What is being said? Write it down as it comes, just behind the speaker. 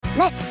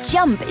Let's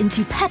jump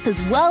into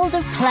Peppa's world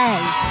of play.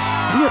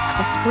 Look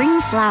for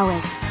spring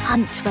flowers,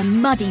 hunt for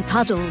muddy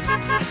puddles,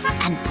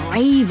 and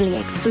bravely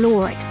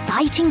explore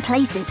exciting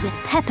places with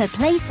Peppa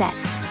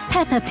playsets.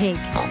 Peppa Pig,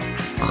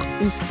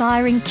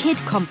 inspiring kid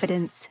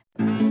confidence.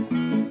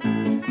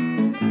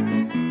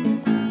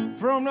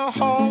 From the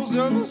halls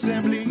of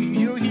assembly,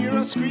 you'll hear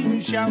us scream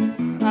and shout.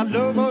 Our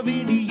love of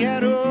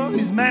Indiana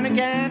is manic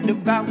and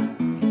devout.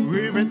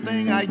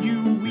 Everything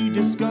we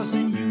discuss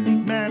in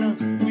unique manner.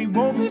 We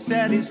won't be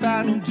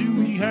satisfied until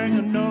we hang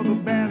another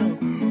banner.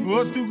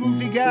 Us two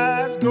goofy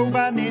guys go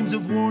by names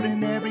of Ward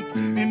and Eric.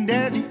 And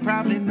as you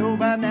probably know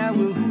by now,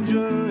 we're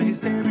Hoosier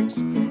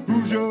Hysterics.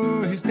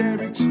 Hoosier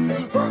Hysterics.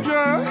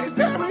 Hoosier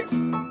Hysterics.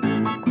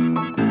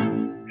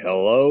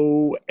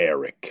 Hello,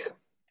 Eric.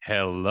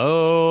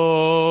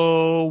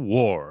 Hello,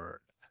 Ward.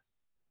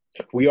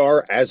 We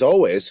are, as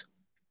always,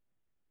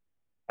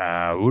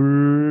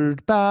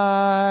 powered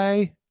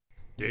by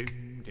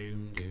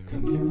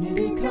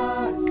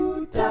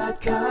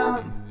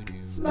CommunityCars.com,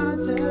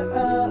 sponsor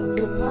of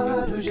the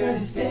pod, Hoosier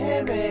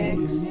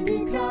Hysterics.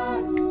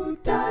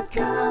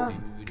 CommunityCars.com,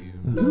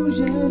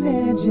 Hoosier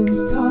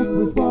Legends talk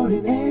with Ward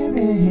and Eric.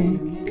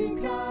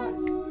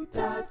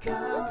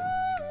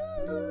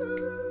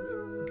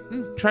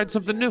 CommunityCars.com. Tried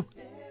something new.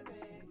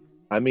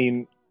 I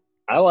mean,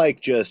 I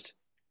like just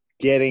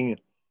getting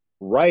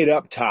right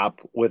up top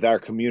with our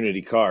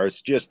community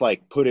cars, just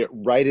like put it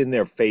right in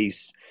their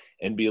face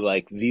and be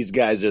like, these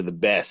guys are the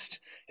best.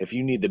 If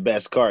you need the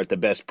best car at the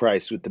best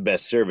price with the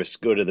best service,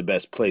 go to the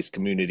best place,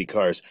 Community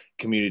Cars,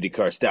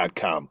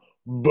 CommunityCars.com.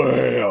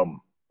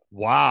 Bam!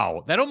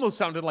 Wow, that almost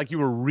sounded like you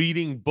were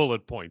reading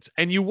bullet points,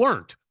 and you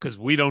weren't, because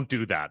we don't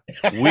do that.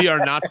 We are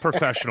not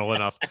professional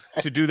enough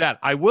to do that.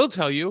 I will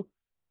tell you,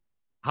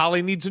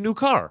 Holly needs a new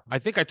car. I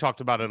think I talked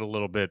about it a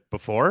little bit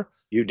before.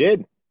 You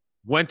did.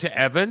 Went to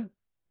Evan.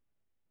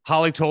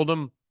 Holly told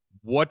him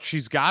what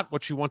she's got,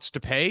 what she wants to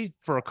pay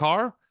for a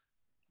car.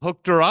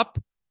 Hooked her up.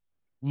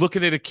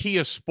 Looking at a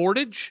Kia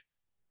Sportage.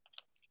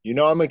 You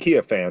know I'm a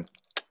Kia fan.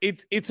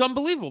 It's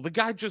unbelievable. The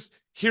guy just,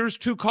 here's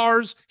two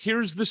cars.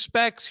 Here's the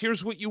specs.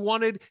 Here's what you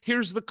wanted.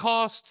 Here's the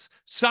costs.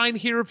 Sign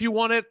here if you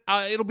want it.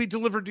 It'll be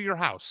delivered to your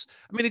house.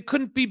 I mean, it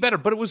couldn't be better.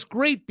 But it was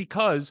great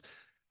because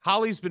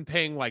Holly's been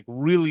paying like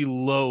really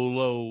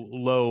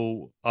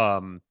low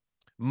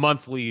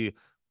monthly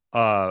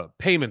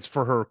payments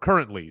for her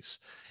current lease.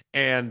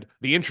 And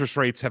the interest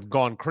rates have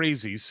gone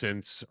crazy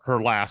since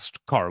her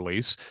last car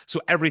lease. So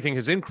everything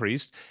has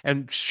increased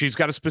and she's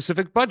got a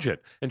specific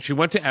budget. And she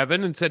went to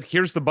Evan and said,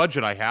 here's the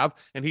budget I have.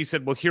 And he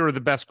said, well, here are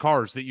the best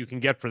cars that you can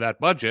get for that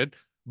budget.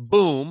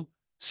 Boom.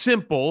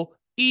 Simple.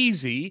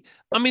 Easy.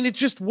 I mean, it's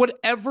just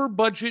whatever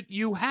budget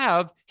you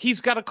have,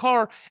 he's got a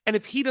car. And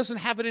if he doesn't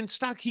have it in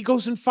stock, he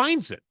goes and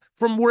finds it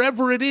from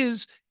wherever it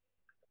is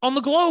on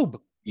the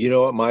globe. You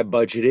know what my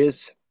budget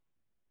is?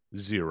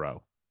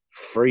 Zero.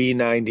 Free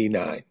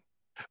 99.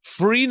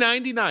 Free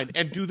 99.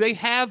 And do they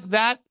have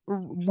that?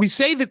 We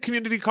say that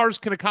community cars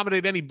can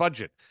accommodate any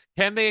budget.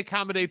 Can they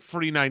accommodate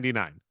free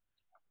 99?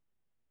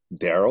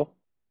 Daryl?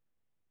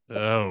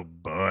 Oh,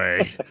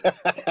 boy.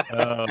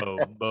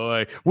 Oh,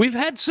 boy. We've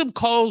had some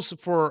calls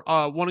for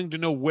wanting to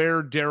know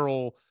where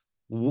Daryl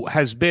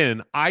has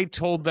been. I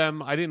told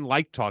them I didn't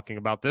like talking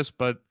about this,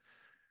 but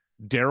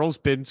Daryl's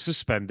been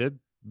suspended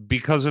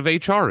because of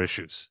HR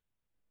issues.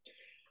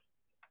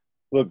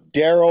 Look,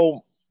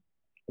 Daryl,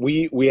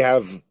 we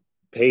have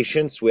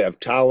patience, we have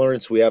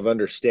tolerance, we have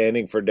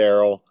understanding for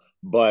Daryl,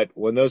 but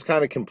when those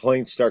kind of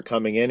complaints start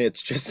coming in,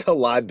 it's just a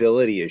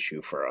liability issue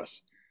for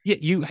us. Yeah,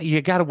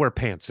 you got to wear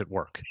pants at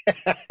work.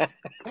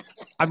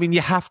 I mean,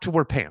 you have to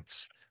wear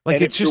pants. Like,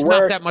 And it's just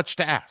not that much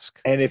to ask.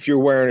 And if you're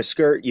wearing a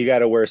skirt, you got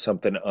to wear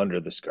something under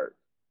the skirt.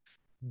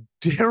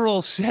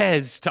 Daryl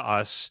says to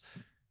us,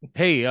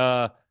 hey,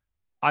 I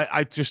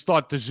just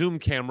thought the Zoom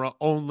camera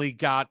only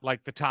got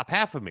like the top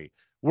half of me.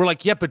 We're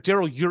like, yeah, but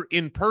Daryl, you're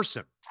in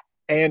person.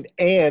 And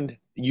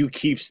you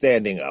keep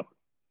standing up.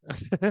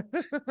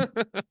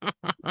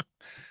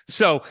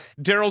 So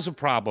Daryl's a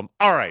problem.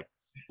 All right,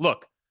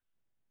 look,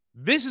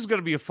 this is going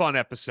to be a fun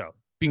episode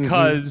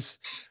because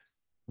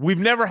we've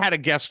never had a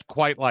guest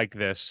quite like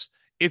this.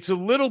 It's a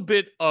little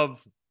bit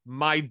of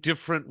my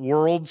different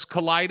worlds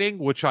colliding,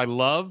 which I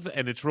love,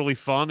 and it's really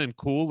fun and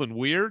cool and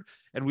weird,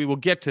 and we will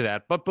get to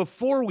that. But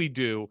before we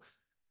do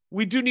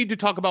need to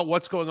talk about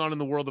what's going on in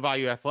the world of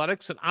IU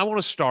athletics, and I want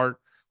to start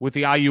with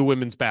the IU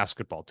women's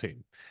basketball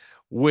team,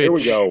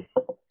 which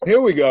Here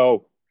we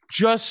go.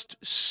 just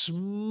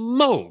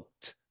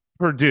smoked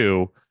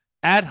Purdue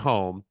at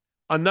home.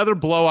 Another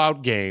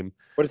blowout game.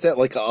 What is that,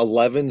 like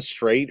 11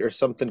 straight or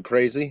something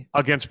crazy?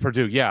 Against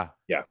Purdue, yeah.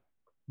 Yeah.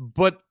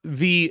 But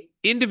the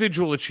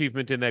individual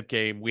achievement in that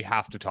game we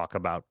have to talk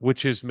about,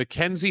 which is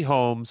Mackenzie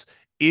Holmes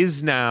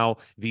is now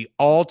the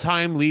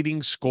all-time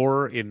leading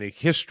scorer in the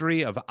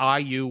history of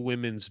IU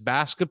women's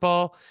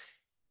basketball.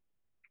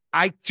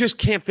 I just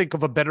can't think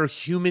of a better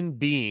human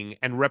being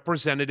and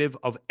representative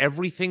of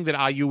everything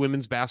that IU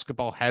women's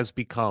basketball has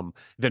become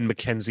than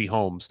Mackenzie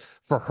Holmes.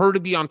 For her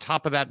to be on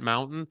top of that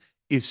mountain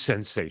is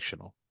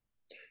sensational.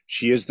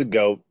 She is the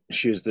GOAT.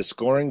 She is the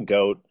scoring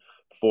GOAT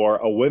for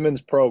a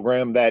women's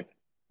program that,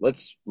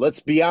 let's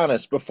be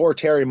honest, before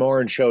Terry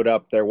Moran showed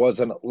up, there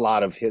wasn't a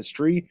lot of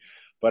history.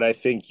 But I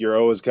think you're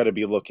always going to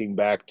be looking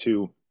back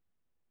to,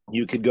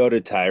 you could go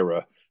to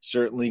Tyra,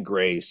 certainly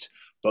Grace,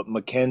 but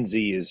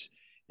Mackenzie is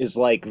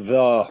like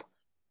the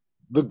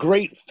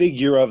great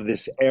figure of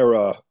this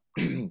era.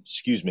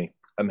 Excuse me.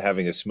 I'm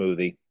having a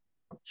smoothie.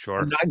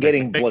 Sure. I'm not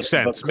getting makes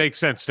sense. Makes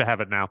sense to have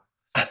it now.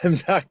 I'm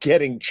not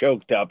getting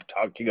choked up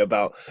talking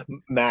about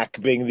Mac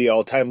being the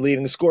all-time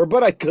leading scorer,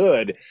 but I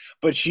could.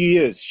 But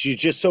she's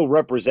just so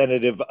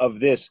representative of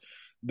this,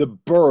 the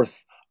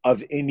birth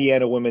of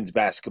Indiana women's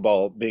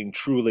basketball being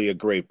truly a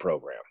great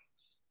program.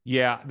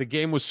 Yeah, the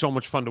game was so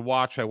much fun to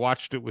watch. I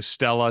watched it with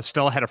Stella.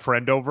 Stella had a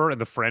friend over,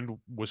 and the friend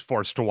was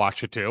forced to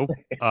watch it too,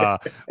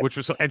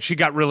 and she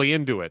got really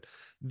into it.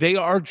 They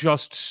are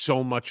just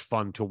so much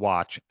fun to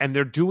watch, and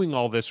they're doing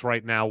all this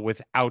right now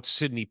without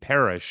Sydney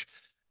Parrish,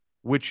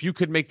 which you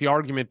could make the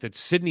argument that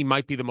Sydney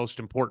might be the most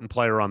important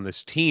player on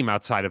this team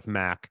outside of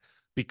Mac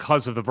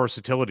because of the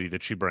versatility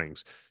that she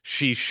brings.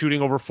 She's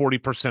shooting over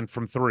 40%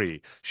 from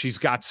three. She's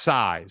got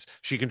size.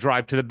 She can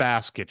drive to the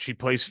basket. She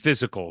plays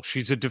physical.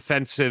 She's a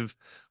defensive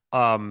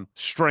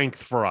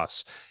strength for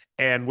us.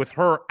 And with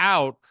her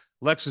out,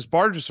 Lexus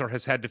Bargesser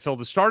has had to fill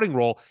the starting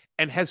role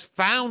and has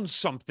found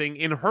something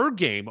in her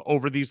game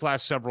over these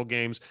last several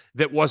games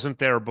that wasn't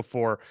there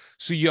before.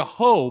 So you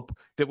hope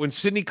that when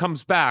Sydney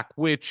comes back,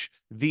 which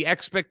the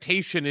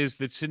expectation is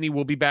that Sydney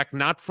will be back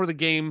not for the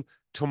game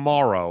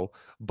tomorrow,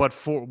 but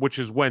which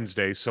is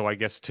Wednesday, so I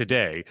guess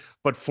today,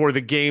 but for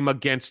the game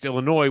against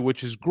Illinois,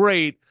 which is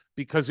great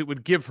because it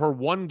would give her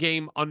one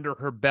game under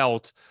her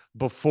belt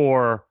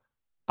before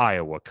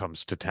Iowa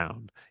comes to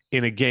town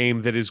in a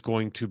game that is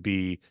going to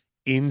be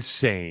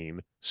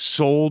insane,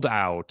 sold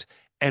out,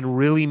 and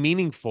really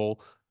meaningful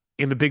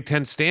in the Big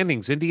Ten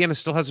standings. Indiana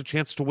still has a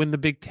chance to win the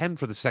Big Ten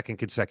for the second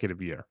consecutive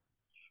year.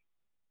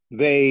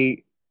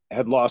 They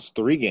had lost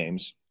 3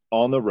 games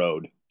on the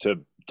road to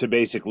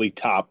basically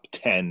top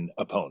 10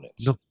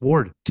 opponents. No,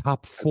 Ward,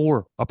 top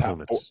 4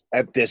 opponents.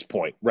 At this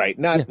point, right?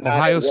 Not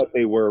Ohio, what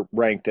they were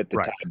ranked at the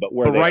time, but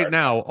where but they right are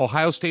now,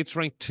 Ohio State's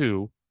ranked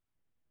 2.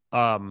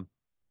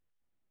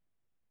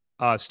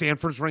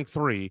 Stanford's ranked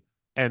 3,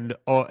 and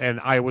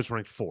Iowa's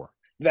ranked 4.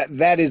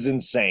 That is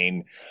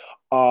insane.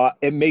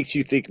 It makes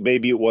you think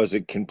maybe it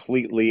wasn't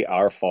completely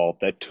our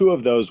fault that 2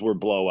 of those were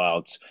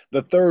blowouts.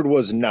 The third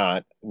was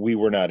not. We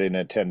were not in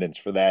attendance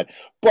for that.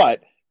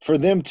 But for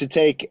them to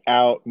take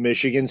out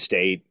Michigan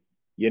State,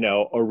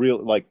 a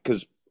real,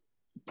 because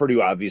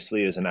Purdue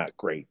obviously is not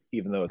great,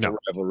 even though it's a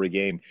rivalry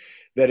game,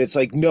 that it's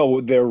like,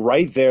 no, they're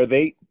right there.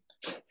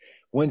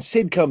 When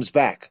Sid comes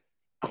back,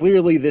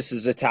 clearly this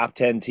is a top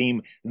 10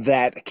 team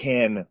that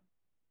can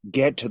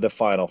get to the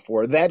Final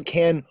Four, that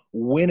can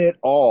win it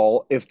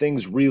all if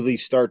things really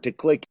start to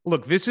click.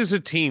 Look, this is a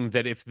team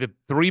that if the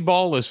 3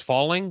 ball is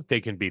falling,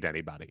 they can beat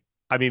anybody.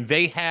 I mean,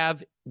 they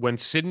have, when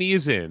Sydney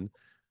is in,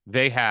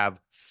 they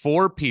have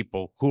 4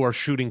 people who are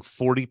shooting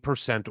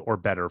 40% or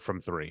better from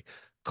 3.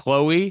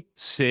 Chloe,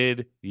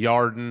 Sid,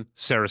 Yarden,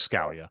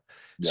 Saraskalia,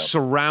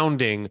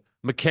 surrounding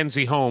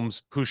Mackenzie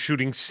Holmes, who's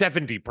shooting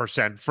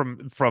 70%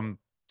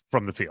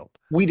 from the field.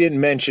 We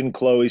didn't mention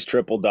Chloe's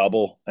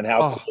triple-double and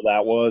how cool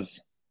that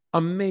was.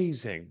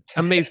 Amazing.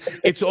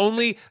 It's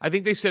only, I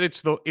think they said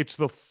it's the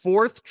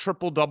 4th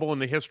triple-double in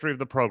the history of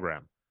the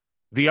program.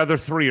 The other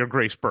 3 are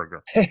Grace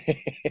Berger.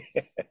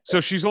 So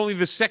she's only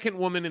the 2nd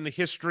woman in the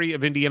history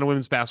of Indiana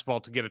women's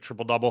basketball to get a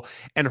triple-double,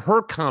 and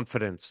her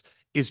confidence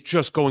is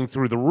just going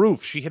through the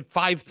roof. She had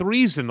 5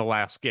 threes in the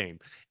last game,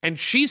 and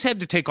she's had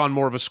to take on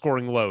more of a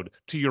scoring load,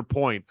 to your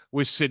point,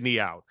 with Sydney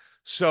out.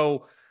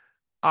 So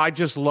I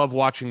just love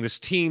watching this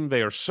team.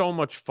 They are so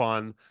much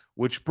fun,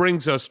 which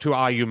brings us to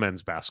IU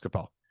men's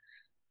basketball.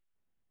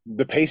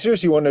 The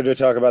Pacers? You wanted to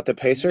talk about the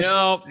Pacers?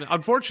 No,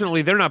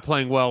 unfortunately, they're not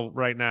playing well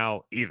right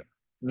now either.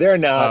 They're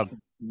not.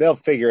 They'll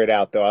figure it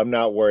out, though. I'm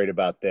not worried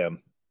about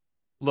them.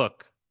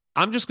 Look,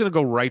 I'm just going to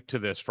go right to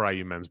this for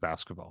IU men's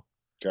basketball.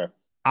 Okay.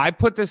 I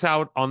put this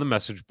out on the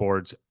message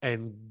boards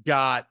and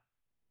got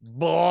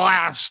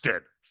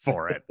blasted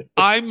for it.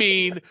 I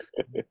mean,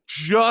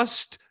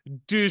 just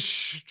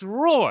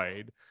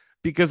destroyed,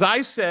 because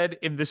I said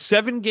in the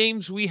 7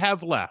 games we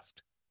have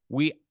left,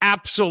 we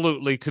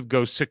absolutely could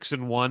go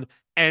 6-1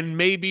 and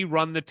maybe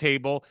run the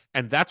table.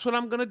 And that's what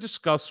I'm going to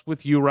discuss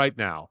with you right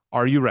now.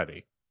 Are you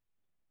ready?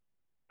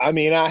 I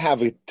mean, I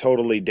have a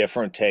totally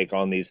different take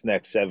on these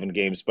next 7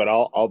 games, but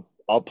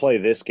I'll play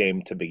this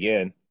game to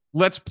begin.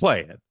 Let's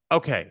play it.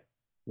 Okay.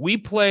 We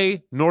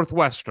play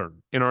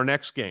Northwestern in our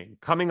next game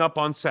coming up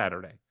on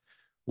Saturday.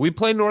 We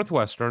play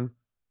Northwestern,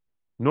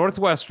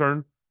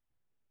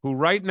 who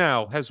right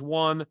now has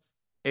won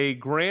a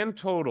grand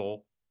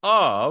total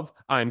of,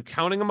 I'm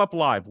counting them up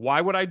live. Why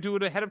would I do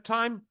it ahead of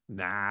time?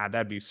 Nah,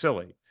 that'd be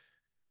silly.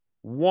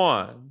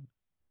 1.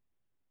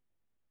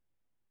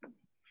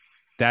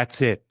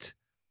 That's it.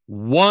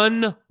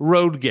 1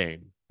 road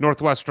game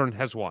Northwestern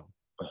has won.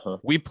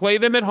 We play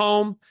them at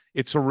home.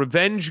 It's a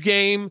revenge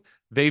game.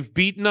 They've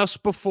beaten us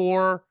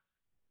before.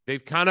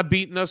 They've kind of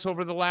beaten us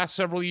over the last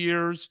several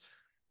years,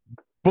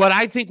 but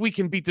I think we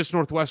can beat this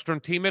Northwestern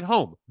team at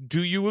home.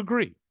 Do you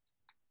agree?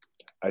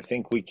 I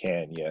think we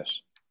can,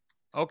 yes.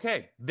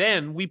 Okay,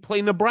 then we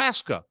play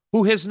Nebraska,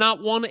 who has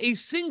not won a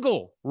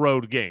single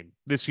road game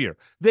this year.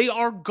 They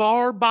are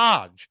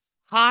garbage,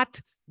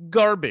 hot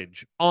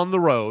garbage on the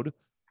road.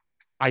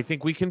 I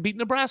think we can beat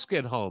Nebraska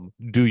at home.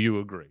 Do you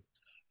agree?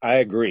 I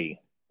agree.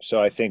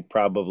 So I think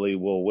probably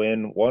we'll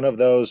win one of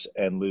those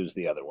and lose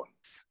the other one.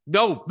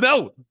 No,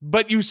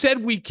 but you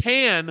said we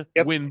can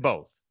win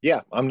both.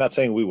 Yeah, I'm not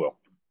saying we will.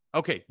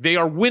 Okay, they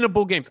are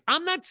winnable games.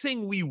 I'm not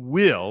saying we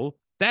will.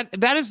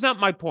 That is not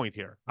my point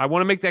here. I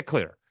want to make that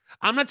clear.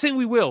 I'm not saying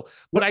we will,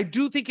 but I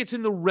do think it's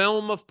in the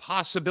realm of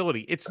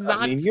possibility. It's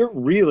not. I mean, you're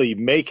really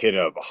making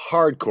a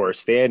hardcore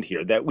stand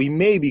here that we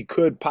maybe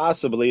could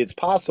possibly, it's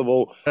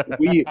possible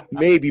we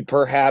maybe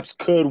perhaps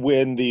could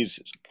win these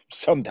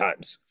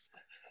sometimes.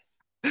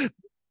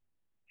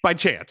 By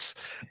chance.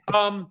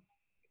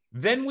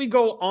 Then we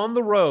go on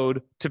the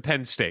road to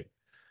Penn State.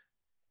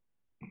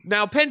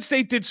 Now, Penn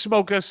State did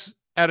smoke us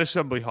at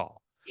Assembly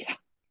Hall. Yeah.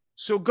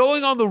 So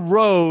going on the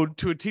road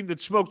to a team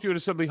that smoked you at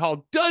Assembly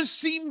Hall does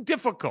seem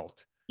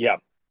difficult. Yeah,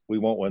 we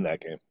won't win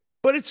that game.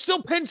 But it's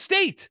still Penn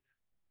State.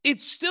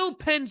 It's still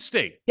Penn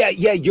State. Yeah,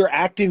 you're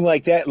acting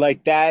like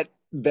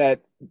that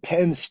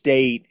Penn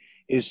State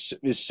is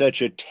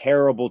such a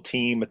terrible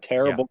team, a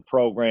terrible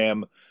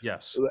program.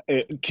 Yes.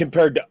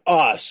 Compared to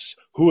us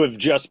who have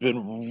just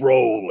been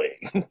rolling.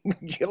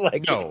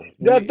 Like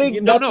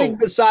nothing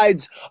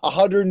besides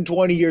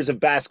 120 years of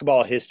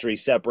basketball history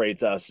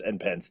separates us and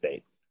Penn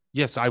State.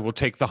 Yes, I will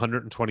take the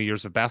 120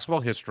 years of basketball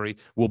history.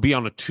 We'll be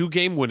on a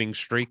 2-game winning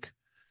streak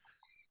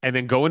and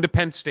then go into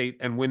Penn State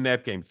and win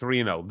that game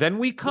 3-0. Then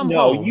we come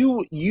home.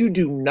 No, you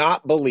do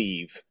not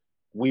believe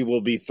we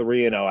will be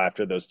 3-0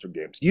 after those 3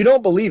 games. You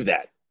don't believe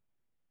that.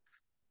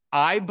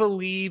 I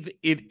believe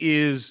it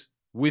is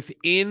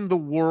within the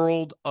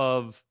world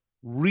of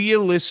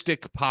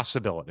realistic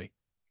possibility.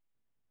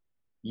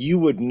 You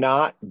would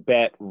not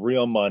bet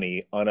real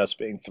money on us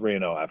being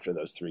 3-0 after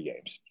those 3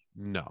 games.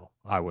 No,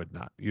 I would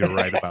not. You're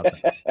right about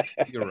that.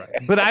 You're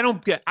right. But I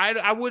don't get,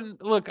 I wouldn't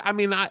look. I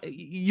mean,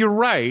 you're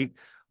right.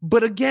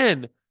 But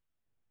again,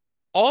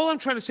 all I'm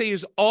trying to say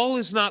is all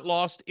is not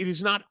lost. It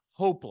is not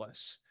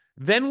hopeless.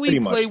 Then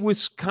we play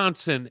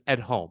Wisconsin at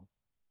home.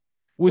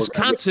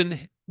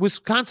 Wisconsin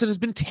has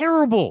been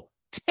terrible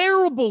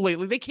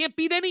lately. They can't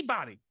beat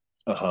anybody.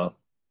 Uh-huh.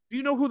 Do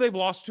you know who they've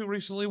lost to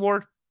recently,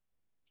 Ward?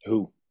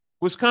 Who?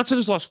 Wisconsin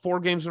has lost 4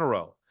 games in a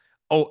row.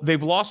 Oh,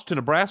 they've lost to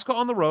Nebraska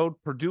on the road,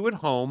 Purdue at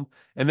home,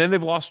 and then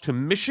they've lost to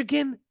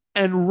Michigan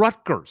and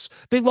Rutgers.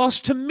 They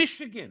lost to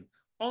Michigan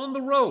on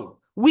the road.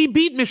 We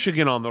beat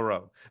Michigan on the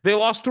road. They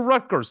lost to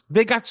Rutgers.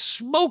 They got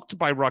smoked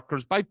by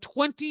Rutgers by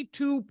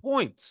 22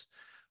 points.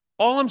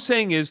 All I'm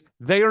saying is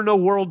they are no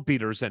world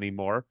beaters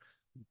anymore.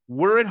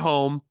 We're at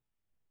home.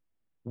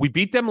 We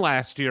beat them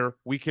last year.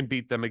 We can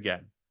beat them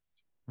again.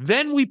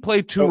 Then we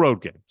play 2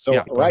 road games.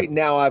 So right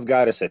now I've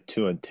got us at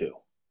 2-2.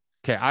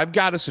 Okay, I've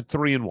got us at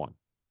 3-1.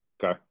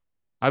 Okay.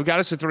 I've got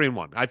us at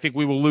 3-1. I think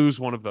we will lose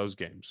one of those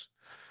games.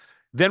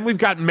 Then we've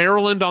got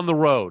Maryland on the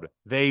road.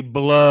 They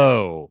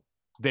blow.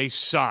 They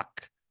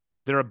suck.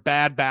 They're a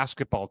bad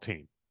basketball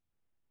team.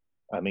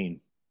 I mean,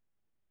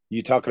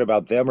 you talking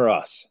about them or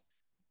us?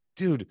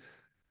 Dude,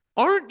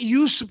 aren't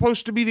you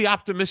supposed to be the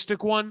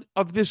optimistic one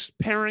of this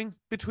pairing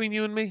between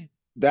you and me?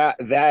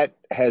 That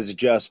has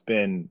just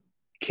been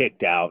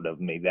kicked out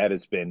of me. That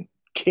has been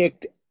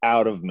kicked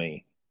out of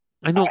me.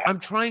 I know. I'm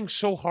trying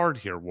so hard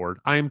here, Ward.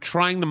 I am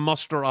trying to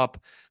muster up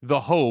the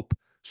hope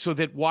so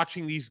that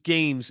watching these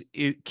games,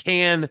 it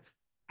can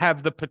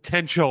have the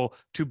potential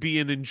to be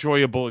an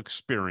enjoyable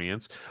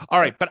experience.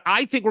 All right, but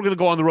I think we're going to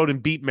go on the road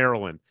and beat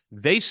Maryland.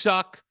 They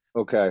suck.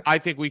 Okay. I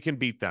think we can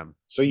beat them.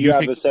 So you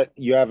have us at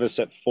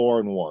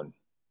 4-1.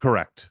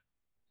 Correct.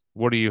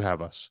 What do you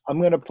have us? I'm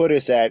going to put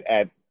us at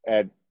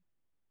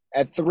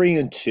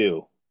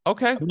 3-2.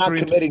 Okay. I'm not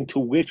committing to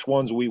which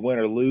ones we win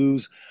or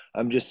lose.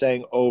 I'm just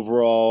saying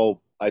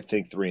overall, I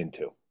think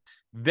 3-2.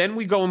 Then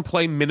we go and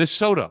play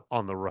Minnesota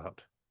on the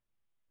road.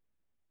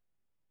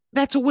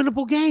 That's a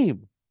winnable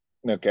game.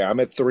 Okay,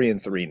 I'm at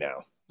 3-3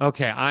 now.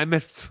 Okay, I'm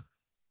at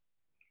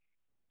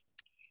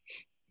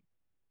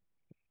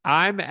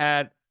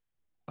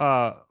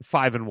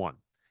 5-1.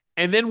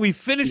 And then we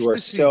finish You are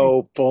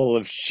so full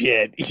of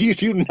shit. You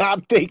do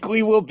not think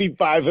we will be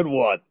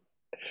 5-1.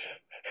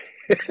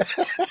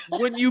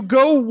 When you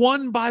go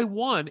one by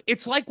one,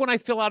 it's like when I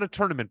fill out a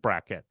tournament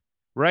bracket,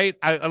 right?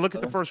 I look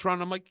at the first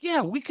round, I'm like,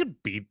 yeah, we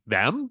could beat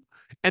them.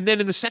 And then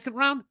in the second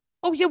round,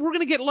 oh, yeah, we're going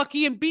to get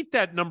lucky and beat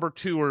that number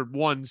 2 or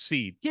 1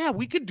 seed. Yeah,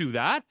 we could do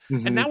that.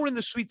 Mm-hmm. And now we're in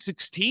the Sweet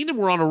 16 and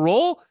we're on a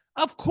roll.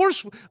 Of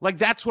course, like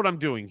that's what I'm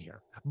doing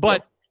here.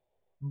 But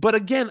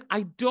again,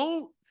 I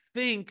don't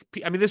think,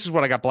 I mean, this is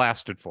what I got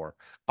blasted for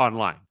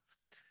online.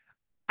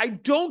 I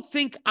don't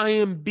think I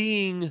am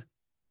being,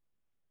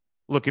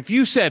 look, if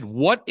you said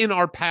what in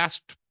our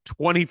past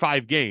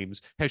 25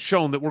 games has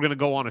shown that we're going to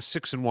go on a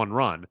 6-1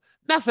 run,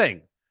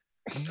 nothing.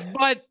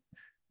 But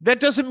that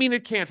doesn't mean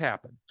it can't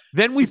happen.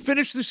 Then we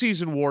finish the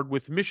season, Ward,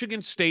 with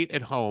Michigan State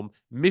at home.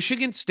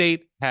 Michigan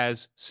State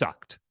has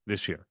sucked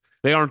this year.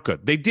 They aren't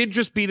good. They did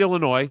just beat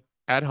Illinois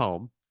at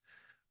home,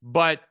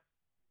 but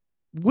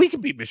we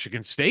can beat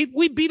Michigan State.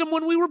 We beat them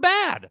when we were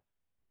bad.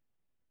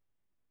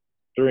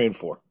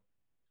 3-4.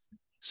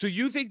 So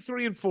you think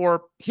 3-4?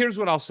 Here's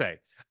what I'll say.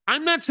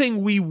 I'm not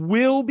saying we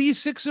will be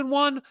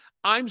 6-1.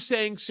 I'm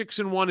saying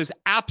 6-1 is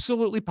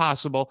absolutely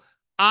possible.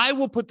 I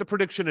will put the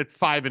prediction at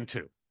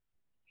 5-2.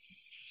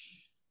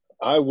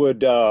 I would.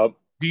 Do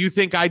you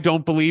think I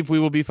don't believe we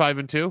will be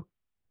 5-2?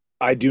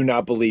 I do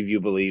not believe you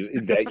believe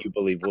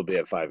we'll be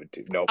at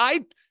 5-2. No,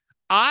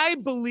 I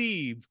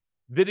believe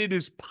that it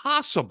is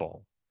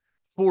possible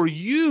for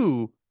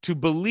you to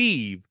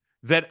believe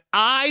that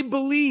I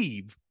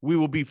believe we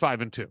will be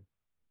 5-2.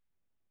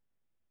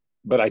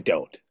 But I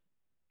don't.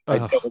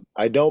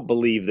 I don't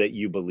believe that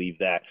you believe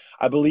that.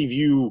 I believe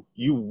you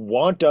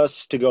want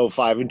us to go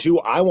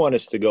 5-2. I want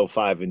us to go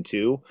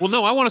 5-2. Well,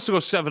 no, I want us to go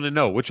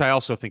 7-0, which I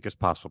also think is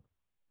possible.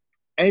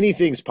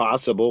 Anything's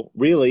possible,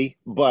 really,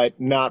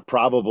 but not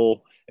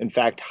probable. In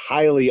fact,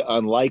 highly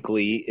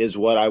unlikely is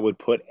what I would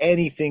put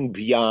anything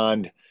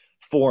beyond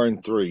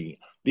 4-3.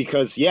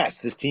 Because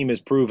yes, this team has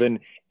proven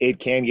it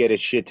can get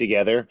its shit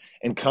together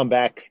and come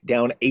back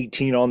down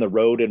 18 on the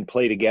road and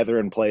play together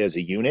and play as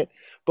a unit.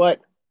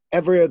 But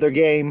every other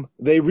game,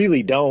 they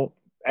really don't.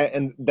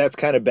 And that's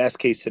kind of best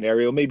case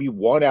scenario. Maybe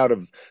 1 out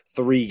of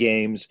 3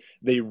 games,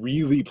 they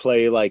really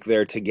play like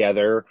they're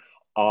together,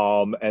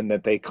 and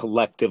that they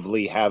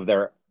collectively have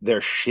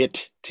their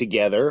shit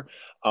together.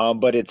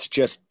 But it's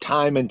just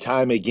time and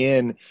time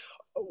again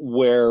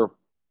where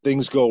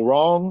things go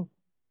wrong.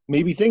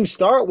 Maybe things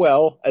start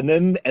well and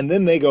then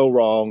they go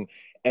wrong,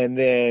 and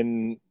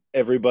then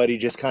everybody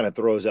just kind of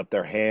throws up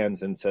their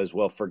hands and says,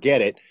 well,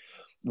 forget it.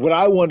 What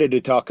I wanted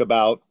to talk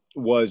about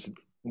was,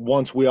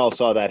 once we all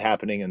saw that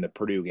happening in the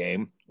Purdue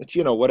game, which,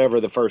 whatever,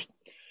 the first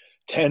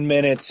 10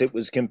 minutes, it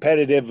was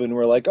competitive, and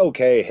we're like,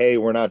 okay, hey,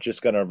 we're not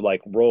just going to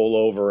like roll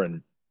over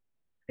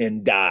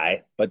and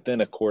die. But then,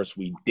 of course,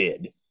 we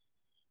did.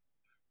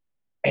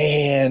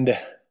 And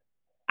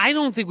I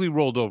don't think we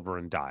rolled over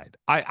and died.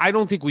 I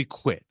don't think we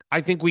quit.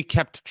 I think we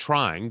kept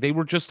trying. They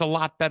were just a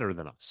lot better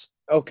than us.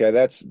 Okay,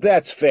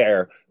 that's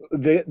fair.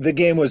 The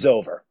game was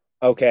over.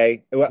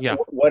 Okay. Yeah.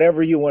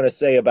 Whatever you want to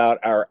say about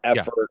our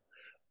effort,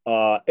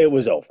 it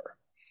was over.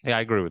 Yeah,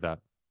 I agree with that.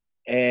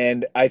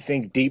 And I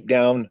think deep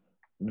down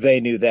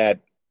they knew that.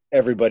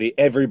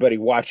 Everybody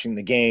watching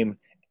the game,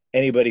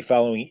 anybody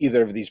following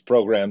either of these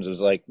programs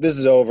was like, this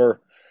is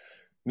over.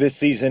 This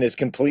season is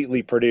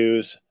completely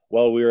Purdue's.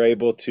 Well, we were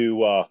able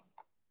to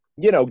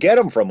get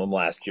them from them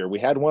last year. We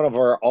had one of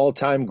our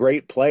all-time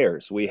great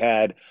players. We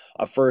had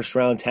a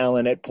first-round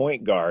talent at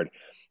point guard.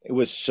 It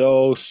was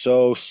so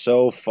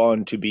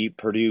fun to beat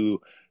Purdue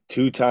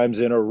 2 times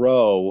in a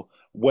row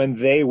when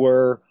they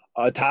were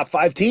a top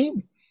 5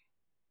 team.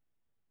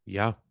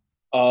 Yeah.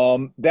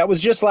 That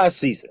was just last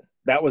season.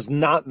 That was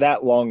not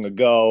that long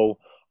ago.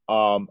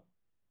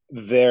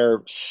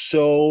 They're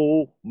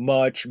so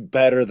much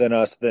better than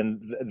us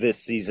than this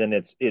season.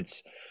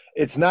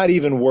 It's not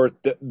even worth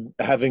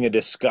having a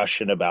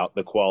discussion about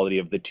the quality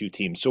of the 2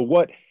 teams. So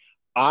what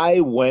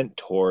I went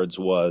towards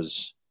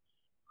was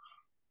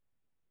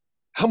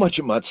how much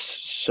it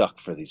must suck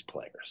for these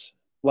players.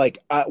 Like,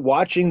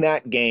 watching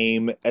that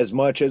game, as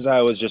much as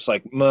I was just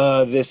like,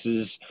 this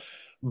is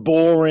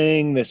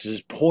boring, this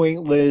is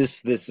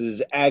pointless, this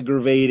is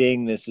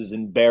aggravating, this is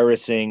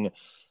embarrassing,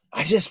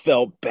 I just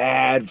felt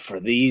bad for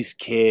these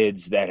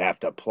kids that have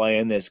to play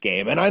in this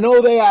game. And I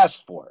know they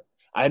asked for it.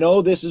 I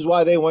know this is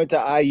why they went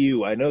to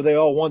IU. I know they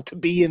all want to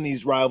be in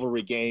these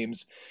rivalry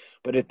games.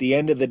 But at the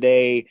end of the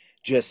day,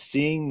 just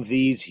seeing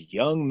these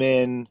young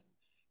men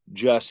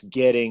just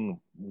getting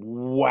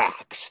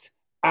waxed,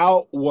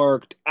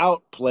 outworked,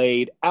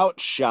 outplayed,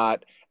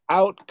 outshot,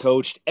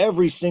 outcoached,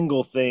 every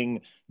single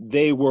thing,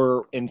 they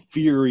were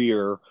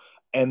inferior.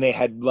 And they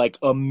had like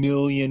 1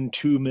 million,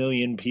 2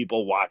 million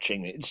people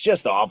watching. It's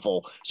just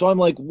awful. So I'm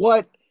like,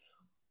 what?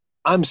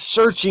 I'm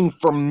searching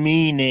for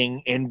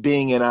meaning in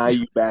being an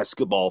IU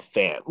basketball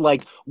fan.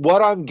 Like,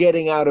 what I'm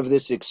getting out of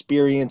this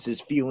experience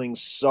is feeling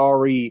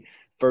sorry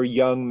for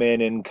young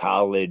men in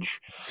college.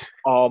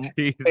 And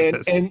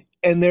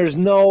there's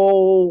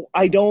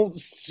I don't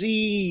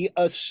see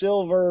a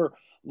silver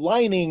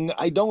lining.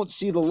 I don't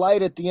see the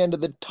light at the end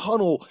of the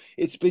tunnel.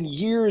 It's been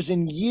years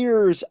and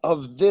years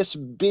of this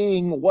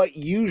being what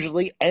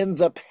usually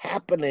ends up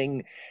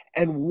happening.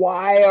 And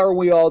why are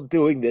we all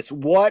doing this?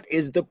 What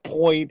is the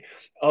point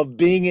of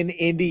being an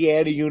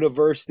Indiana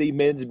University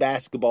men's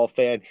basketball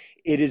fan?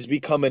 It has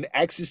become an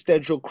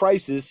existential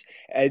crisis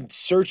and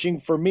searching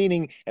for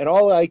meaning. And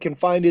all I can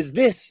find is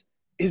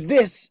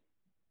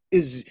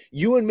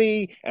you and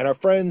me and our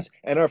friends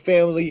and our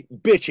family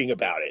bitching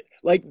about it.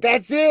 Like,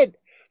 that's it.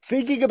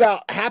 Thinking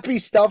about happy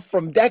stuff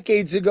from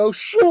decades ago,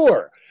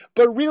 sure.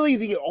 But really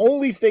the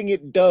only thing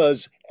it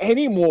does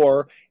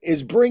anymore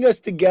is bring us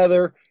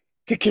together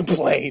to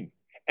complain.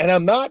 And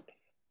I'm not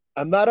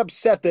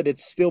upset that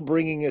it's still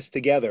bringing us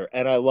together.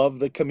 And I love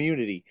the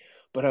community.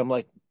 But I'm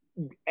like,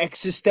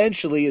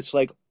 existentially, it's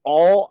like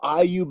all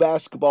IU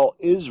basketball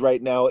is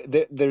right now.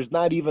 There's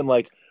not even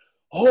like,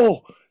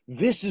 oh,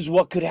 this is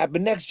what could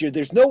happen next year.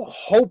 There's no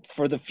hope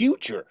for the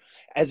future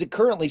as it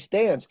currently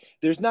stands.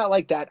 There's not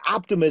like that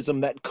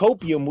optimism, that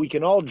copium we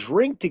can all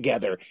drink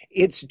together.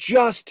 It's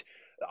just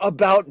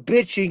about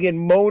bitching and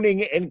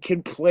moaning and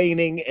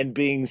complaining and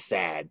being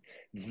sad.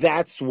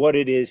 That's what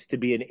it is to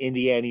be an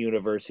Indiana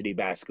University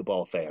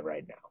basketball fan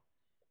right now,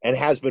 and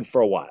has been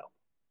for a while.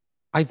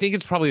 I think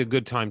it's probably a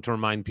good time to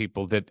remind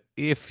people that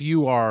if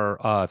you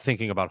are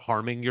thinking about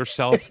harming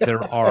yourself,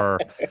 there are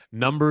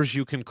numbers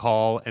you can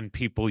call and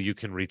people you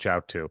can reach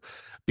out to,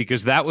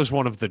 because that was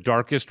one of the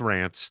darkest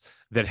rants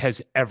that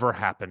has ever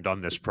happened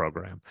on this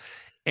program.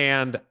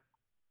 And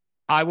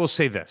I will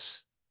say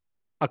this,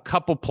 a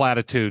couple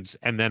platitudes,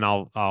 and then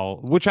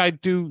I'll which I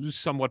do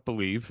somewhat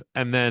believe,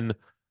 and then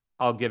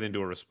I'll get into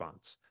a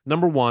response.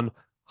 Number one,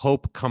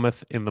 hope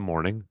cometh in the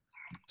morning.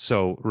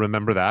 So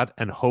remember that,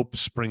 and hope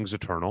springs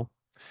eternal.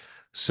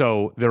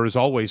 So there is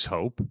always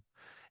hope.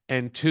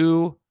 And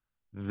two,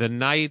 the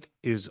night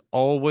is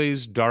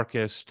always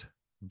darkest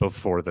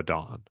before the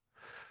dawn.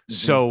 Mm-hmm.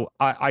 So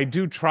I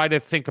do try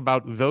to think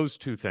about those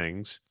two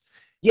things.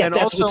 Yeah, and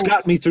that's also what's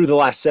got me through the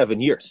last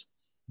 7 years.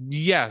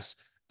 Yes.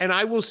 And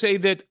I will say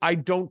that I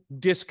don't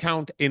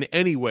discount in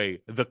any way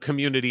the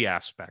community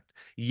aspect.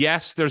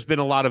 Yes, there's been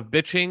a lot of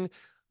bitching,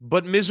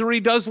 but misery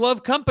does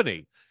love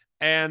company.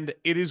 And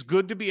it is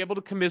good to be able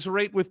to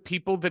commiserate with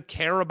people that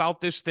care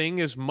about this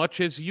thing as much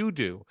as you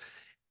do.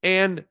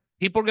 And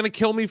people are going to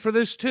kill me for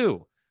this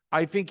too.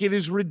 I think it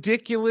is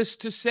ridiculous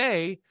to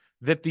say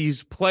that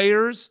these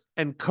players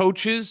and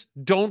coaches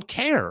don't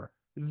care.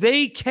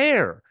 They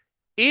care.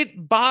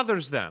 It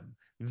bothers them.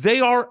 They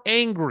are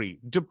angry,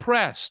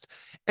 depressed.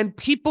 And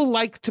people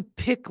like to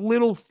pick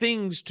little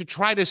things to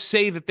try to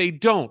say that they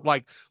don't.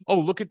 Like, oh,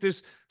 look at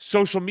this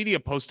social media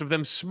post of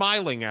them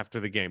smiling after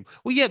the game.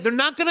 Well, yeah, they're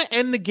not going to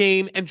end the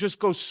game and just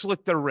go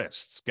slit their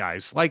wrists,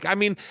 guys. Like, I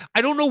mean,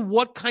 I don't know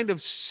what kind of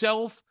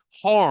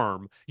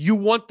self-harm you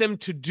want them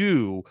to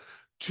do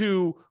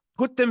to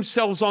put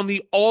themselves on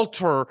the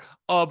altar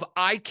of,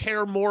 I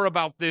care more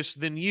about this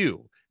than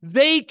you.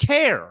 They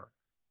care.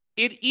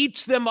 It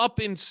eats them up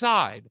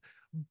inside.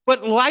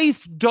 But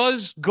life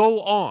does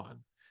go on.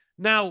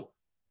 Now,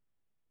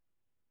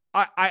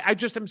 I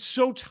just am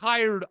so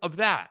tired of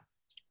that.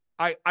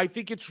 I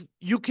think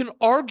you can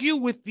argue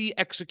with the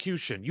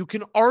execution. You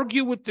can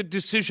argue with the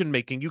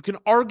decision-making. You can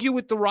argue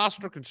with the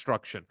roster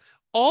construction.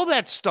 All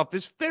that stuff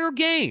is fair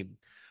game.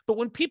 But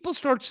when people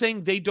start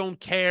saying they don't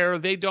care,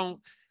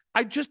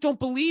 I just don't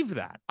believe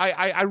that.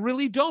 I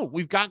really don't.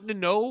 We've gotten to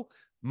know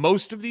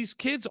most of these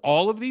kids,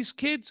 all of these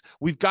kids.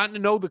 We've gotten to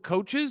know the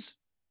coaches.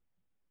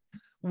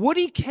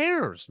 Woody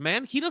cares,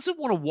 man. He doesn't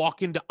want to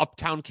walk into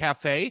Uptown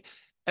Cafe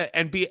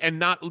and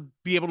not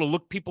be able to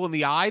look people in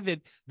the eye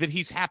that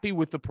he's happy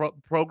with the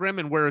program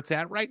and where it's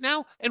at right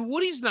now. And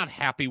Woody's not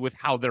happy with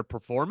how they're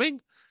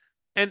performing.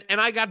 And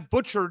I got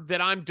butchered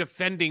that I'm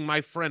defending my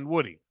friend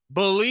Woody.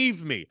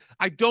 Believe me,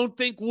 I don't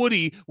think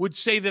Woody would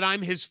say that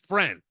I'm his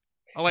friend.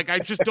 Like, I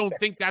just don't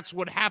think that's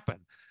what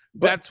happened.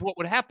 That's what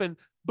would happen.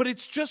 But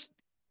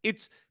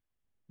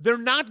they're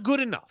not good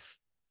enough.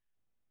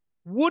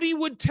 Woody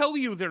would tell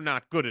you they're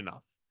not good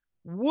enough.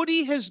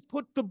 Woody has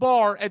put the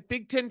bar at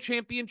Big Ten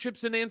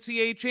championships and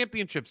NCAA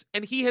championships,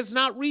 and he has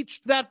not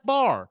reached that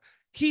bar.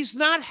 He's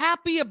not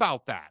happy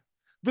about that.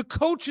 The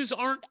coaches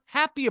aren't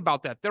happy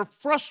about that. They're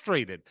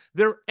frustrated.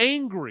 They're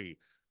angry.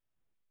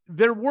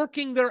 They're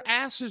working their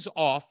asses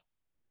off.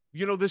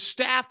 You know, the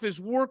staff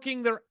is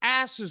working their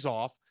asses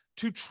off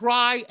to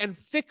try and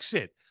fix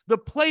it. The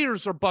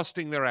players are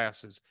busting their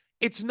asses.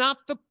 It's not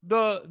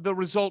the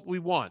result we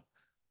want.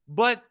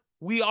 But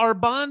we are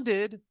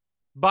bonded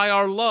by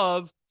our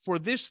love for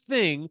this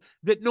thing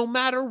that no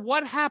matter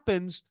what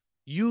happens,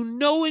 you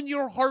know in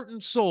your heart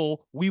and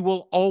soul, we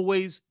will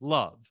always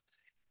love.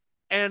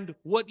 And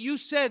what you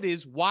said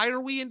is, why are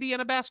we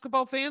Indiana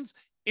basketball fans?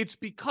 It's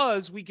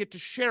because we get to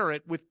share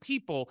it with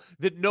people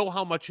that know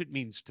how much it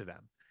means to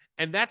them.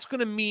 And that's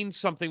going to mean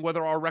something,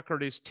 whether our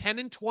record is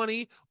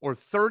 10-20 or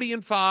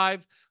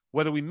 30-5,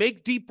 whether we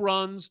make deep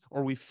runs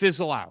or we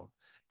fizzle out.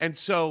 And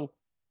so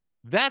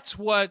that's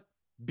what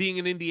being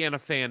an Indiana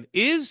fan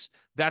is.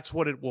 That's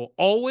what it will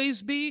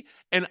always be.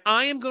 And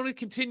I am going to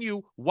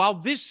continue while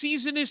this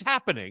season is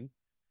happening.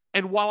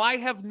 And while I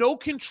have no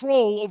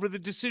control over the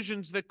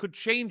decisions that could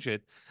change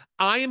it,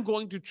 I am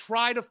going to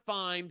try to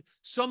find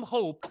some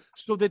hope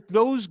so that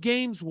those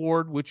games,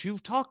 Ward, which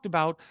you've talked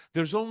about,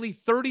 there's only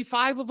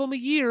 35 of them a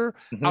year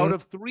out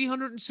of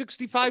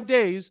 365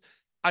 days.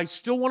 I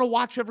still want to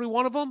watch every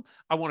one of them.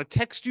 I want to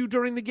text you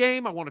during the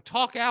game. I want to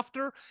talk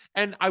after.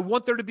 And I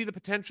want there to be the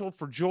potential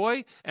for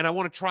joy. And I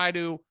want to try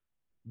to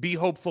be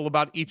hopeful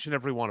about each and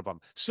every one of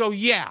them. So,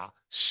 yeah,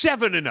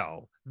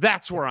 7-0.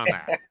 That's where I'm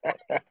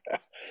at.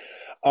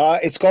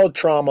 It's called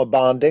trauma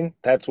bonding.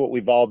 That's what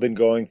we've all been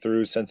going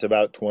through since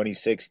about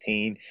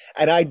 2016.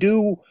 And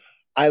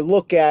I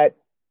look at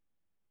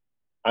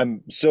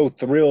I'm so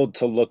thrilled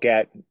to look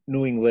at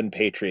New England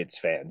Patriots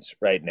fans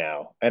right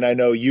now. And I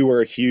know you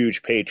were a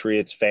huge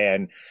Patriots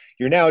fan.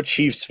 You're now a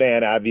Chiefs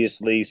fan,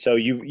 obviously. So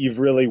you've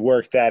really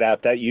worked that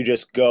out, that you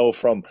just go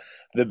from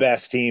the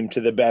best team to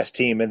the best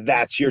team, and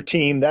that's your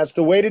team. That's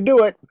the way to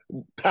do it.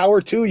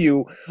 Power to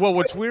you. Well,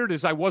 what's weird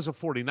is I was a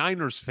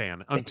 49ers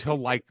fan until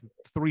like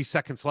 3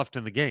 seconds left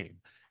in the game.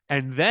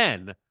 And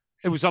then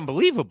it was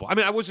unbelievable. I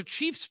mean, I was a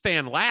Chiefs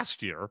fan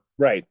last year.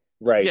 Right.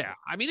 Yeah.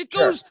 I mean, it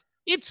goes,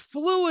 it's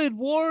fluid,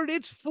 Ward.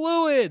 It's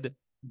fluid.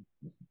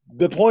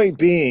 The point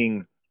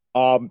being,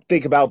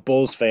 think about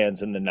Bulls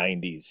fans in the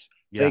 90s.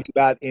 Yeah. Think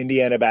about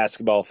Indiana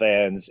basketball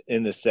fans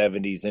in the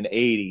 70s and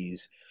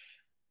 80s.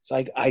 It's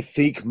like, I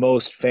think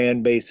most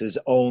fan bases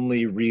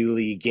only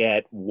really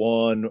get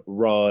one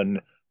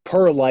run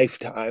per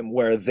lifetime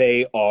where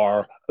they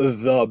are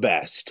the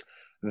best,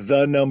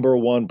 the number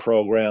one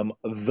program,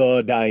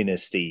 the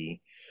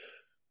dynasty.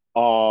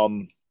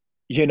 You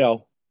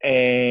know,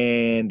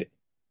 and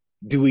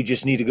do we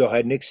just need to go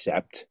ahead and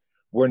accept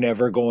we're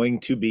never going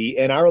to be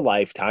in our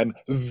lifetime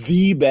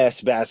the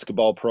best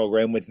basketball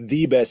program with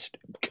the best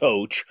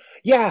coach?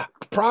 Yeah,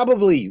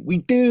 probably we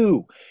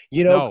do.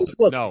 You know,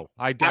 look,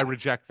 I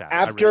reject that.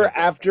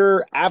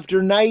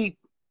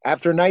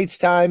 After Knight's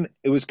time,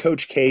 it was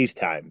Coach K's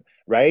time,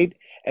 right?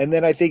 And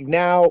then I think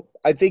now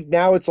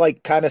it's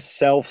like kind of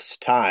Self's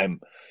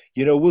time.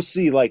 You know, we'll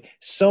see. Like,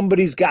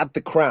 somebody's got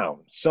the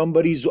crown.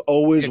 Somebody's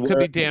always. It could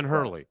be Dan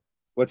Hurley.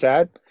 What's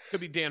that? Could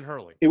be Dan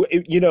Hurley.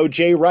 You know,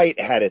 Jay Wright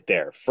had it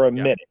there for a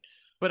minute.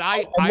 But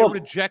I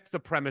reject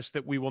the premise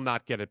that we will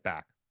not get it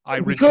back. I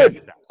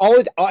reject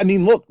that. I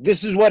mean, look,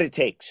 this is what it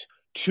takes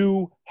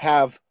to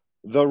have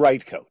the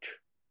right coach.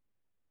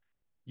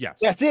 Yes,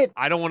 that's it.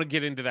 I don't want to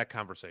get into that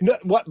conversation. No,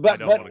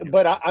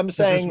 but I'm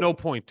saying there's no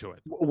point to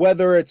it.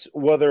 Whether it's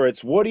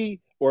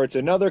Woody or it's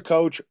another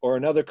coach or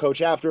another coach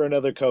after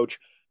another coach,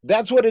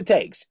 that's what it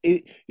takes.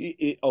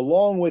 It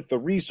along with the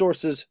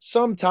resources,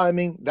 some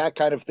timing, that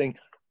kind of thing.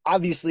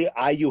 Obviously,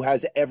 IU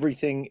has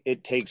everything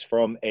it takes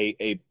from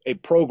a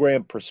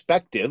program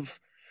perspective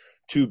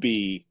to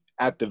be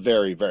at the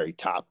very, very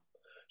top.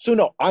 So,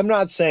 no, I'm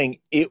not saying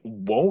it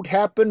won't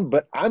happen,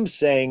 but I'm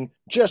saying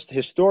just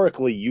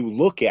historically, you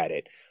look at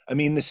it. I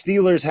mean, the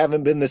Steelers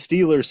haven't been the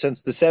Steelers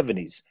since the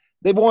 70s.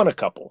 They've won a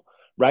couple,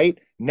 right?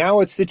 Now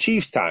it's the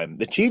Chiefs' time.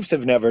 The Chiefs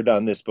have never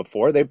done this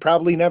before. They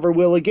probably never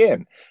will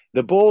again.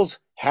 The Bulls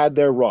had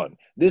their run.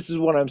 This is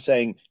what I'm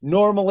saying.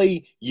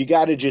 Normally, you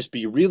got to just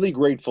be really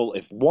grateful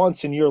if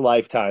once in your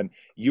lifetime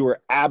you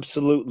were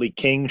absolutely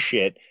king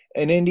shit,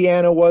 and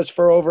Indiana was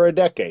for over a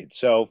decade.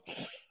 So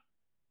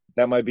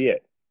that might be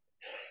it.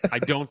 I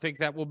don't think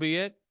that will be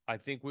it. I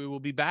think we will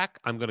be back.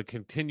 I'm going to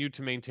continue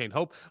to maintain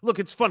hope. Look,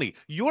 it's funny.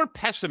 Your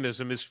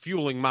pessimism is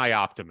fueling my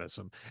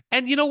optimism.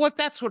 And you know what?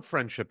 That's what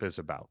friendship is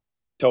about.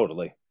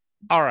 Totally.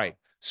 All right.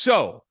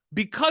 So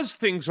because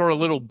things are a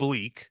little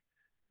bleak,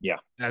 yeah,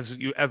 as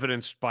you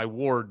evidenced by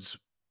Ward's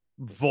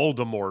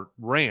Voldemort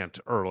rant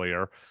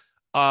earlier,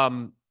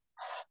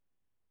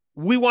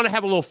 we want to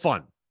have a little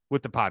fun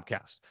with the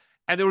podcast.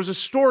 And there was a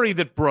story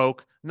that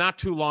broke not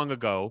too long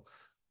ago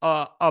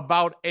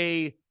about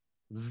a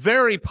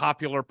very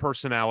popular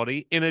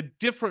personality in a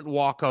different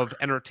walk of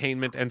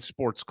entertainment and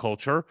sports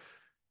culture,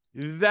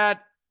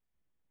 that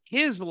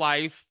his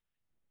life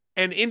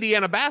and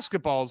Indiana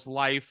basketball's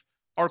life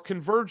are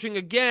converging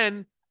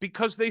again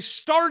because they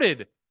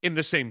started in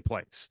the same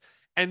place.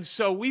 And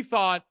so we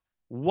thought,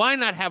 why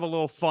not have a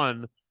little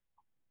fun,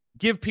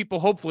 give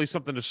people hopefully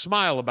something to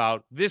smile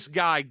about? This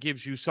guy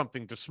gives you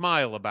something to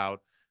smile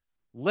about.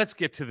 Let's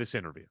get to this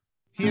interview.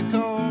 Here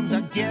comes our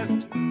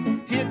guest.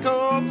 Here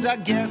comes our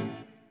guest.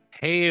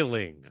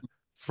 Hailing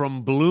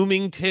from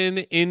Bloomington,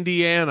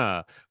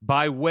 Indiana,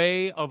 by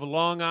way of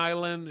Long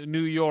Island,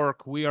 New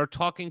York, we are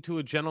talking to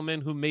a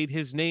gentleman who made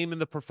his name in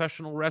the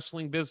professional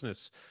wrestling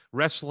business,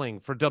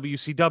 wrestling for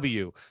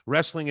WCW,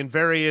 wrestling in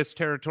various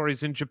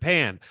territories in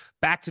Japan,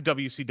 back to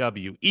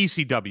WCW,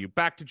 ECW,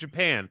 back to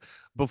Japan,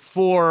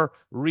 before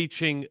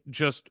reaching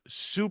just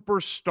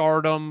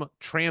superstardom,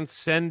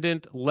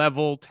 transcendent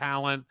level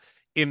talent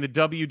in the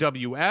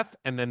WWF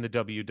and then the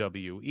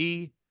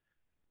WWE.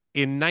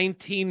 In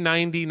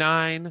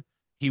 1999,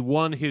 he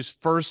won his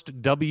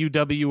first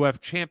WWF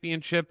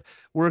championship,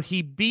 where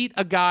he beat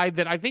a guy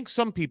that I think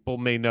some people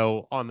may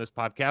know on this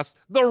podcast,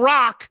 The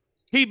Rock.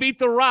 He beat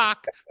The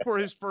Rock for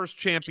his first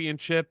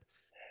championship.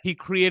 He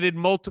created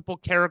multiple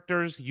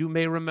characters. You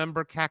may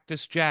remember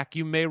Cactus Jack.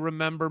 You may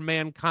remember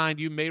Mankind.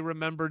 You may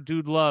remember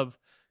Dude Love.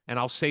 And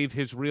I'll save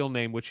his real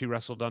name, which he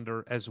wrestled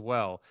under as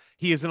well.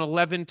 He is an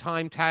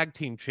 11-time tag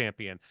team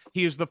champion.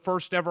 He is the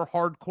first ever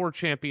hardcore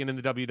champion in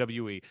the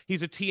WWE.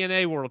 He's a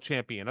TNA world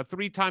champion, a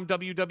 3-time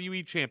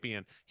WWE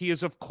champion. He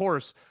is, of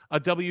course,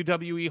 a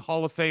WWE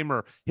Hall of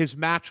Famer. His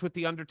match with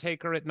The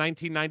Undertaker at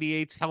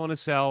 1998's Hell in a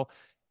Cell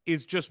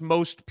is just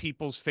most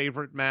people's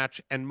favorite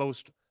match and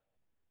most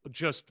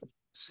just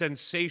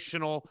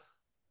sensational,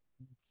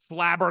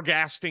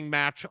 flabbergasting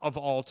match of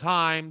all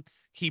time.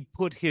 He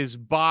put his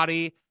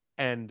body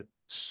and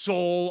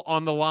soul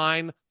on the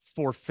line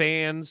for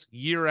fans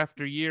year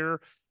after year.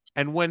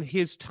 And when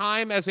his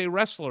time as a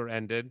wrestler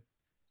ended,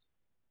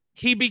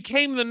 he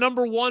became the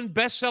 #1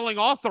 best-selling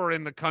author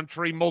in the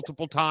country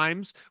multiple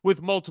times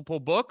with multiple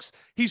books.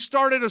 He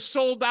started a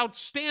sold-out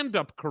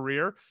stand-up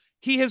career.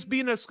 He has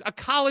been a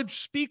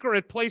college speaker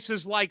at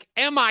places like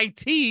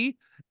MIT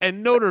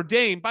and Notre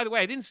Dame. By the way,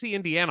 I didn't see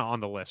Indiana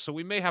on the list, so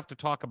we may have to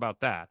talk about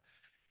that.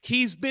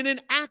 He's been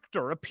an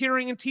actor,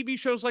 appearing in TV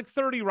shows like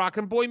 30 Rock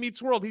and Boy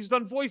Meets World. He's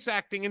done voice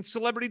acting in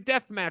Celebrity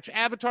Deathmatch,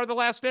 Avatar: The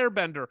Last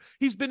Airbender.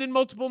 He's been in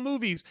multiple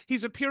movies.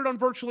 He's appeared on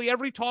virtually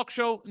every talk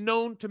show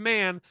known to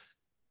man.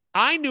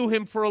 I knew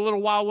him for a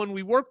little while when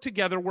we worked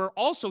together, where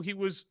also he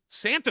was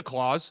Santa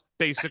Claus,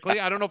 basically.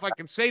 I don't know if I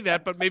can say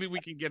that, but maybe we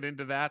can get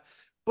into that.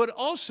 But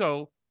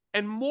also,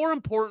 and more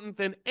important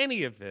than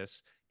any of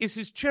this, is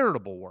his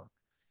charitable work.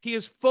 He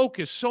has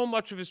focused so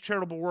much of his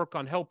charitable work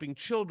on helping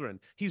children.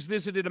 He's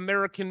visited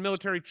American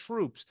military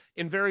troops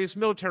in various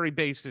military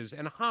bases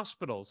and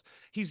hospitals.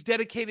 He's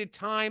dedicated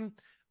time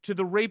to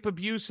the Rape,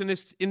 Abuse, and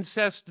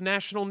Incest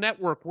National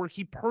Network, where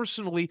he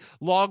personally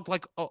logged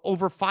like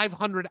over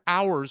 500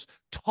 hours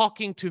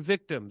talking to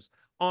victims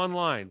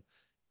online.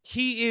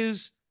 He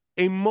is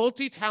a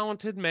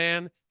multi-talented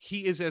man.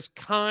 He is as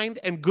kind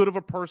and good of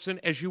a person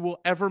as you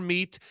will ever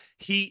meet.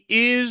 He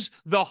is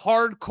the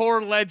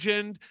hardcore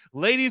legend.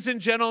 Ladies and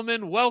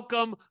gentlemen,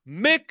 welcome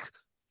Mick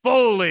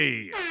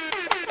Foley.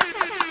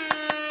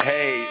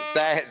 Hey,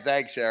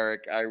 thanks,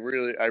 Eric. I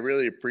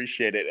really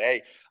appreciate it.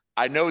 Hey,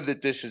 I know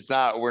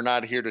that we're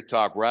not here to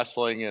talk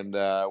wrestling, and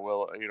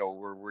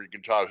we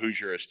can talk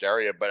Who's Your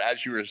Hysteria. But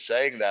as you were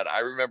saying that, I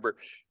remember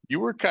you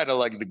were kind of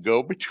like the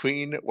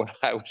go-between when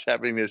I was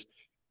having this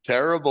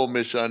terrible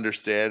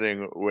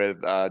misunderstanding with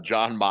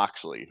John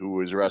Moxley, who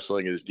was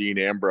wrestling as Dean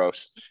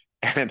Ambrose.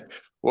 And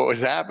what was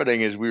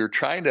happening is we were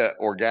trying to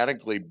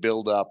organically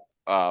build up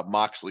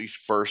Moxley's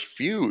first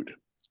feud.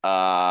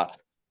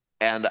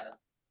 And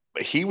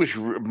he was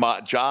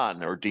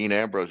John or Dean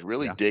Ambrose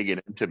really digging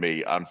into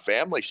me on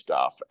family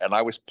stuff. And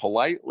I was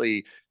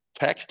politely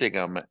texting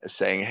him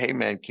saying, hey,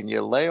 man, can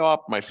you lay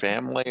off my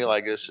family?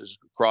 Like, this is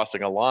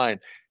crossing a line.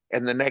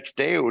 And the next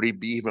day it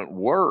would be even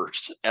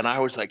worse. And I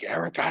was like,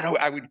 Eric,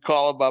 I would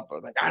call him up. I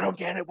was like, I don't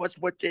get it. What's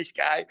with this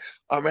guy?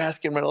 I'm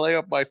asking him to lay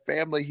off my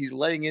family. He's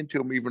laying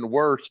into him even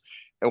worse.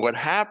 And what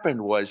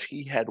happened was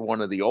he had one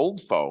of the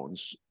old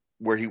phones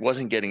where he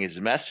wasn't getting his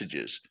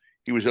messages.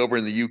 He was over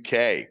in the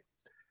UK.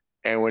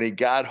 And when he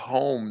got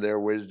home,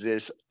 there was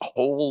this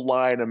whole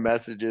line of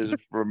messages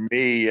from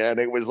me. And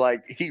it was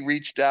like he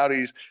reached out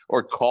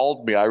or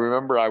called me. I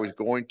remember I was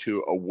going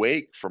to a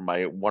wake from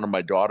one of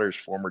my daughter's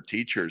former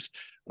teachers.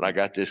 And I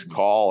got this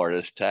call or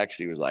this text.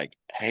 He was like,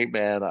 hey,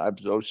 man, I'm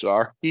so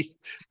sorry.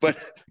 But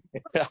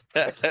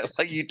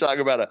like you talk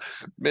about a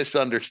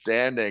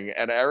misunderstanding.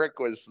 And Eric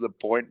was the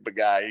point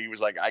guy. He was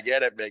like, I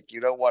get it, Mick.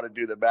 You don't want to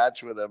do the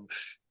match with him.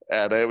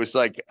 And it was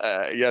like,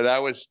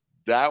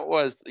 that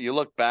was you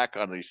look back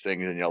on these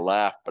things and you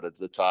laugh, but at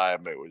the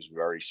time it was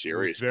very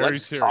serious.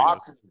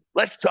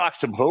 Let's talk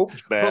some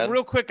hopes, man. But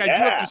real quick, I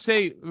do have to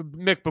say,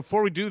 Mick,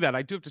 before we do that,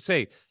 I do have to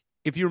say,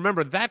 if you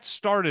remember, that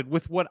started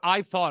with what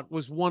I thought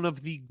was one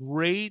of the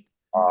great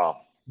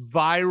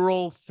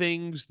viral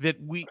things that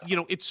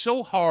it's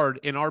so hard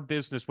in our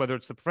business, whether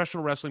it's the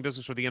professional wrestling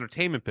business or the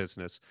entertainment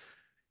business.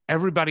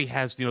 Everybody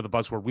has, the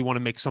buzzword, we want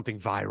to make something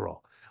viral.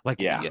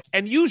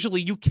 And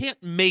usually you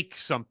can't make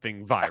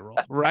something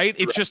viral, right?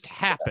 It just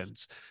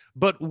happens.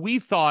 But we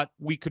thought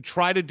we could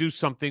try to do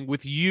something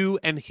with you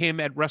and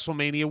him at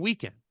WrestleMania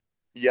weekend.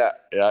 Yeah.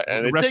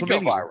 And it did go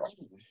viral.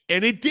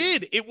 And it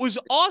did. It was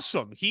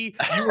awesome. You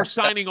were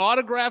signing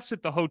autographs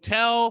at the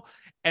hotel,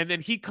 and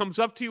then he comes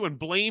up to you and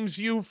blames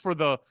you for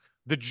the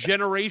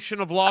generation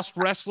of lost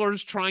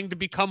wrestlers trying to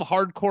become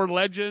hardcore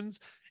legends.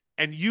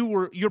 And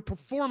your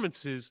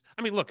performances,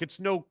 I mean, look,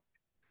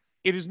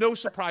 it is no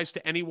surprise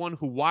to anyone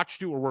who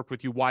watched you or worked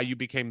with you why you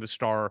became the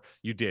star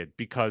you did,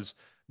 because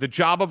the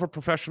job of a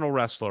professional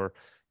wrestler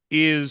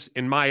is,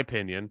 in my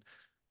opinion,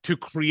 to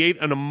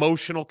create an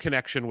emotional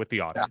connection with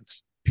the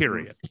audience,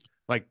 period.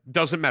 Like,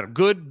 doesn't matter.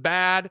 Good,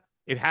 bad,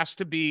 it has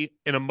to be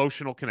an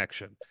emotional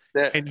connection.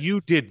 And you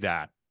did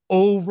that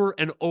over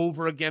and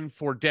over again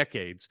for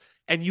decades.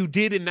 And you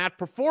did in that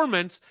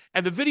performance,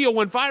 and the video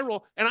went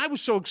viral. And I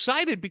was so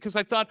excited because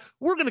I thought,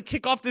 we're going to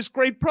kick off this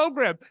great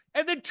program.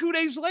 And then 2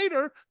 days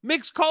later,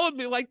 Mick's calling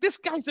me like, this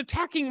guy's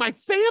attacking my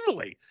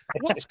family.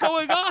 What's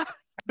going on?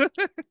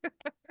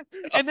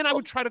 And then I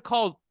would try to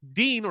call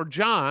Dean or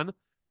John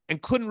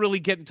and couldn't really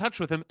get in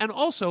touch with him. And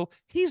also,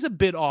 he's a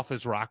bit off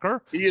his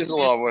rocker. He is a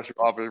little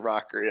off his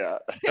rocker, yeah.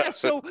 Yeah,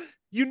 so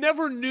you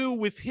never knew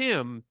with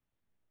him.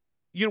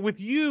 With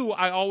you,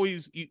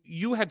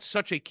 you had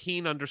such a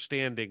keen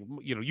understanding.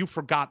 You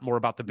forgot more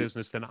about the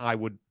business than I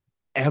would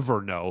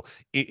ever know.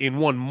 In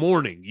one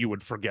morning, you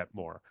would forget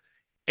more.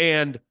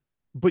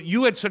 But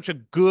you had such a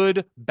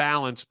good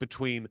balance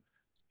between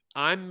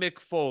I'm Mick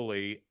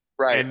Foley,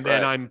 and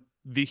then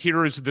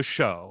here is the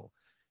show.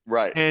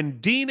 Right. And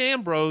Dean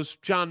Ambrose,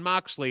 John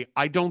Moxley,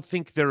 I don't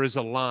think there is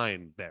a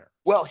line there.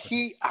 Well,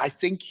 I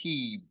think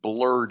he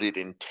blurred it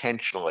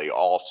intentionally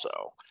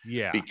also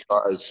Yeah.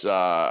 because,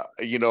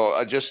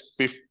 just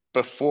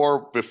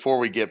before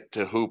we get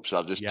to hoops,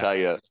 I'll just Yeah. tell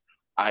you,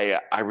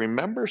 I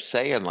remember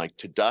saying like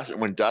to Dusty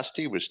when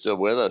Dusty was still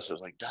with us, I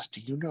was like,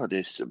 Dusty, you know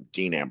this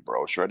Dean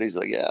Ambrose, right? He's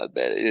like, yeah,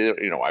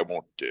 I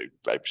won't do.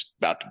 I'm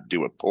about to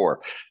do a poor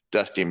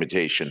Dusty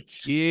imitation.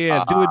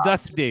 Yeah. Do a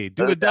Dusty.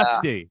 Do a Uh,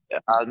 Dusty.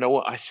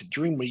 no, I said,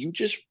 Dream, will you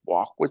just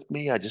walk with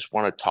me? I just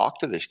want to talk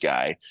to this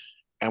guy.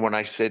 And when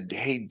I said,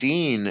 "Hey,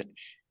 Dean,"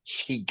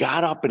 he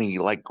got up and he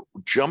like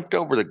jumped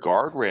over the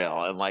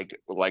guardrail and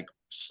like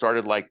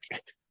started like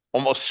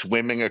almost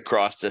swimming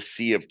across the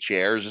sea of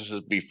chairs. This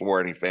is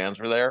before any fans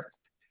were there.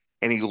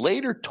 And he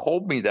later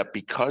told me that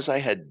because I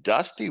had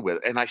Dusty with,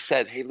 and I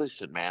said, "Hey,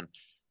 listen, man,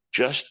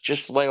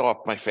 just lay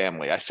off my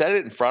family." I said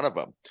it in front of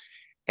him.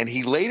 And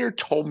he later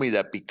told me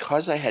that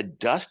because I had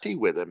Dusty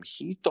with him,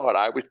 he thought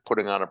I was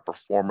putting on a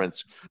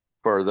performance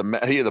for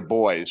the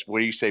boys. What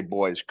do you say,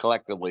 boys?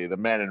 Collectively, the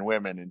men and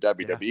women in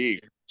WWE.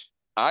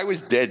 I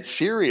was dead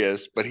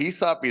serious, but he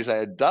thought because I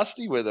had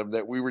Dusty with him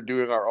that we were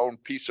doing our own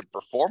piece of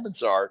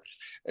performance art,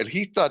 and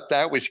he thought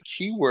that was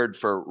keyword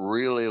for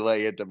really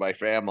lay into my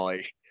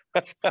family.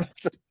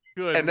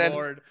 Good And then,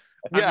 Lord.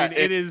 yeah, I mean,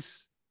 it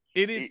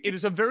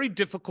is a very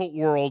difficult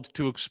world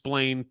to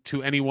explain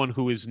to anyone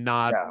who is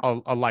not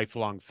a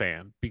lifelong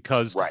fan,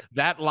 because right.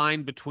 that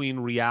line between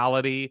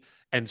reality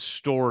and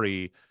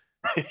story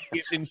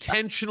is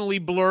intentionally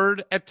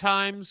blurred at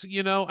times.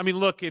 I mean,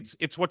 look,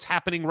 it's what's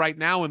happening right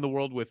now in the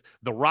world with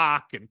The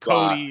Rock and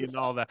Cody and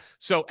all that.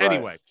 So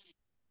anyway,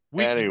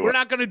 we're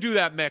not going to do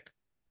that, Mick.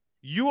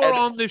 You are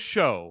on this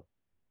show.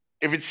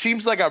 If it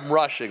seems like I'm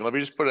rushing, let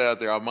me just put it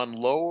out there. I'm on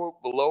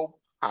low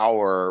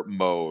power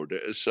mode.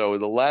 So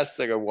the last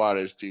thing I want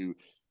is to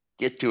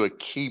get to a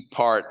key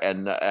part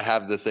and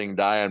have the thing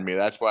die on me.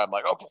 That's why I'm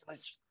like, okay,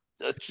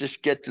 let's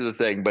just get to the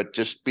thing, but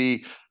just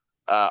be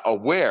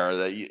aware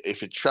that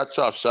if it shuts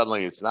off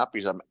suddenly, it's not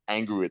because I'm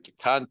angry with the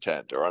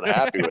content or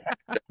unhappy with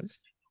it.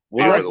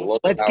 Well,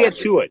 let's get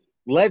to it.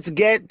 Let's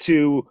get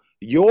to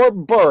your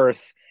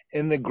birth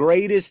in the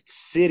greatest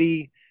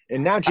city,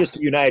 and not just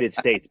the United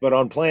States, but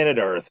on planet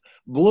Earth,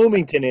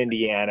 Bloomington,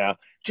 Indiana.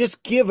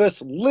 Just give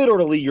us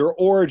literally your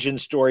origin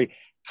story.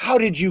 How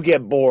did you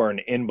get born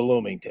in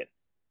Bloomington?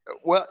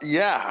 Well,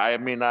 yeah, I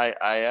mean, I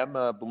am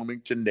a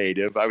Bloomington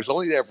native. I was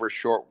only there for a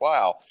short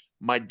while.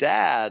 My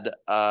dad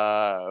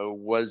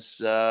was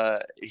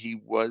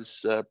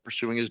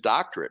pursuing his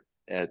doctorate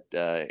at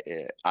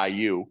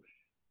IU,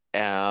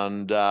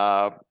 and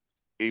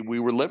we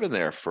were living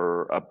there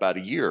for about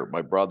a year.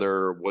 My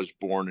brother was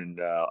born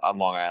on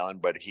Long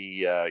Island, but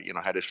he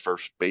had his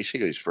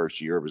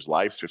first year of his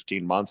life,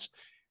 15 months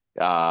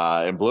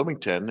in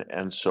Bloomington,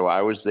 and so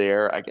I was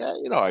there.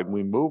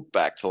 We moved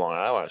back to Long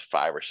Island. I was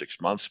 5 or 6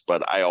 months,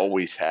 but I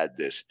always had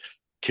this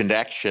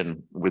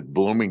connection with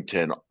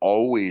Bloomington.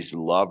 Always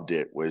loved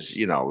it. Was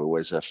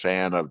a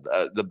fan of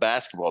the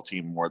basketball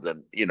team more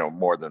than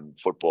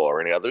football or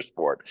any other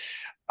sport.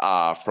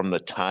 From the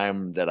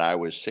time that I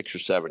was 6 or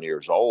 7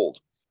 years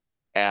old,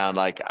 and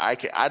like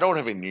I don't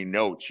have any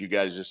notes. You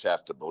guys just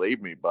have to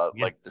believe me. But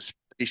like the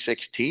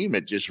 '76 team,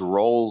 it just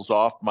rolls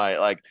off my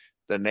like.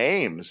 The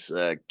names,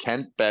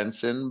 Kent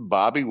Benson,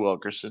 Bobby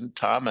Wilkerson,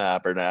 Tom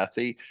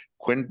Abernathy,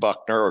 Quinn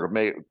Buckner, or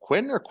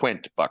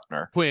Quint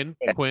Buckner. Quinn.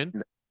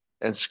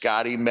 And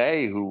Scotty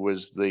May, who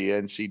was the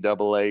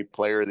NCAA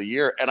Player of the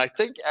Year. And I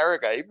think,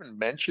 Eric, I even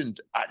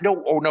mentioned,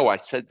 I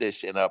said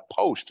this in a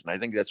post, and I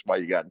think that's why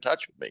you got in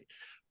touch with me,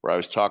 where I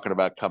was talking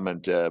about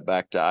coming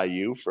back to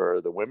IU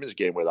for the women's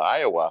game with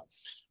Iowa,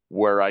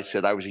 where I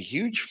said I was a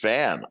huge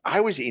fan.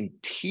 I was in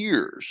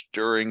tears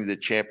during the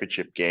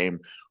championship game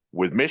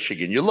with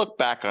Michigan. You look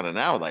back on it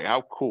now, like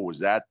how cool was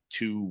that?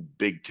 Two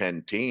Big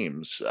Ten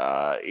teams,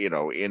 I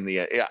know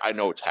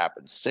it's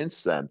happened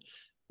since then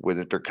with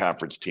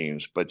interconference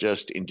teams, but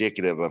just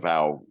indicative of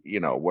how,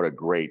 what a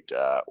great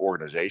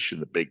organization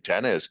the Big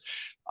Ten is.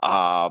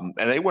 And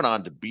they went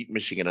on to beat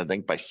Michigan, I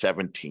think by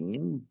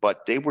 17,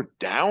 but they were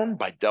down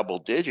by double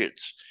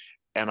digits.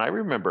 And I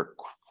remember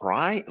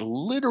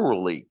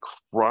literally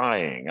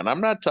crying. And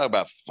I'm not talking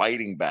about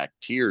fighting back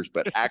tears,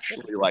 but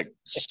actually like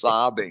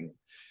sobbing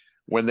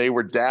when they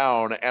were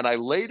down. And I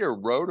later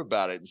wrote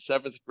about it in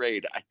 7th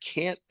grade.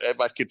 If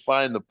I could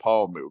find the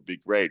poem, it would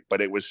be great.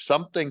 But it was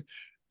something,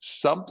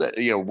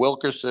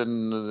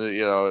 Wilkerson,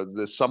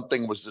 the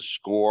something was the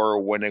score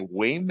when a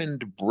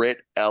Waymond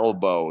Britt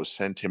elbow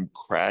sent him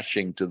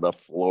crashing to the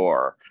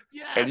floor.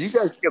 Yes. And you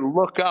guys can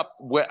look up,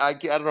 I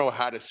don't know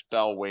how to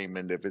spell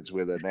Waymond, if it's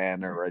with an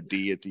N or a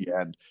D at the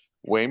end.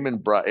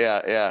 Waymond Britt,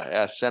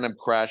 sent him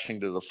crashing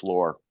to the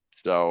floor.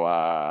 So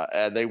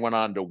and they went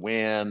on to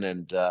win,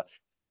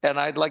 and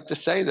I'd like to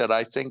say that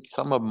I think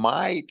some of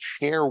my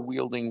chair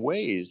wielding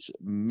ways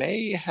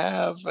may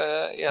have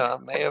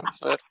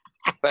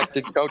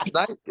affected Coach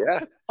Knight.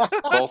 Yeah,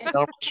 both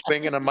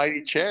swinging a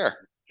mighty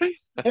chair.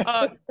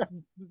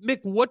 Mick,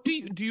 what do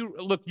you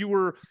look?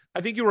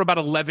 I think you were about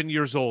 11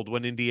 years old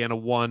when Indiana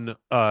won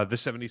the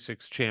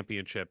 '76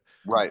 championship.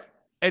 Right.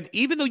 And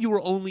even though you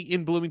were only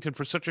in Bloomington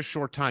for such a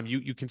short time,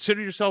 you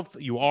consider yourself,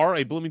 you are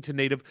a Bloomington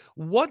native.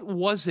 What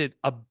was it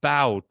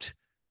about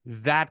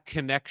that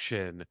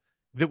connection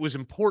that was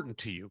important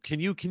to you? Can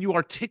you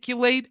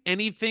articulate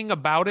anything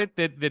about it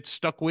that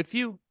stuck with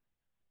you?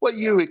 Well,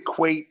 you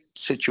equate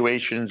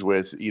situations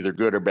with either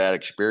good or bad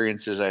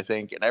experiences, I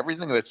think, and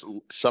everything that's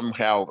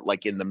somehow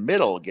like in the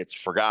middle gets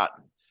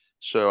forgotten.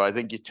 So I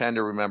think you tend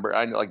to remember,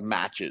 I know, like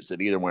matches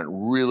that either went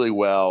really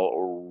well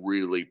or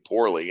really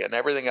poorly, and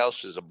everything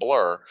else is a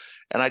blur.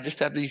 And I just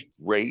have these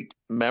great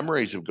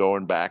memories of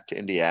going back to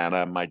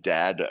Indiana. My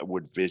dad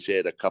would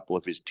visit a couple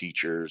of his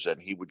teachers,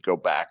 and he would go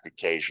back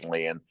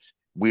occasionally. And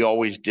we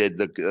always did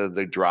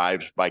the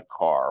drives by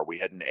car. We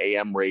had an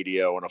AM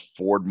radio and a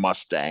Ford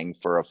Mustang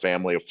for a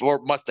family of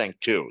Ford Mustang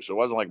too. So it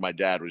wasn't like my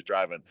dad was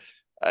driving,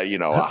 a A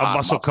hot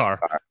muscle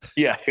car.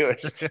 Yeah,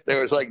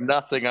 there was like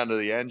nothing under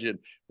the engine.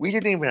 We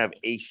didn't even have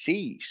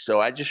AC. So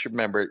I just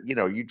remember,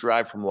 you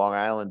drive from Long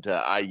Island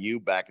to IU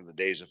back in the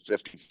days of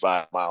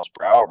 55 miles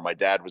per hour. My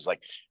dad was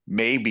like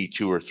maybe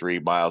 2 or 3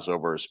 miles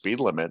over a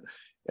speed limit.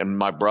 And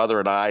my brother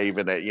and I,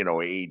 even at,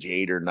 age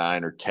 8 or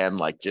 9 or 10,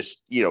 like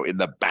just, in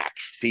the back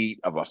seat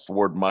of a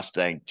Ford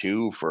Mustang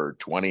 2 for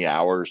 20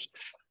 hours.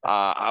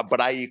 But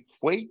I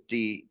equate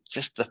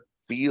just the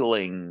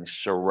feeling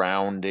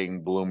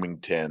surrounding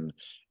Bloomington.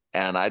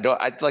 And I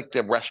like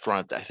the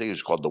restaurant. I think it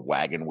was called the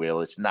Wagon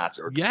Wheel. It's not,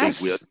 or the Big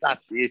Wheel.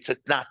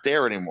 It's not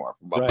there anymore.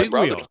 Right. My Big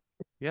brother, Wheel.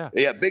 Yeah.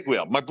 Yeah, Big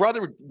Wheel. My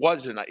brother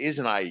is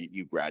an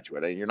IU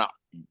graduate, and you're not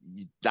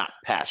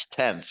past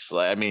tense.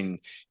 I mean,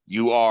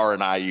 you are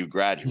an IU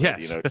graduate.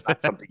 Yes. It's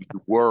not something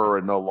you were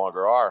and no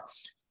longer are.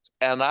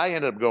 And I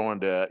ended up going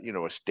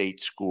to a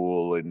state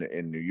school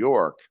in New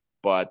York.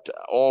 But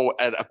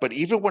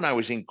even when I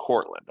was in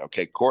Cortland,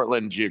 okay,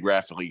 Cortland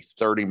geographically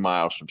 30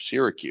 miles from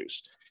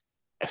Syracuse.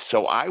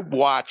 So I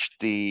watched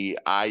the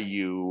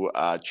IU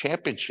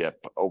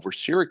championship over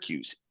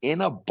Syracuse in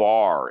a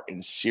bar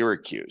in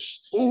Syracuse.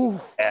 Ooh.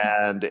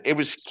 And it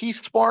was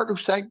Keith Smart who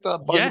sang the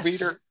buzzer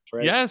beater.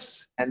 Right.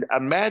 Yes. And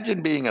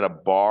imagine being at a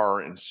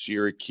bar in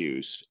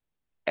Syracuse,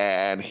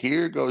 and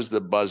here goes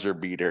the buzzer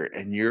beater,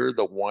 and you're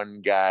the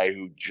one guy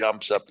who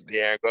jumps up in the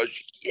air and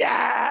goes,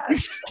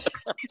 yes!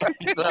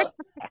 So,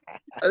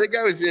 I think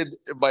I was in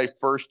my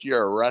first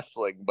year of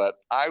wrestling, but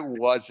I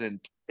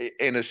wasn't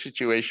in a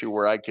situation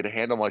where I could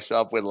handle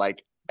myself with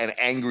like an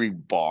angry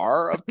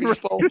bar of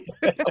people.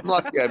 I'm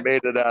lucky I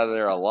made it out of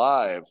there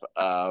alive.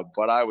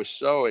 But I was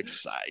so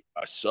excited.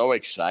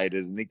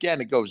 And again,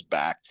 it goes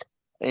back.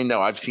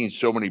 I've seen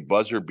so many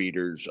buzzer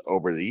beaters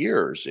over the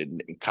years in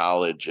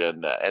college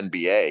and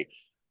NBA.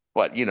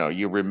 But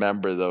you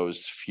remember those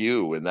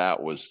few, and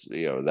that was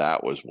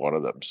one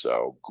of them.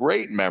 So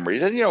great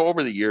memories. And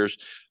over the years,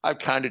 I've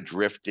kind of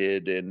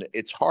drifted, and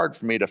it's hard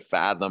for me to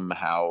fathom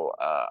how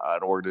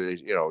an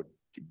organization,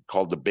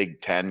 called the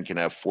Big Ten can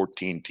have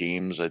 14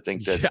 teams. I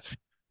think that's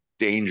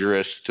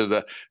dangerous. To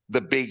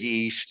the Big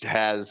East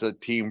has a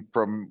team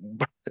from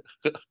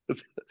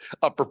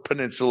Upper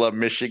Peninsula,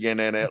 Michigan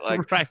in it.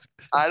 Like, Right.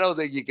 I don't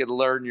think you can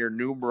learn your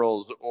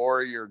numerals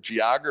or your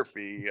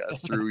geography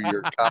through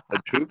your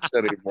college hoops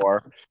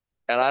anymore.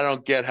 And I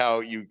don't get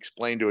how you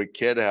explain to a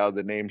kid how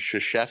the name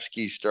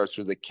Krzyzewski starts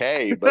with a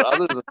K. But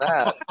other than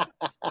that,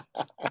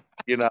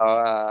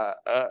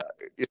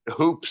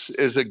 hoops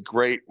is a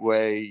great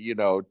way,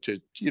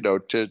 to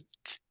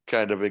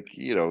kind of,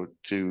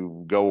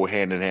 to go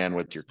hand in hand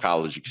with your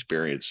college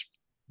experience.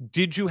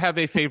 Did you have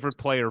a favorite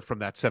player from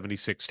that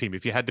 76 team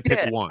if you had to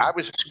pick one? I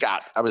was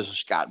a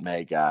Scott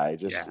May guy. I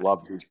just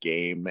loved his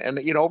game. And,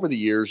 over the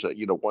years,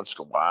 once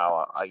in a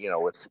while,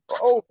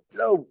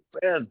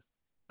 man.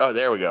 Oh,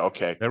 there we go.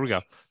 Okay. There we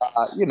go.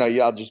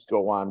 I'll just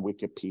go on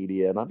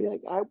Wikipedia and I'll be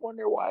like, I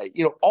wonder why,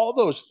 all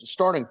those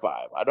starting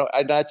five.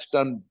 That's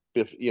done,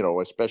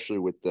 especially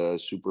with the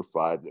Super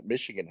Five that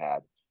Michigan had,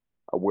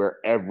 where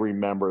every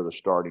member of the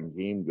starting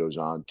team goes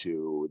on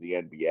to the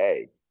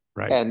NBA.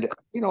 Right. And,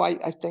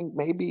 I think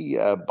maybe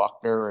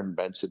Buckner and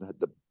Benson had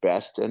the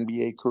best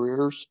NBA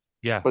careers.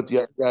 Yeah. But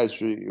the other guys,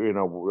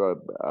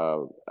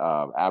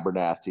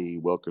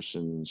 Abernathy,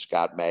 Wilkerson,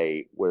 Scott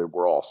May,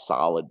 were all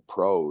solid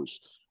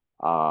pros.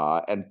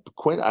 And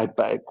Quinn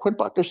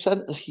Buckner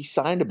he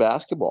signed a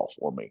basketball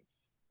for me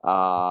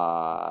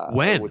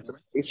when with the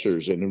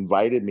Pacers and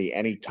invited me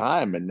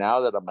anytime. And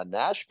now that I'm in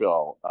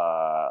Nashville,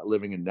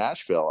 living in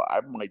Nashville,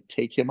 I might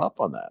take him up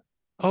on that.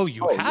 Oh,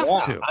 you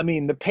have to. I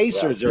mean, the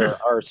Pacers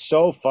are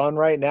so fun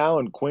right now,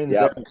 and Quinn's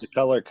there as the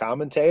color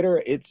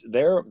commentator.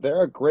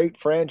 They're a great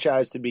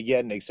franchise to be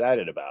getting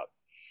excited about.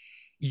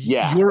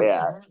 Your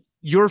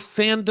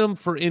fandom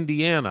for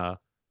Indiana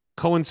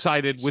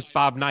coincided with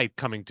Bob Knight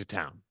coming to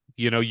town.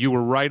 You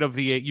were right of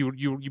the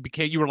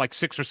you were like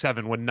 6 or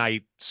 7 when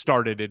Knight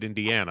started at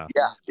Indiana.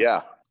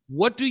 Yeah.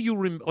 What do you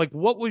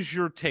what was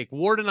your take?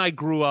 Ward and I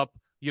grew up,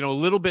 a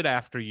little bit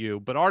after you,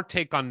 but our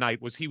take on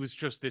Knight was he was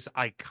just this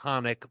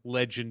iconic,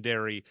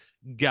 legendary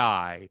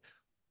guy,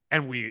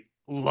 and we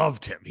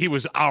loved him. He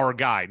was our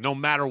guy, no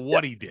matter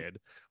what he did.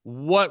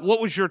 What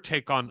was your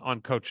take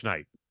on Coach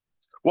Knight?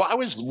 Well, I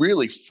was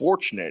really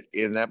fortunate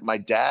in that my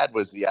dad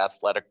was the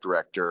athletic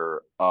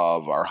director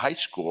of our high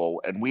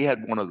school, and we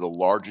had one of the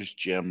largest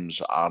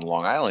gyms on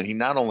Long Island. He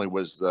not only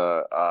was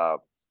the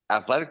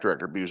athletic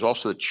director, but he was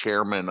also the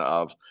chairman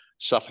of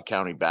Suffolk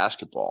County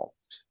basketball.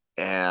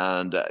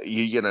 And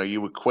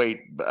you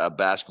equate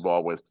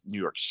basketball with New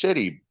York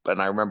City, and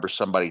I remember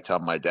somebody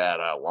telling my dad,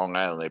 Long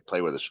Island, they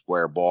play with a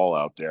square ball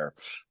out there.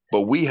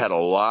 But we had a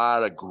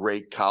lot of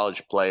great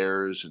college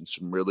players and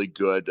some really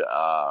good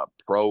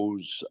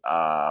pros.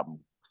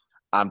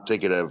 I'm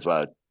thinking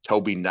of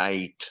Toby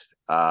Knight,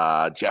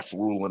 Jeff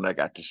Rulin. I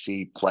got to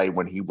see play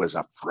when he was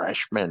a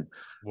freshman.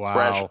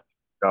 Wow.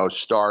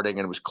 Starting,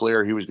 and it was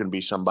clear he was going to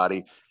be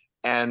somebody.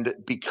 And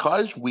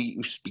because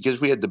we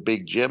had the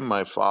big gym,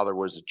 my father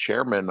was the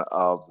chairman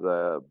of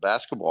the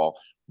basketball.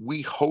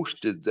 We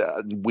hosted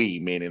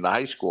meaning the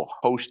high school,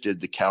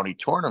 hosted the county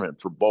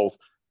tournament for both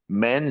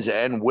men's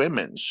and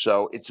women's.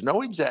 So it's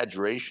no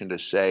exaggeration to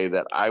say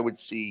that I would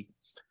see,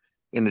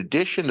 in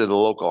addition to the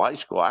local high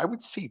school, I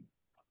would see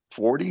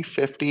 40,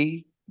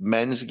 50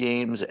 men's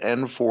games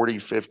and 40,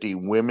 50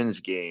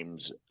 women's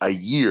games a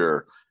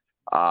year.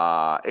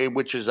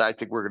 Which is, I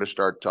think we're going to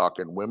start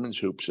talking women's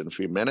hoops in a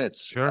few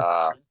minutes.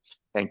 Sure.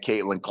 And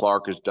Caitlin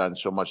Clark has done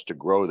so much to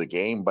grow the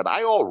game, but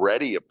I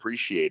already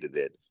appreciated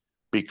it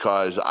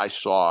because I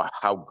saw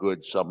how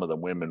good some of the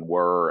women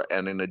were.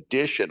 And in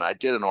addition, I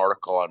did an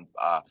article on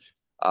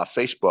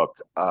Facebook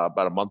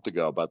about a month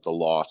ago about the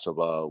loss of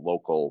a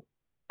local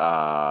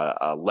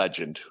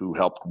legend who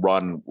helped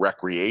run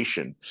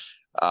recreation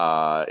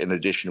in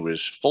addition to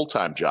his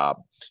full-time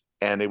job.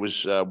 And it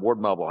was Ward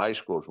Melville High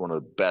School was one of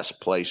the best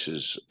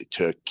places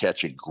to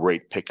catch a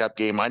great pickup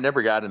game. I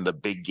never got in the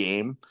big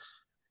game,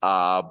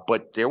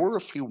 but there were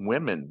a few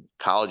women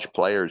college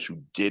players who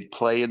did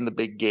play in the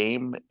big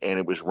game. And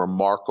it was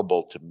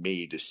remarkable to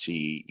me to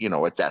see,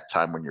 at that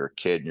time when you're a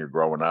kid and you're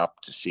growing up,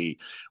 to see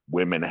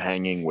women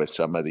hanging with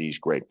some of these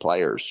great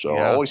players. So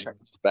I always had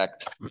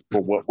respect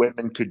for what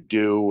women could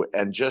do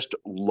and just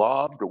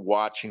loved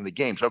watching the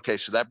games. Okay,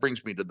 so that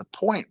brings me to the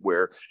point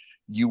where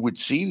you would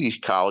see these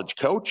college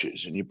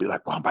coaches and you'd be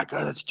like, oh my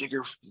God, that's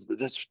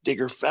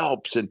Digger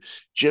Phelps and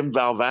Jim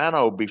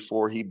Valvano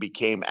before he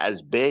became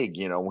as big,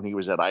 when he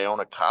was at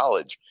Iona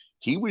College.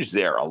 He was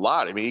there a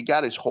lot. I mean, he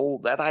got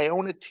that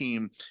Iona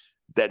team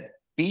that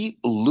beat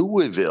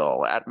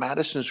Louisville at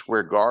Madison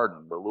Square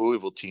Garden, the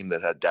Louisville team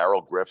that had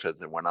Darrell Griffith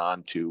and went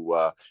on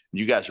to,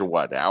 you guys are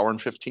what, an hour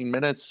and 15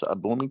 minutes,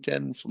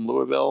 Bloomington from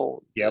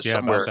Louisville? Yeah,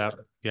 somewhere, about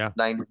that. Yeah.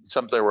 90,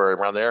 something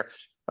around there.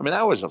 I mean,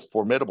 that was a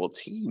formidable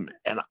team.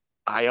 And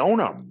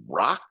Iona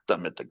rocked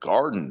them at the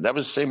Garden. That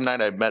was the same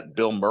night I met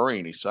Bill Murray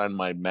and he signed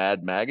my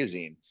Mad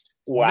magazine.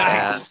 Wow.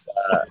 Nice.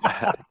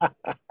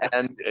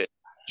 And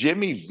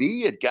Jimmy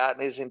V had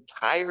gotten his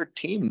entire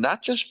team,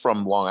 not just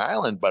from Long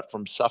Island, but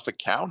from Suffolk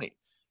County.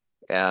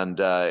 And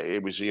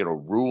it was,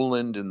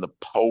 Ruland in the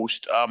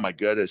post. Oh, my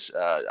goodness.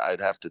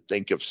 I'd have to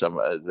think of some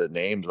of the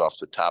names off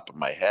the top of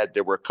my head.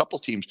 There were a couple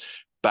teams,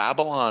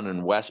 Babylon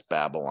and West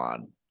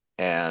Babylon,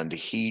 and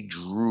he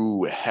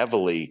drew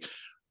heavily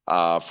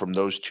from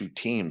those two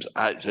teams.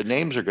 The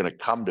names are going to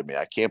come to me.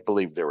 I can't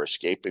believe they're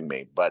escaping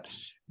me, but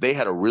they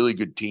had a really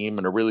good team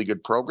and a really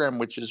good program,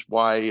 which is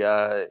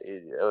why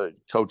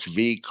Coach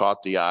V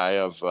caught the eye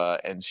of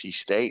NC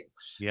State.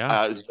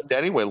 Yeah.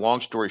 Anyway, long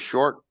story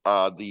short,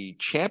 the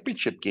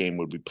championship game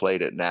would be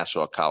played at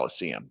Nassau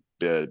Coliseum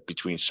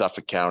between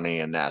Suffolk County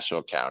and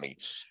Nassau County.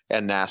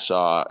 And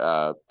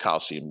Nassau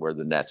Coliseum, where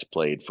the Nets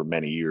played for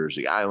many years.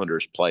 The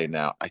Islanders play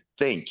now, I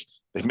think.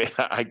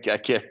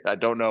 I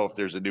don't know if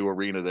there's a new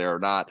arena there or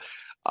not.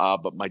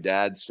 But my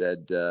dad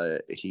said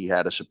he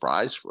had a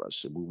surprise for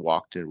us. And we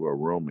walked into a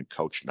room and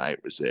Coach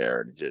Knight was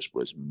there and it just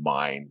was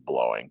mind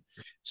blowing.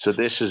 So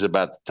this is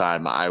about the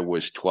time I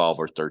was 12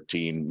 or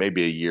 13,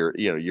 maybe a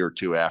year or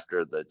two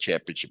after the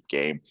championship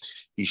game.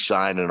 He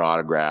signed an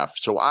autograph.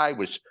 So I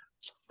was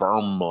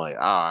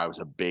I was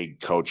a big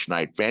Coach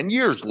Knight fan.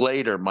 Years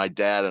later, my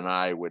dad and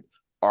I would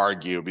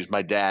argue because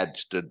my dad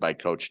stood by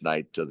Coach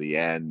Knight to the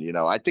end.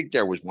 I think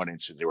there was one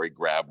incident where he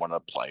grabbed one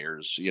of the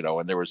players,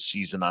 and there was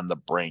Season on the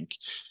Brink,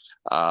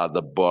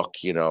 the book,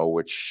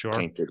 which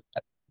painted,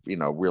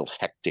 real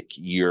hectic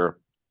year.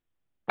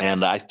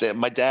 And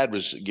my dad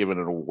was given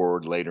an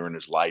award later in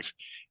his life.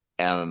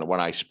 And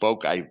when I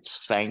spoke, I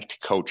thanked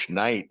Coach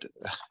Knight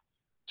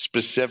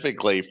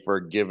specifically for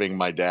giving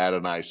my dad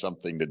and I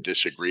something to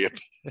disagree about.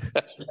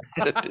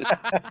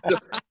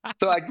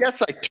 So I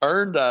guess I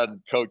turned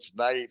on Coach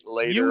Knight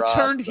later. You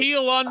turned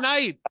heel on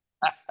Knight.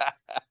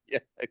 Yeah,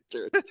 I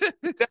turned.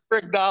 He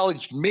never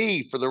acknowledged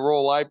me for the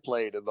role I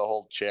played in the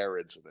whole chair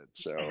incident.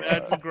 So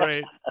that's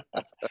great.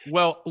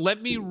 Well,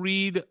 let me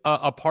read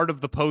a part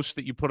of the post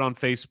that you put on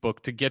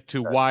Facebook to get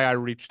to why I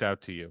reached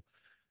out to you.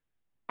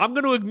 I'm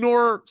going to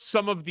ignore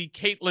some of the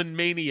Caitlin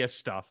mania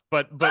stuff,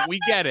 but we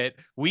get it.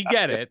 We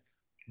get it.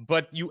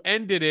 But you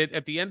ended it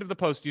at the end of the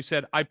post. You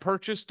said, I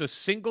purchased a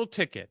single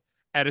ticket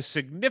at a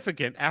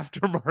significant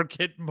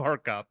aftermarket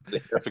markup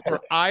for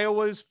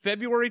Iowa's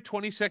February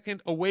 22nd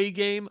away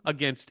game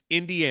against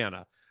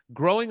Indiana.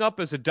 Growing up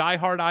as a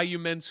diehard IU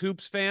men's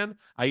hoops fan,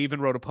 I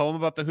even wrote a poem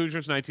about the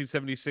Hoosiers'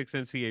 1976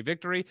 NCAA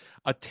victory.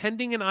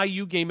 Attending an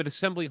IU game at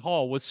Assembly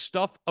Hall was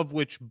stuff of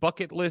which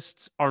bucket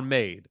lists are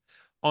made.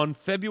 On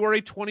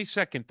February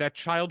 22nd, that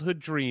childhood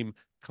dream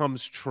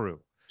comes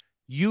true.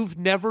 You've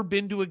never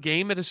been to a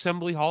game at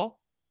Assembly Hall?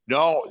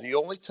 No, the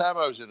only time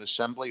I was in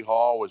Assembly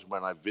Hall was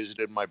when I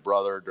visited my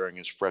brother during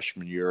his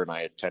freshman year, and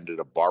I attended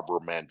a Barbara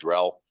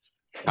Mandrell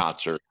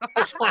concert.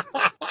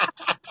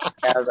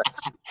 And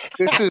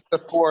this is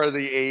before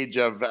the age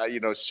of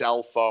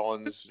cell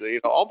phones.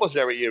 Almost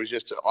every year it was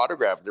just an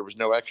autograph. There was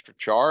no extra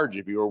charge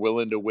if you were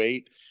willing to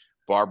wait.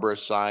 Barbara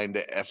signed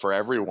it for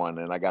everyone,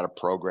 and I got a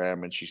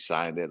program, and she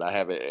signed it. I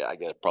have it, I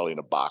guess, probably in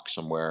a box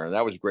somewhere, and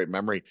that was a great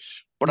memory.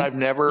 But I've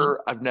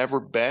never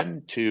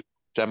been to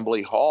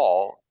Assembly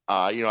Hall.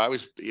 I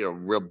was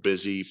real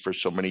busy for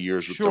so many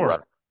years with the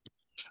rest.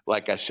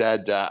 Like I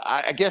said,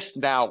 I guess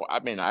now, I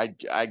mean, I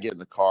get in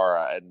the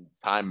car, and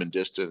time and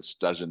distance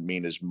doesn't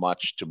mean as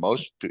much to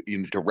most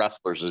to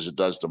wrestlers as it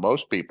does to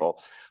most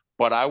people.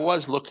 But I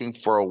was looking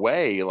for a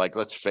way. Like,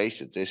 let's face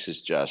it, this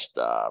is just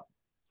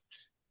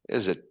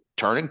is a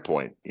turning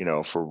point,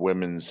 for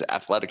women's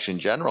athletics in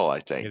general.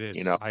 I think it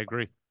is. I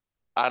agree.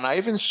 And I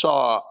even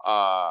saw,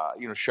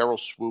 Cheryl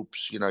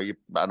Swoops.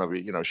 I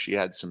don't know. She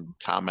had some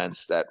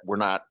comments that were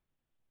not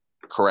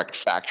correct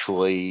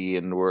factually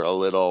and were a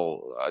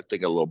little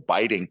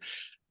biting.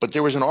 But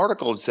there was an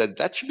article that said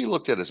that should be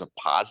looked at as a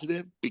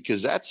positive,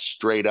 because that's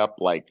straight up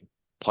like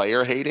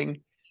player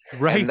hating.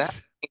 Right. And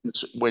that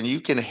means when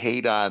you can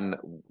hate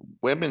on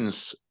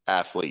women's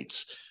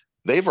athletes,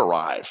 they've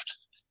arrived.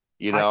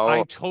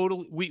 I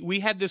totally.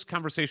 We had this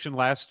conversation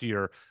last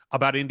year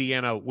about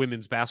Indiana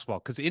women's basketball,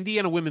 because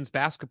Indiana women's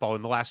basketball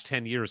in the last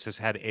 10 years has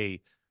had I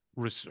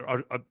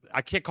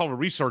can't call it a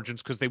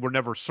resurgence because they were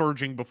never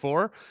surging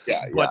before,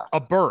 but a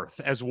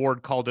birth, as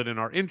Ward called it in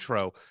our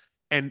intro.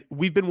 And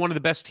we've been one of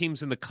the best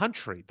teams in the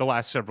country the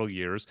last several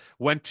years.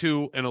 Went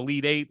to an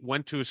Elite Eight,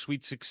 went to a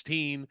Sweet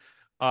 16.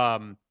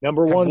 Number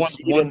one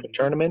seed in the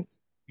tournament.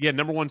 Yeah,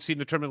 number one seed in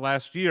the tournament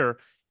last year.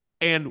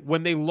 And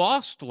when they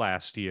lost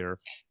last year,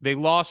 they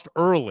lost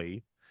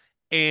early,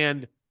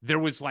 and there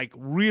was like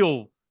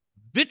real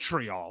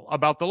vitriol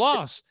about the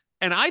loss.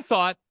 And I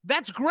thought,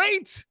 that's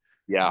great.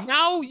 Yeah.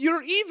 Now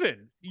you're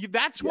even.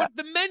 That's what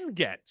the men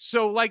get.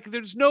 So like,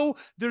 there's no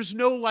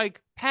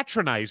like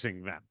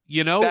patronizing them.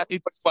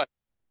 It's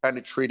kind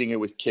of treating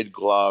it with kid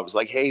gloves.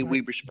 Like, hey,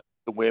 we respect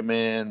the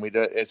women. We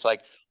do. It's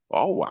like,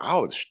 oh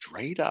wow,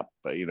 straight up,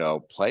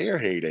 player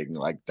hating.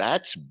 Like,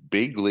 that's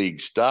big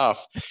league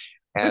stuff.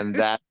 And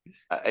that,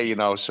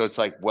 so it's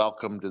like,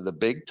 welcome to the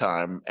big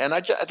time. And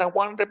I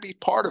wanted to be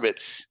part of it.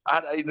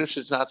 This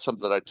is not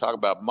something that I talk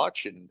about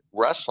much in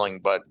wrestling,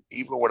 but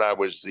even when I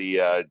was the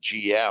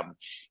GM,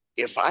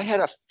 if I had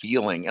a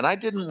feeling, and I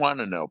didn't want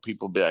to know,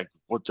 people be like,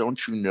 well, don't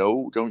you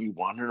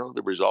want to know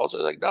the results? I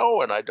was like,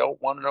 no, and I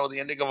don't want to know the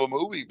ending of a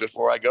movie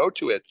before I go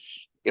to it.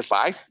 If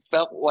I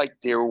felt like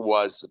there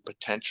was the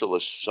potential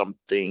of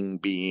something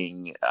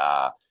being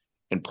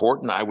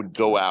important, I would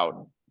go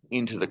out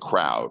into the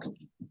crowd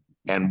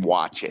and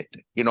watch it.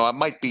 I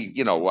might be,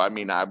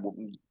 I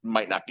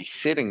might not be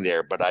sitting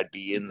there, but I'd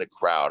be in the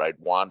crowd. I'd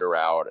wander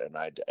out and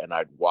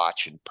I'd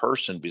watch in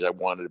person, because I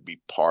wanted to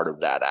be part of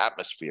that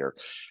atmosphere.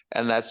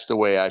 And that's the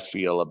way I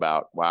feel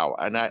about wow.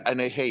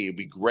 And hey, it'd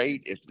be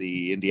great if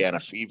the Indiana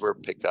Fever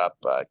pick up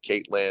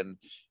Caitlin.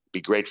 Be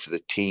great for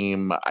the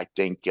team. I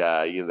think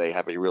they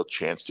have a real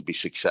chance to be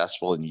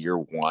successful in year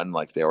one.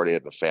 Like, they already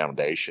have the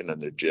foundation,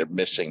 and they're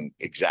missing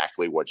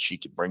exactly what she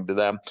could bring to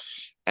them.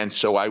 And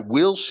so I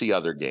will see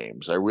other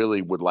games. I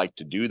really would like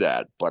to do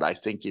that, but I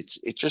think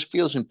it just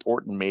feels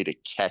important to me to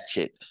catch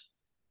it.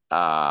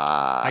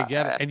 I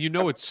get it. And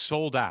it's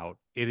sold out.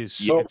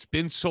 It's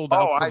been sold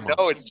out. Oh, I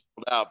know it's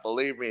sold out.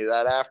 Believe me,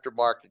 that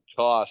aftermarket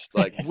cost.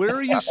 Like, where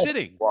are you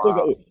sitting?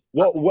 Wow.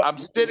 I'm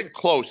sitting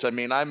close. I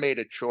mean, I made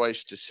a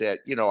choice to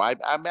sit. I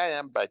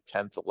am by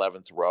 10th,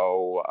 11th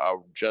row,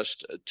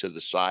 just to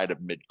the side of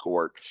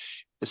midcourt.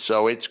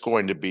 So it's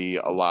going to be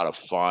a lot of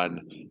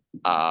fun.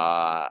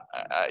 Yeah.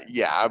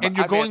 And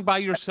you're going by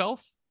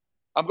yourself?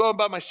 I'm going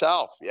by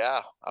myself.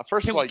 Yeah.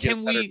 First of all,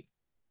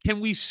 can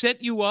we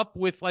set you up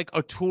with like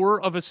a tour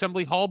of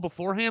Assembly Hall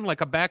beforehand, like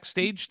a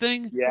backstage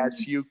thing?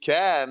 Yes, you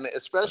can,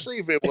 especially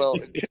if it will.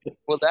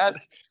 Will that?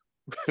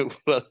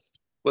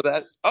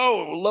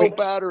 Oh, low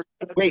battery.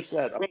 Wait.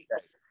 Okay.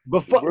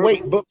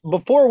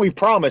 Before we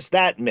promise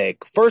that, Mick,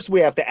 first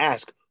we have to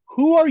ask,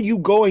 who are you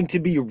going to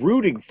be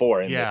rooting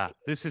for?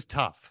 This is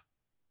tough.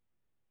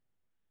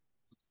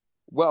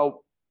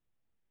 Well,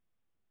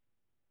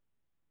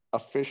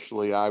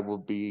 officially, I will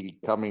be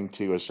coming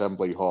to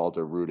Assembly Hall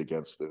to root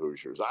against the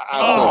Hoosiers.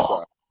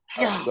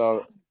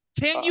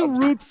 Can't you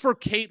root for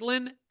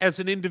Caitlin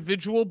as an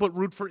individual, but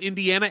root for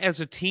Indiana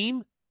as a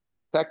team?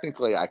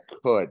 Technically, I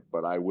could,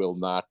 but I will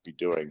not be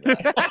doing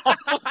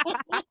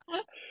that.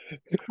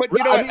 But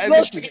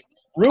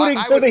rooting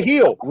for the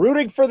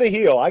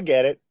heel. I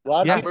get it.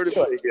 Rooting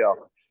for the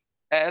heel.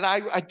 And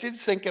I did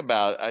think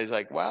about, I was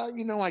like, well,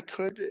 I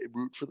could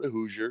root for the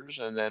Hoosiers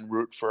and then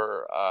root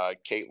for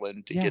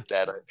Caitlin to get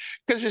that.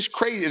 Because it's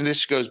crazy. And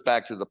this goes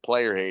back to the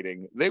player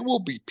hating. There will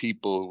be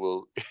people who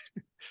will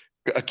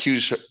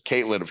accuse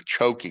Caitlin of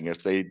choking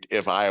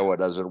if Iowa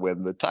doesn't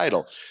win the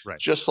title. Right.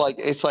 Just like,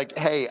 it's like,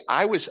 hey,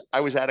 I was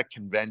at a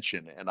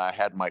convention and I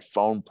had my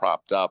phone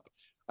propped up.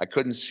 I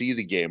couldn't see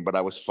the game, but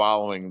I was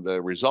following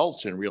the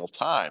results in real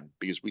time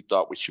because we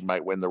thought she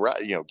might win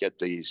get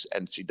these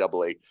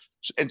NCAA.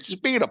 And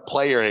just being a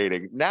player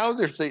hating, now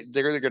they're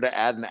going to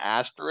add an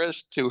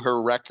asterisk to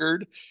her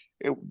record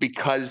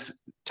because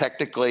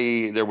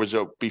technically there was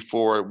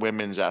before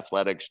women's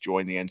athletics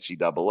joined the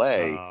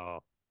NCAA. Oh,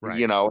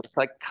 right. It's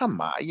like, come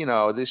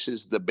on, this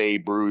is the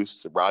Babe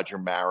Ruth, Roger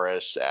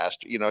Maris,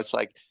 it's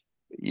like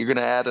you're going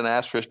to add an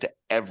asterisk to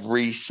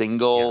every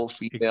single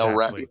female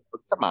exactly.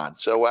 Come on.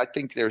 So I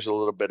think there's a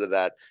little bit of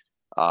that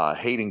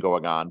hating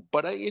going on.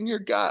 But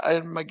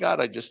my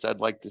God, I'd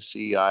like to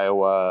see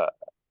Iowa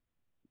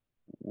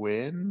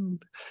win.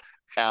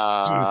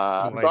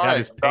 That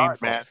is painful.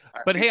 Man.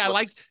 But hey,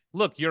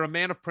 look, you're a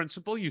man of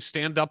principle. You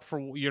stand up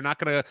you're not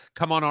going to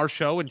come on our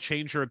show and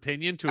change your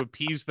opinion to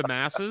appease the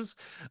masses.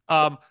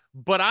 But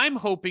I'm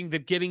hoping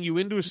that getting you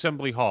into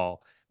Assembly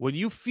Hall, when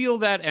you feel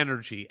that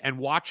energy and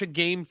watch a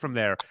game from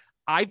there,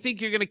 I think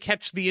you're going to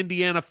catch the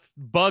Indiana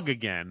bug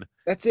again.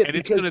 That's it.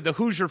 And the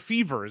Hoosier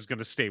fever is going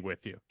to stay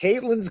with you.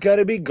 Caitlin's going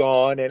to be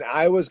gone, and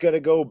Iowa's going to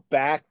go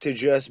back to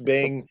just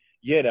being,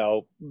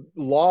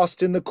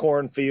 lost in the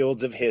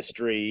cornfields of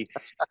history.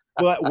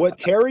 But what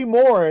Terry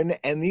Morin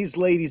and these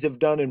ladies have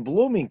done in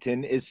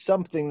Bloomington is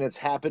something that's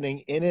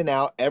happening in and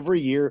out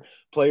every year.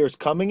 Players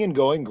coming and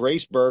going.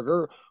 Grace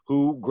Berger,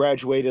 who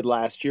graduated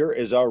last year,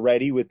 is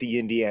already with the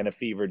Indiana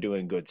Fever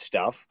doing good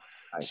stuff.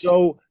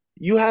 So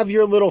you have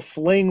your little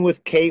fling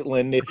with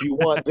Caitlin if you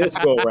want this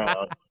go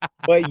round,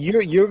 but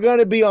you're going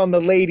to be on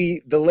the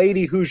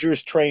lady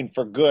Hoosiers train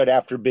for good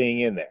after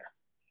being in there.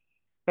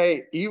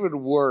 Hey,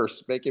 even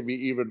worse, making me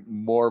even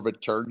more of a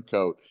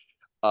turncoat.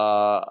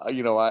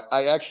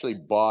 I actually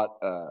bought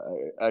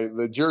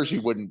the jersey.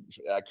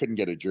 I couldn't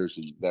get a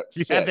jersey that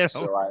fit,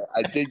 so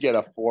I did get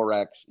a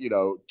 4X,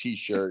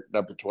 T-shirt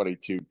number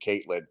 22,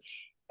 Caitlin.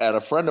 And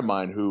a friend of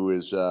mine who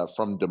is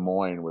from Des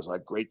Moines was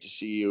like, "Great to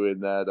see you in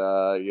that,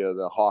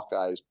 the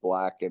Hawkeyes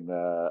black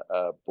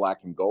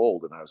and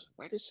gold." And I was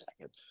like, "Wait a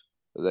second,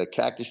 the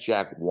Cactus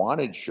Jack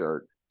wanted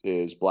shirt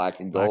is black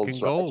and gold."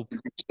 I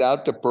reached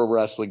out to Pro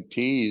Wrestling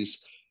Tees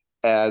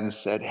and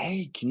said,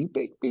 "Hey, can you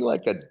make me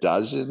like a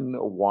dozen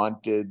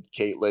wanted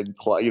Caitlin?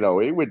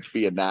 It would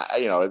be and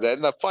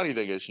the funny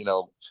thing is,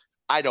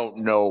 I don't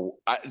know.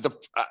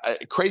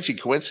 Crazy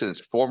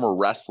coincidence. Former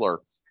wrestler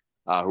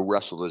who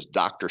wrestled as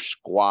Dr.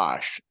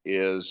 Squash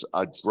is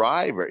a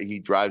driver. He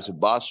drives a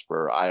bus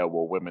for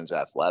Iowa women's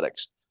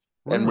athletics,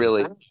 and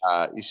really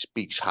he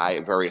speaks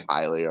very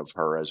highly of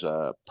her as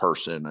a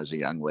person, as a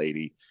young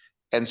lady.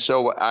 And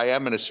so I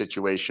am in a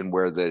situation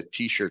where the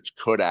T-shirts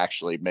could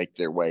actually make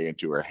their way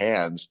into her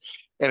hands.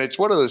 And it's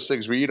one of those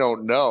things where you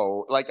don't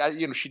know. Like,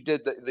 she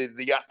did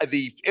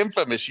the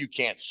infamous "You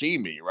Can't See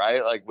Me,"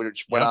 right? Like,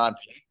 which went on.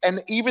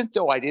 And even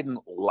though I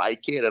didn't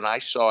like it, and I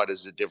saw it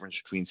as the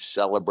difference between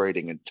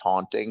celebrating and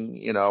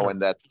taunting,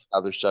 and that's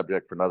another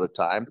subject for another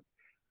time,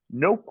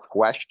 no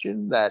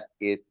question that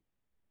it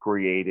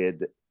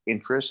created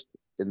interest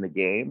in the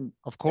game.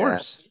 Of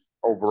course.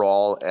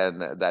 Overall,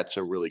 and that's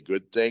a really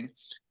good thing.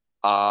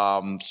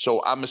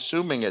 So I'm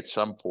assuming at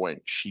some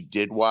point she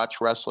did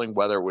watch wrestling,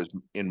 whether it was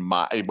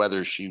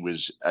whether she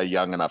was a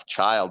young enough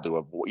child to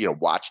have,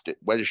 watched it,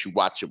 whether she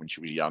watched it when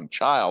she was a young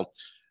child,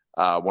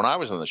 when I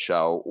was on the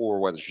show, or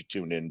whether she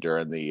tuned in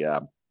during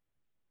the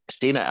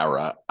Cena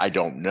era. I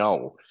don't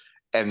know.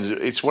 And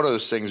it's one of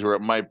those things where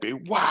it might be,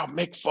 wow,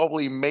 Mick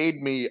Foley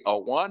made me a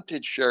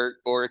wanted shirt,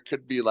 or it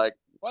could be like,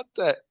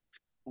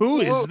 who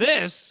is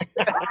this?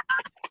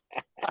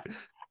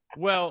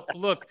 Well,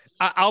 look,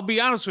 I'll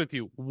be honest with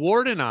you.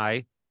 Ward and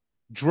I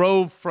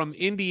drove from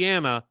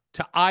Indiana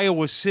to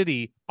Iowa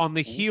City on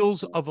the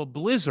heels of a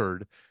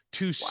blizzard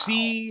to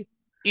see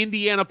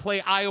Indiana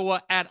play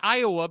Iowa at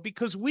Iowa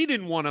because we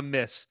didn't want to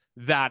miss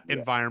that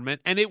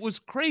environment. And it was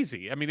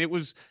crazy. I mean, it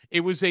was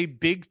a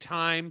big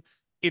time.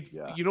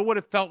 You know what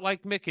it felt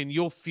like, Mick, and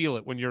you'll feel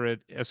it when you're at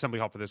Assembly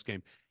Hall for this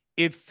game.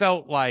 It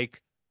felt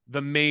like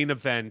the main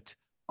event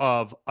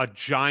of a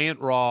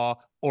giant Raw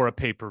or a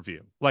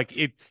pay-per-view. Like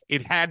it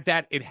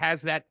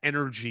has that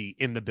energy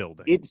in the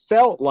building. It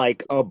felt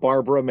like a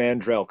Barbara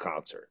Mandrell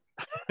concert.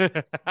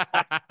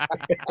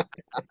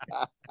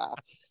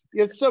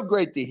 It's so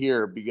great to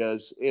hear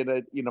because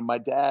my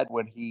dad,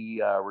 when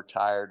he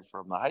retired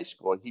from the high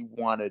school, he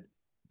wanted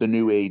the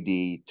new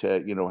AD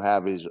to,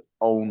 have his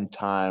own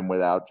time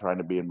without trying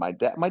to be in my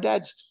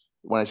dad's,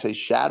 when I say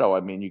shadow, I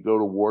mean, you go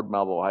to Ward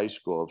Melville High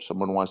School. If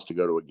someone wants to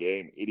go to a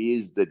game, it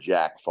is the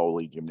Jack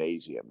Foley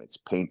Gymnasium. It's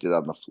painted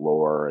on the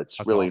floor. It's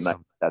really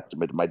awesome. Nice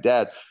testament to my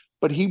dad.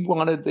 But he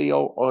wanted the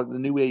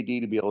new AD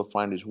to be able to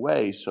find his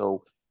way.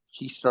 So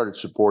he started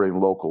supporting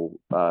local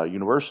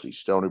universities,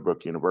 Stony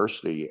Brook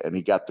University, and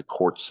he got the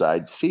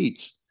courtside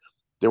seats.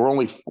 there were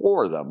only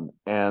 4 of them,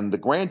 and the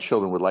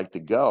grandchildren would like to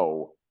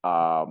go.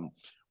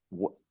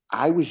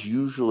 I was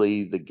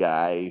usually the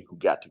guy who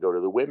got to go to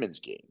the women's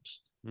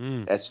games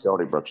at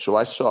Stony Brook. So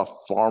I saw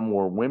far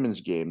more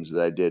women's games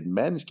than I did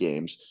men's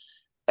games.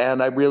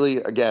 And I really,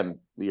 again,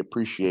 the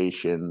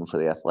appreciation for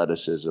the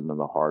athleticism and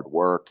the hard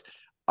work.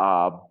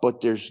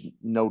 But there's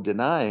no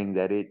denying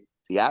that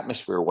the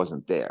atmosphere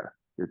wasn't there.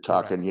 You're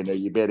talking, you know,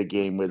 you bet a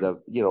game with a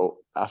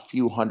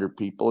few hundred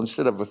people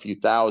instead of a few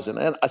thousand,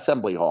 and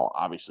Assembly Hall,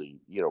 obviously,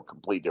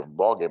 complete different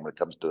ballgame when it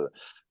comes to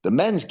the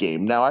men's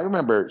game. Now, I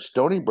remember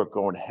Stony Brook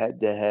going head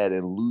to head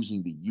and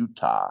losing to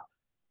Utah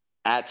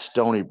at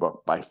Stony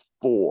Brook by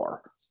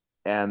 4.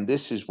 And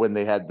this is when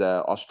they had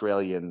the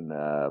Australian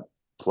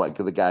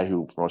the guy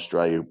who from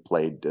Australia who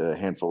played a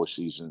handful of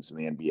seasons in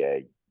the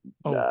NBA.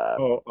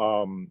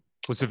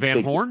 Was it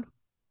Van Horn?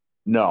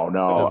 No.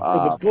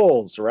 The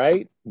Bulls,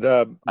 right?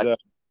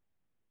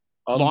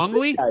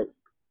 Longley?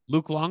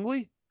 Luke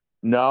Longley?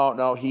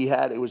 No.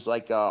 It was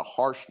like a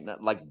harsh,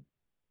 like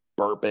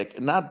Burbick.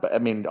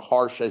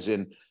 Harsh as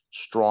in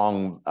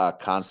strong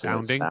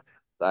consonant sounding.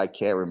 I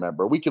can't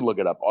remember. We can look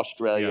it up.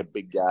 Australia,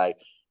 big guy,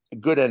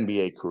 good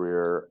NBA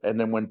career, and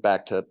then went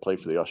back to play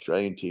for the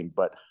Australian team.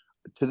 But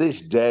to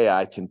this day,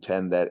 I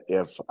contend that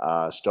if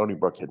Stony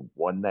Brook had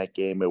won that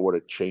game, it would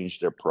have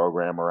changed their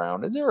program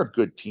around. And they're a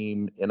good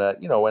team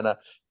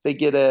they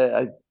get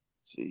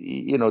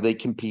they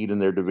compete in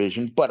their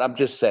division. But I'm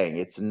just saying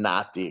it's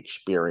not the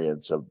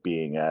experience of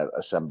being at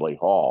Assembly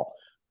Hall.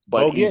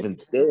 But even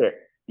there,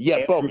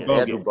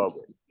 Andrew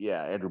Bogut.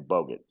 Yeah, Andrew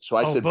Bogut. So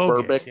I said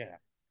Bogut, Burbick. yeah.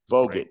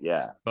 Bogut,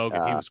 yeah.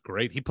 Bogut, he was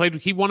great.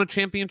 He won a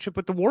championship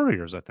with the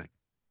Warriors, I think.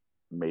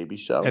 Maybe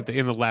so.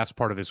 In the last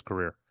part of his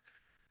career.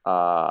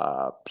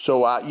 I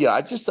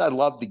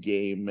love the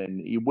game, and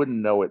you wouldn't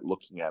know it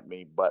looking at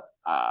me, but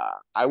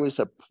I was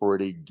a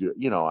pretty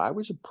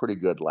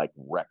good like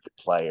rec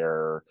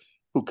player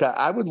who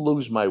I would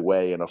lose my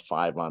way in a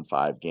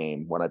 5-on-5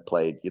 game when I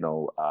played,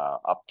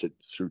 up to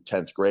through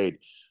 10th grade.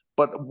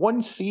 But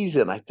one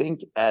season, I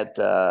think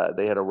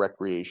they had a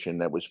recreation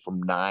that was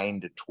from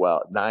 9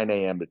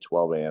 a.m. to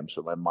 12 a.m.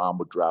 So my mom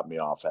would drop me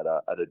off at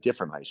a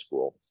different high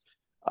school.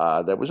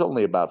 That was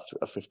only about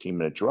a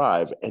 15-minute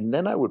drive. And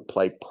then I would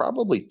play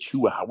probably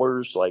 2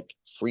 hours, like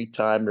free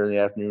time during the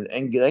afternoon,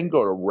 and then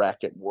go to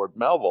rec at Ward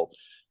Melville.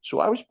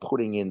 So I was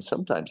putting in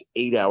sometimes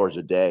 8 hours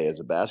a day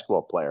as a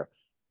basketball player,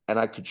 and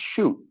I could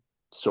shoot.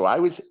 So I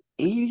was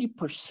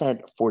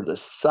 80% for the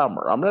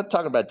summer. I'm not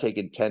talking about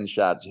taking 10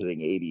 shots,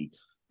 hitting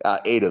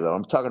 8 of them.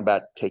 I'm talking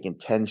about taking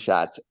 10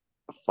 shots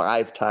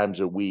 5 times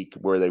a week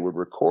where they would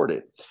record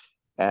it.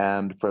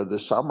 And for the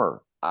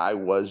summer, I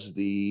was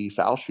the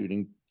foul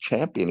shooting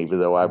champion, even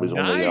though I was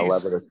only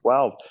 11 or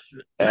 12.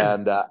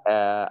 And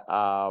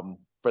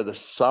for the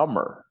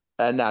summer,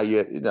 and now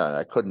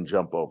I couldn't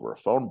jump over a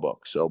phone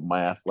book, so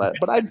my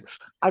but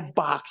I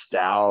boxed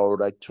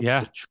out. I took the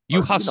charge.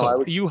 You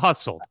hustled. You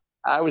hustled.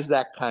 I was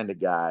that kind of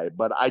guy,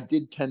 but I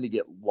did tend to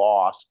get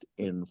lost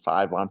in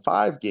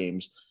 5-on-5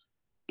 games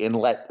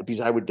because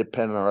I would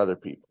depend on other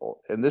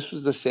people. And this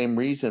was the same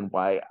reason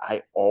why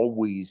I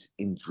always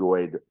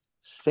enjoyed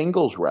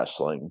singles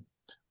wrestling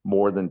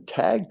more than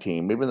tag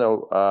team, even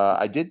though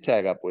I did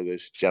tag up with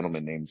this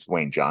gentleman named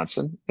Wayne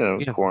Johnson.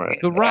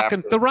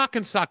 The rock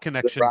and sock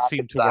connection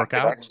seemed to work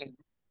out.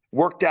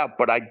 Worked out,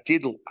 but I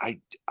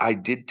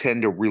did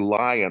tend to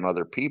rely on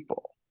other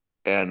people.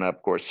 And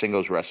of course,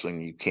 singles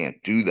wrestling, you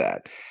can't do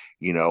that.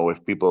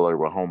 If people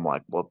are at home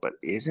like, well, but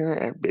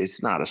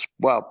it's not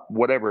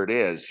whatever it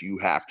is, you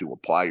have to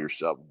apply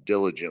yourself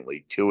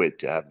diligently to it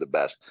to have the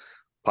best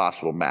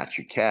possible match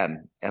you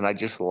can. And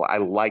I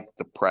like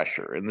the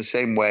pressure in the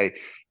same way,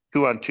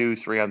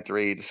 2-on-2,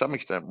 3-on-3, to some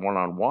extent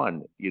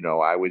 1-on-1,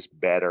 I was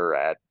better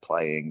at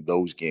playing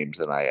those games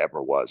than I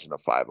ever was in a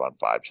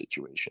 5-on-5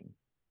 situation.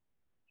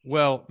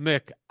 Well,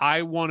 Mick,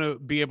 I want to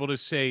be able to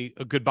say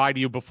a goodbye to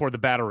you before the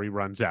battery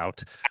runs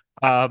out.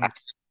 But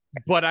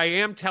I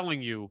am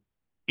telling you,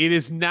 it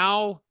is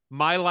now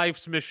my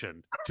life's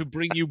mission to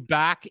bring you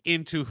back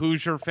into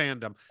Hoosier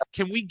fandom.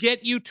 Can we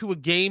get you to a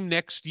game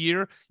next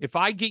year? If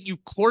I get you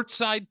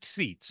courtside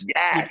seats to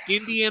an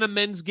Indiana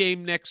men's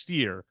game next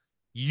year,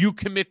 you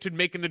commit to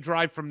making the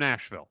drive from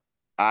Nashville.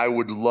 I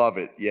would love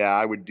it. Yeah,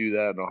 I would do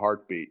that in a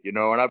heartbeat. And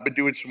I've been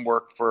doing some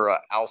work for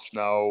Al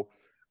Snow,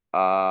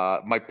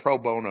 my pro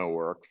bono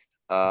work.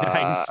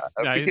 Nice.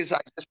 Because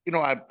I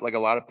like a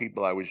lot of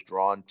people, I was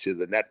drawn to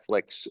the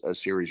Netflix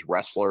series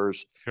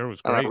Wrestlers. Sure, it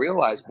was great. And I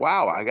realized,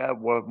 wow, I got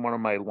one of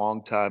my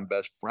longtime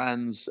best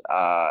friends,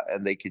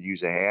 and they could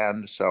use a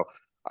hand. So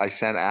I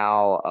sent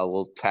Al a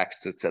little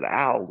text that said,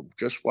 Al,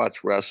 just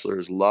watch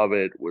Wrestlers, love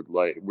it, would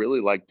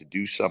really like to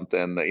do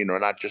something,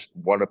 not just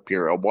one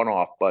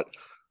off, but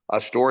a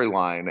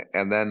storyline.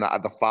 And then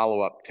the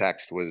follow-up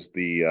text was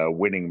the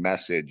winning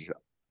message.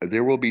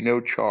 There will be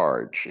no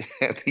charge.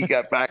 And he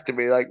got back to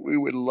me like, we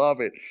would love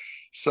it.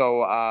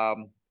 So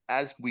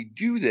as we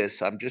do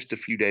this, I'm just a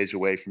few days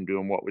away from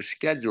doing what was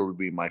scheduled to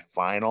be my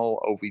final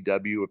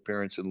OVW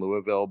appearance in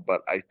Louisville.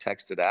 But I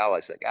texted Al. I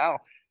said, Al,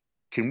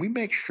 can we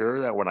make sure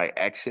that when I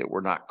exit,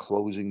 we're not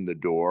closing the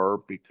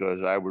door?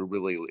 Because I would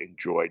really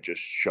enjoy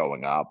just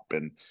showing up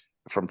and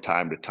from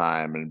time to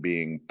time and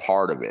being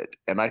part of it.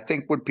 And I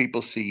think when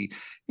people see,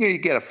 you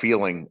get a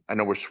feeling. I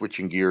know we're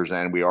switching gears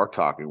and we are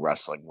talking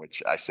wrestling,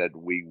 which I said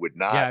we would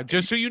not. Yeah,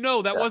 just so you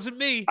know, that Yeah. wasn't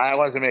me. I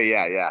wasn't me.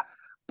 Yeah, yeah.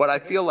 But I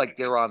feel like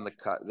they're on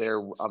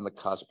the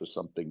cusp of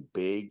something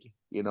big.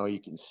 You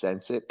can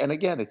sense it. And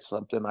again, it's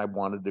something I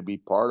wanted to be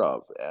part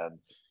of. And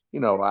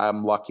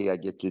I'm lucky I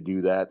get to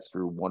do that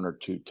through one or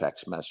two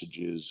text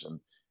messages, and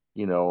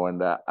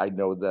I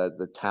know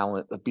the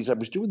talent, because I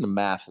was doing the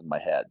math in my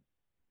head,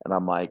 and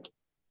I'm like,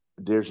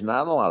 there's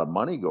not a lot of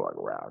money going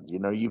around.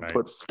 You Right.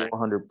 put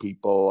 400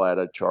 people at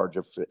a charge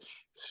of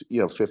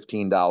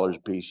 $15 a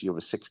piece. You have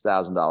a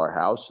 $6,000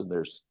 house, and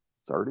there's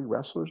 30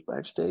 wrestlers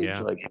backstage.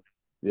 Yeah. Like,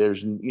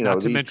 there's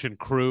Not to mention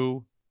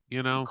crew.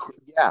 Yeah.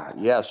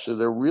 So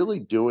they're really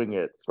doing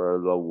it for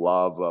the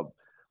love of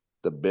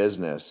the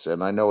business.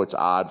 And I know it's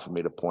odd for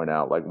me to point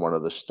out like one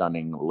of the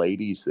stunning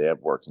ladies they have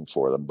working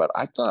for them, but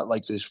I thought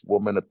like this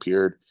woman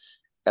appeared,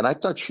 and I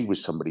thought she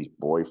was somebody's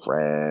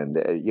boyfriend,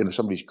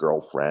 somebody's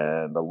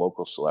girlfriend, a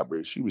local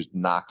celebrity. She was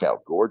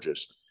knockout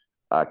gorgeous.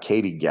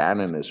 Katie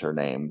Gannon is her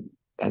name.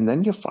 And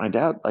then you find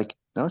out like,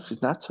 no,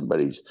 she's not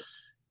somebody's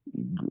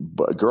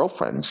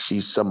girlfriend.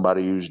 She's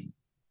somebody who's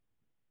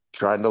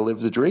trying to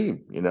live the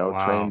dream,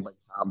 Wow. trained by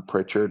Tom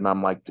Pritchard. And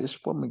I'm like, this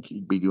woman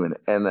could be doing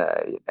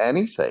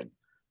anything.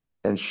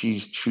 And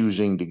she's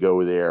choosing to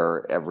go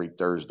there every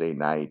Thursday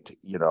night.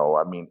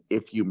 I mean,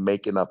 if you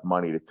make enough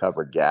money to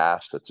cover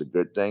gas, that's a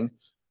good thing.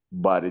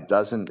 But it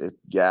doesn't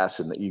gas,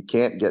 and you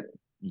can't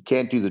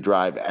do the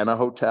drive and a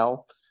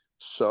hotel.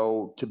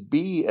 So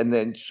and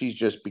then she's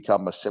just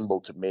become a symbol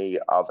to me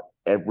of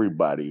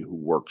everybody who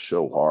works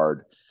so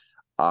hard.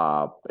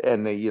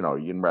 And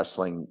in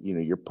wrestling,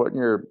 you're putting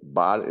your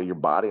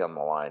body on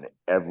the line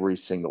every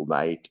single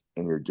night,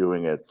 and you're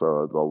doing it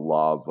for the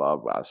love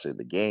of, I say,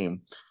 the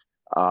game.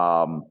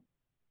 And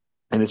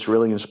it's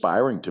really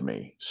inspiring to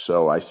me.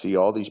 So I see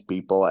all these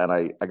people, and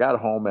I got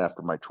home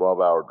after my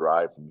 12-hour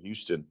drive from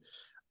Houston,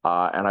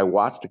 and I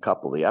watched a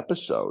couple of the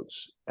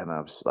episodes, and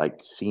I was like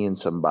seeing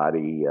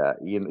somebody,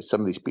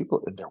 some of these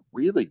people, and they're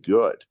really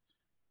good.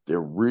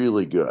 They're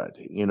really good.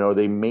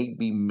 They may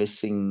be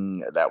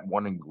missing that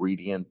one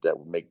ingredient that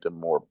would make them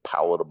more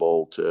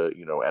palatable to,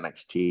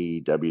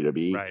 NXT,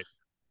 WWE. Right.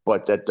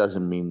 But that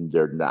doesn't mean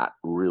they're not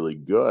really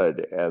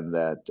good, and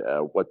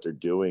that what they're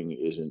doing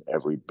isn't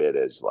every bit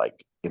as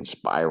like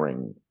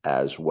inspiring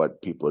as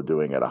what people are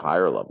doing at a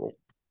higher level.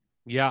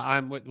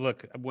 Yeah,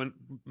 look, when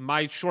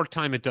my short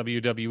time at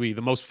WWE,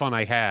 the most fun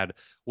I had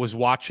was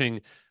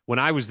watching when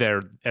I was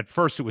there. At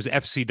first it was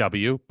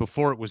FCW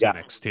before it was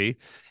NXT,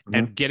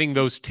 and getting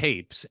those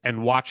tapes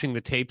and watching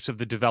the tapes of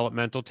the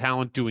developmental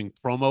talent doing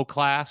promo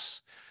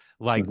class,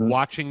 like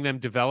watching them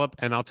develop.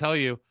 And I'll tell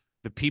you,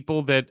 the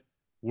people that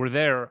were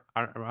there,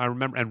 I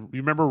remember, and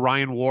you remember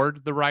Ryan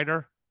Ward, the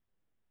writer?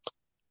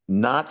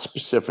 Not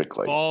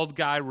specifically. Bald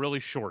guy, really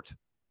short.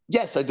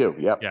 Yes, I do.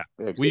 Yep. Yeah.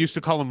 We used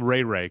to call him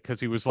Ray Ray because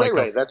he was like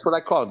Ray. That's what I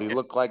call him. He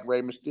looked like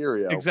Rey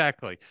Mysterio.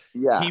 Exactly.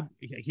 Yeah.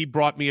 He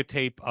brought me a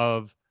tape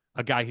of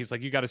a guy. He's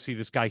like, you got to see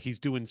this guy. He's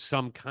doing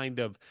some kind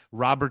of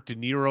Robert De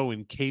Niro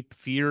in Cape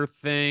Fear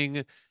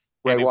thing.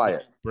 Bray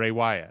Wyatt. Bray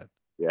Wyatt.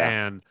 Yeah.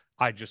 And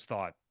I just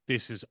thought,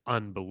 this is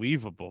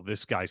unbelievable.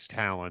 This guy's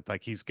talent.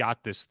 Like, he's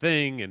got this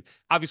thing. And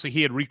obviously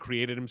he had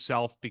recreated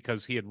himself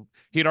because he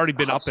had already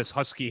been up as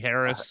Husky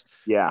Harris.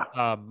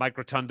 Mike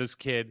Rotunda's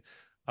kid.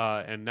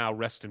 And now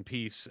rest in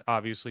peace,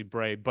 obviously,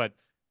 Bray.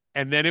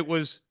 And then it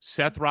was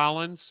Seth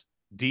Rollins,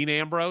 Dean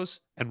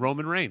Ambrose, and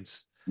Roman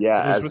Reigns.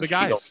 Yeah. Those were the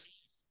guys.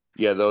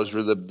 Yeah, those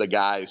were the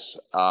guys.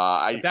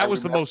 That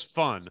was the most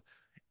fun.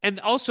 And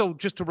also,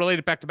 just to relate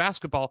it back to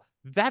basketball,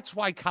 that's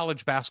why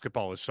college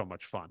basketball is so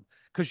much fun,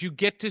 because you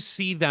get to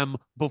see them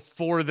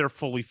before they're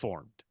fully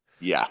formed.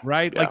 Yeah.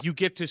 Right? Yeah. Like, you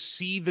get to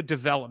see the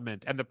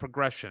development and the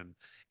progression.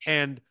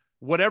 And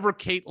whatever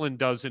Caitlin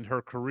does in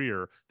her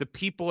career, the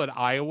people at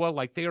Iowa,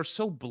 like, they are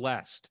so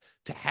blessed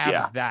to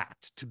have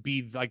that, to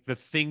be like the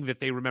thing that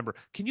they remember.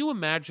 Can you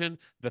imagine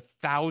the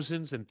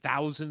thousands and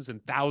thousands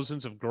and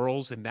thousands of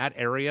girls in that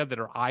area that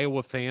are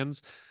Iowa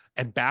fans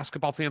and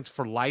basketball fans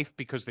for life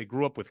because they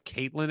grew up with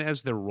Caitlin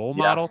as their role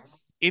model?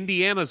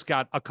 Indiana's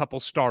got a couple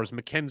stars,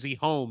 Mackenzie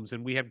Holmes,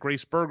 and we had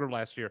Grace Berger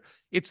last year.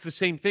 It's the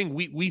same thing.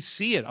 We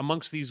see it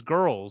amongst these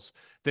girls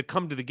that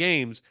come to the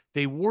games.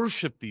 They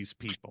worship these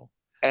people.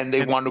 And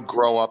they want to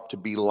grow up to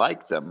be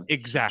like them.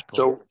 Exactly.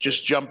 So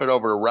just jumping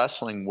over to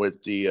wrestling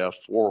with the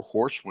 4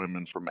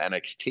 horsewomen from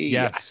NXT.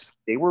 Yes.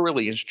 They were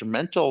really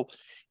instrumental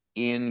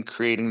in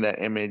creating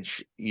that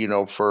image,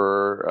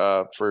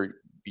 for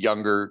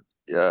younger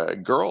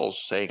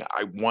girls, saying,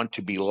 I want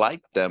to be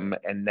like them.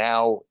 And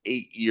now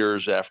 8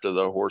 years after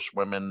the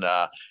horsewomen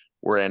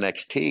were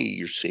NXT,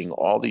 you're seeing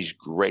all these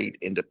great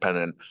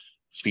independent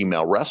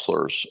female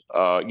wrestlers.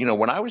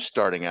 When I was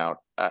starting out,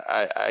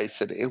 I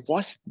said it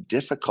wasn't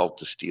difficult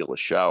to steal a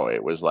show.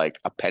 It was like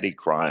a petty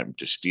crime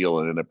to steal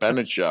an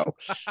independent show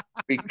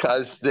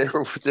because there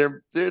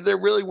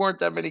really weren't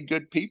that many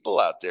good people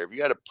out there. If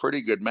you had a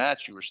pretty good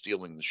match, you were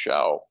stealing the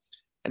show.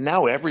 And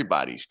now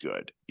everybody's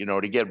good.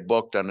 To get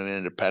booked on an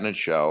independent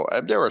show,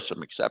 and there are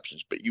some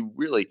exceptions, but you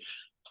really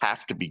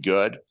have to be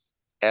good.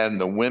 And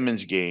the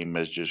women's game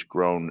has just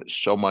grown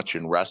so much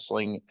in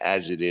wrestling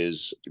as it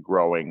is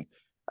growing.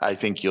 I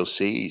think you'll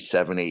see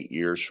 7-8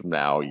 years from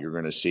now, you're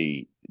going to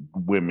see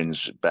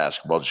women's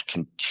basketball just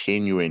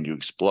continuing to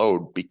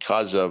explode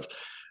because of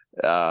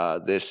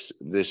this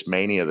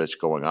mania that's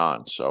going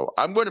on. So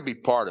I'm going to be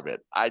part of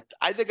it. I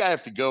think I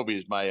have to go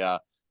because my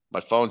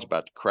phone's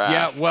about to crash.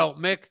 Yeah, well,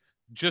 Mick,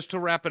 just to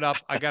wrap it up,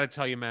 I got to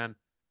tell you, man,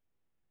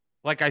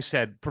 like I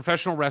said,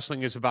 professional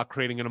wrestling is about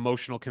creating an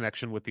emotional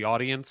connection with the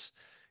audience.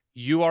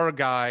 You are a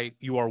guy,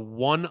 you are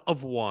one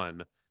of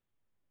one.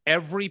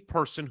 Every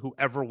person who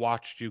ever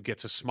watched you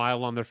gets a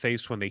smile on their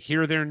face when they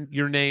hear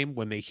your name,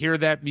 when they hear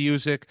that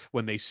music,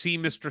 when they see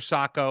Mr.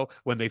 Sacco,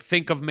 when they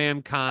think of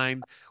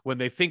Mankind, when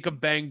they think of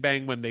Bang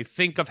Bang, when they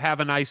think of Have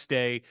a Nice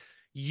Day.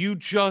 You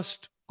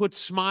just put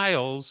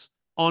smiles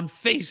on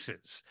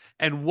faces.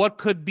 And what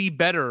could be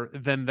better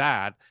than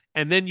that?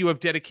 And then you have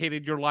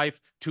dedicated your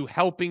life to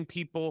helping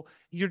people.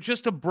 You're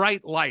just a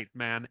bright light,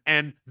 man.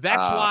 And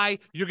that's why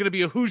you're going to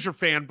be a Hoosier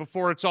fan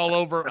before it's all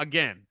over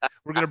again.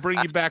 We're going to bring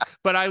you back.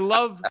 But I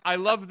love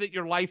that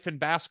your life in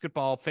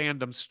basketball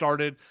fandom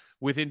started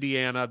with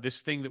Indiana,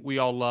 this thing that we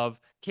all love.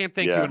 Can't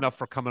thank you enough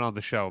for coming on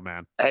the show,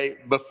 man. Hey,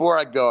 before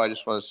I go, I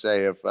just want to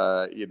say if,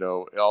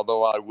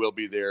 although I will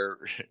be there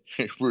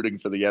rooting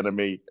for the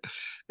enemy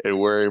and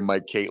wearing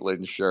my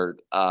Caitlin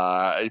shirt,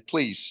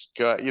 please,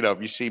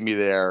 if you see me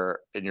there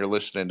and you're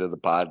listening to the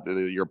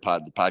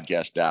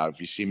podcast now, if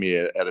you see me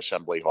at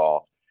Assembly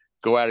Hall,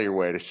 go out of your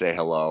way to say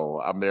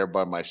hello. I'm there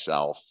by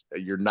myself.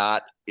 You're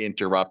not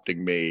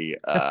interrupting me.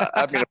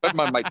 If I'm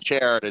on my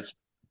chair and it's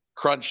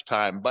crunch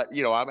time, but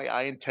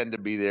I intend to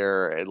be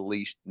there at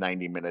least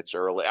 90 minutes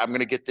early. I'm going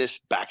to get this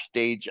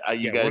backstage.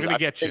 You guys, we're going to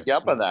get you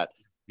up on that.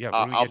 Yeah,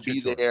 I'll be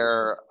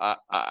there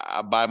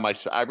by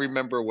myself. I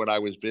remember when I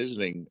was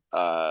visiting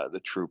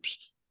the troops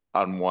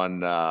on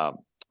one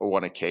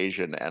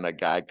occasion, and a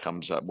guy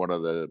comes up, one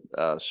of the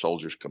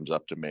soldiers comes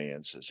up to me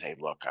and says, "Hey,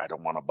 look, I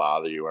don't want to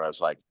bother you." And I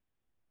was like,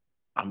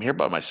 "I'm here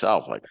by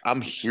myself. Like,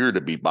 I'm here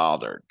to be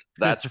bothered.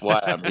 That's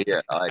why I'm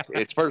here." Like,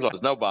 it's first of all,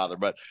 it's no bother,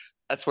 but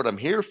that's what I'm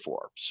here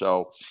for.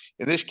 So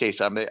in this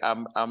case, I'm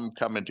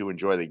coming to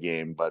enjoy the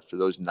game, but for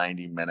those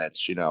 90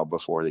 minutes,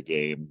 before the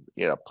game,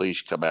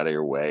 please come out of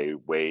your way,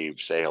 wave,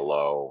 say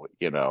hello.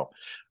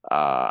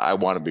 I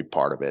want to be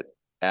part of it.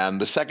 And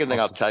the second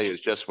thing I'll tell you is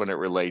just when it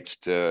relates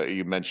to,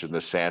 you mentioned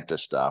the Santa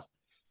stuff.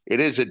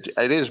 It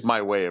is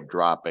my way of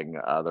dropping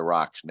The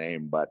Rock's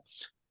name, but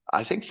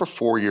I think for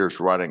 4 years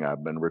running,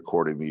 I've been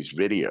recording these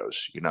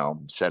videos,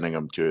 sending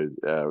them to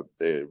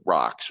the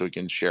Rock so he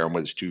can share them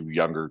with his two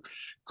younger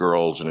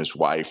girls and his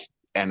wife.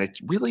 And it's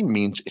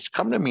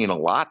come to mean a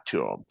lot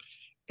to him.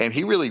 And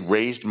he really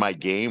raised my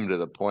game to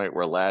the point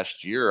where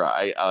last year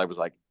I was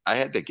like, I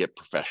had to get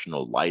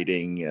professional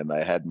lighting and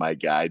I had my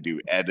guy do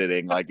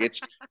editing. Like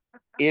it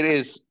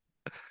is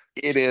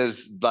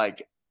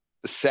like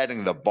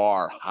setting the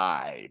bar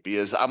high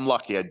because I'm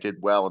lucky I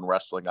did well in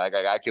wrestling.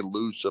 I can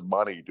lose some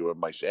money doing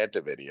my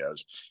Santa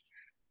videos.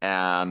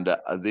 And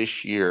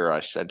this year I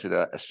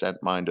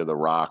sent mine to The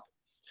Rock.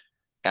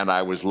 And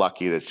I was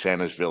lucky that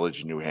Santa's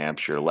Village, New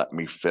Hampshire, let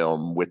me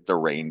film with the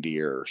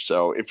reindeer.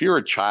 So if you're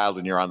a child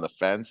and you're on the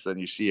fence, then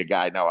you see a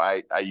guy. No,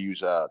 I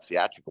use a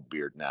theatrical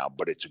beard now,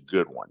 but it's a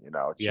good one.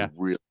 It's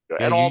really good.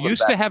 Yeah, and you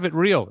used to have it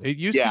real. It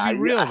used to be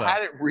real. I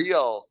had it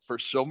real for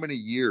so many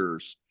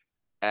years.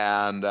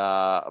 And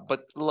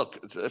but look,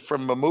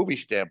 from a movie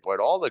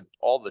standpoint, all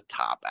the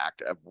top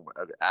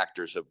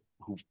actors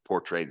who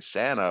portrayed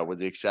Santa, with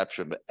the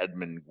exception of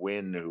Edmund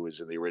Gwynn, who was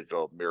in the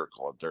original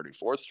Miracle on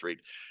 34th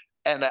Street.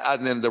 And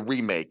then the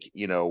remake,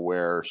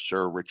 where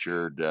Sir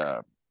Richard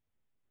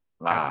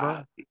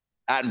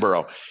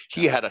Attenborough,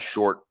 he had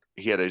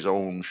his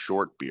own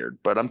short beard.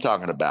 But I'm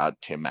talking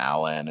about Tim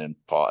Allen and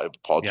Paul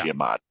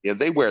Giamatti.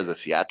 They wear the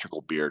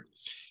theatrical beard,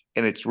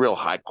 and it's real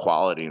high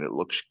quality and it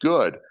looks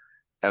good.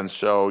 And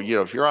so,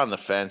 if you're on the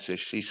fence, you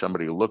see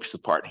somebody who looks the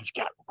part, and he's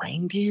got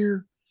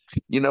reindeer.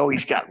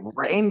 He's got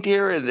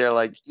reindeer, and they're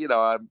like,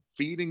 I'm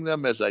feeding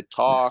them as I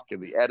talk,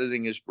 and the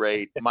editing is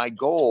great. My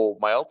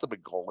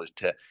ultimate goal is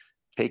to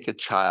take a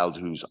child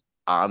who's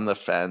on the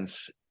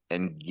fence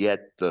and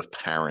get the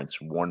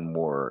parents one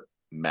more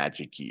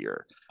magic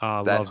year.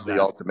 That's the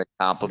ultimate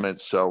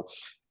compliment. So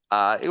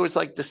it was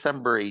like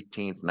December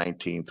 18th,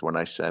 19th when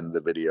I send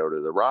the video to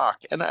The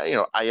Rock. And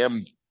I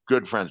am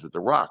good friends with The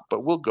Rock,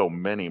 but we'll go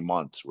many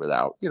months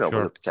without, with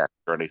a text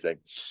or anything.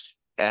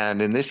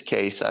 And in this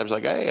case, I was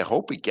like, hey, I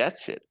hope he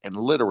gets it. And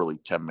literally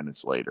 10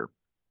 minutes later,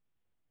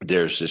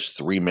 there's this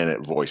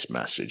 3-minute voice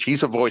message.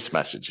 He's a voice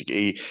message.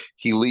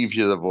 He leaves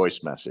you the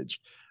voice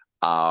message.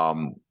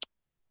 And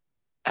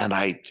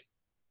I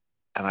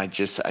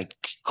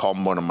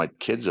called one of my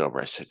kids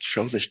over. I said,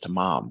 show this to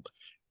Mom.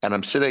 And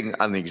I'm sitting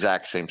on the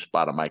exact same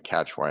spot on my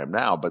couch where I am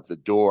now, but the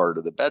door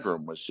to the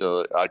bedroom was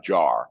still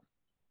ajar.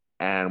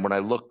 And when I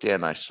looked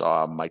in, I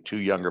saw my two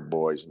younger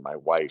boys and my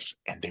wife,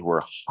 and they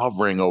were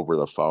hovering over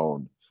the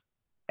phone.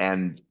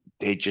 And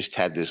they just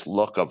had this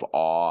look of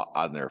awe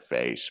on their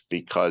face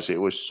because it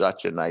was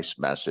such a nice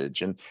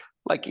message. And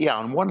like, yeah,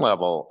 on one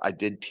level, I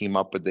did team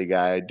up with the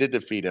guy. I did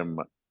defeat him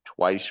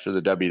twice for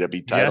the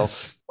WWE title.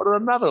 Yes. But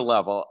on another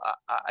level,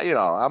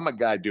 I'm a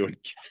guy doing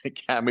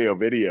cameo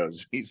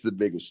videos. He's the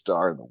biggest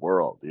star in the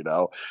world,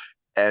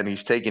 and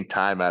he's taking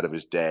time out of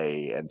his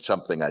day. And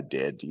something I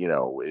did,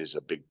 is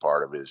a big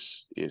part of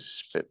his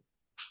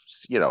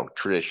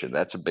tradition.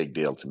 That's a big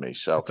deal to me.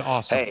 So, It's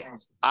awesome. hey,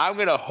 I'm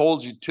going to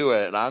hold you to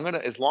it. And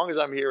as long as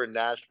I'm here in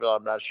Nashville,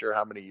 I'm not sure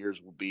how many years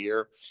we'll be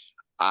here.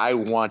 I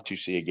want to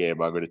see a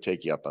game. I'm going to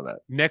take you up on that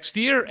next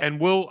year.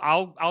 And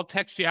I'll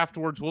text you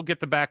afterwards. We'll get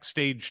the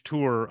backstage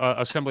tour,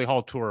 Assembly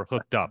Hall tour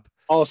hooked up.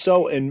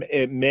 Also, and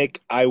Mick,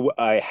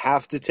 I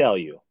have to tell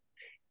you,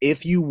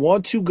 if you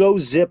want to go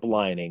zip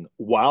lining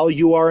while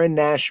you are in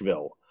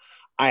Nashville,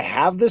 I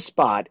have the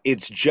spot.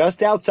 It's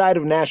just outside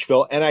of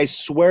Nashville, and I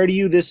swear to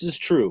you this is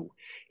true.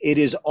 It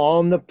is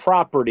on the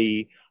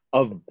property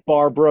of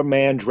Barbara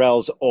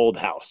Mandrell's old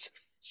house.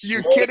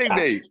 You're kidding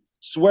me.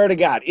 Swear to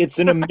God. It's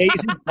an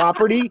amazing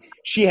property.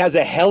 She has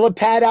a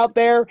helipad out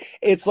there.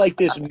 It's like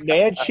this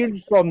mansion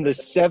from the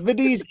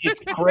 70s.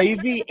 It's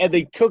crazy, and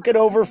they took it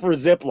over for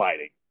zip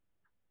lining.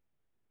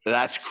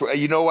 That's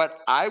you know what?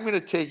 I'm going to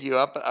take you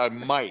up. I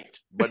might,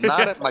 but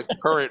not at my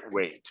current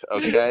weight.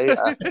 Okay,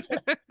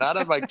 not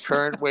at my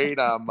current weight.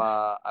 I'm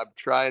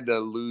trying to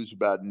lose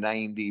about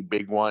 90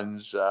 big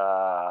ones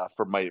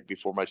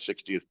before my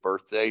 60th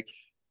birthday,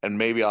 and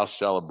maybe I'll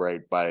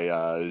celebrate by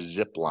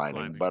zip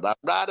lining. But I'm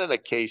not in a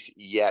case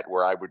yet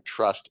where I would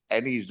trust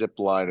any zip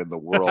line in the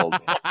world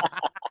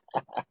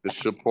to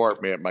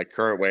support me at my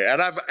current weight. And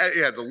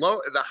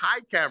the high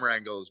camera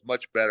angle is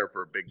much better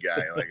for a big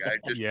guy. Like I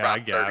just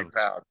dropped 30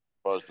 pounds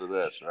opposed to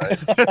this, right?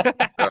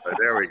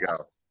 There we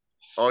go.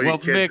 All you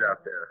kids Mick,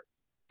 out there.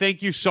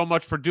 Thank you so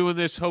much for doing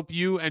this. Hope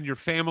you and your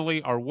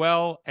family are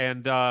well.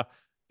 And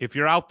if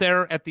you're out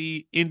there at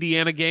the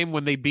Indiana game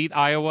when they beat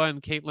Iowa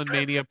and Caitlin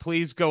Mania,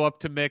 please go up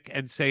to Mick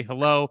and say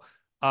hello.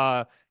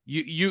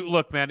 You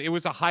look, man, it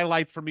was a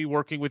highlight for me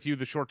working with you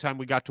the short time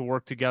we got to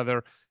work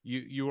together.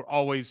 You were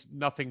always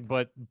nothing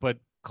but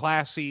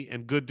classy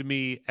and good to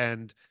me.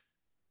 And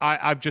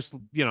I've just,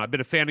 I've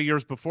been a fan of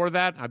yours before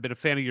that. I've been a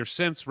fan of yours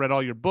since, read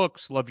all your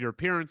books, love your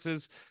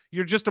appearances.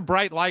 You're just a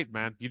bright light,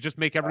 man. You just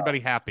make everybody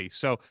happy.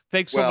 So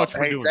thanks so much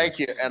for doing this. Thank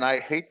you. And I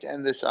hate to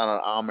end this on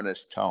an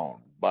ominous tone,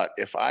 but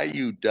if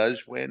IU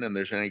does win and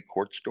there's any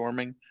court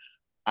storming,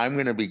 I'm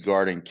going to be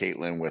guarding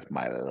Caitlin with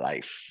my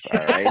life.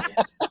 All right.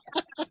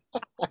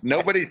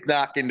 Nobody's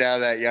knocking down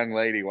that young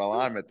lady while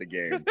I'm at the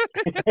game.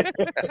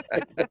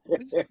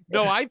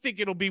 No, I think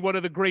it'll be one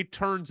of the great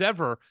turns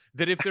ever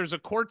that if there's a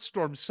court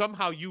storm,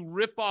 somehow you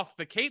rip off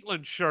the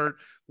Caitlin shirt.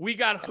 We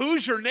got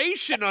Hoosier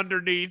Nation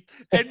underneath,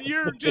 and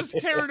you're just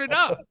tearing it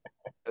up.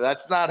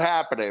 That's not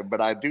happening, but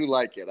I do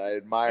like it. I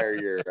admire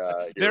your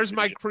There's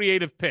my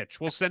creative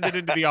pitch. We'll send it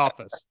into the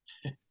office.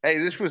 Hey,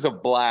 this was a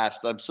blast.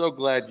 I'm so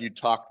glad you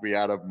talked me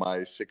out of my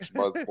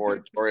 6-month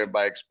moratorium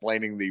by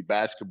explaining the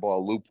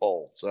basketball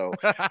loophole. So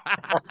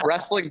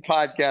wrestling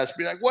podcast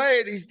be like,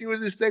 wait, he's doing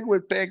this thing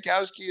with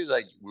Pankowski. He's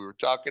like, we were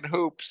talking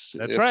hoops.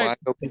 That's right.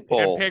 And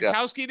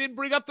Pankowski didn't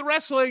bring up the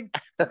wrestling.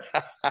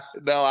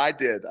 No, I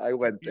did. I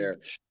went there.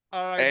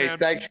 Hey, man.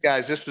 Thanks,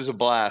 guys. This was a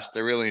blast. I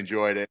really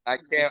enjoyed it.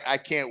 I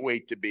can't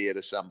wait to be at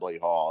Assembly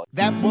Hall.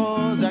 That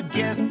was a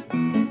guest.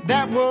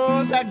 That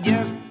was a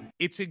guest.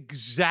 It's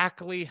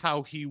exactly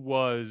how he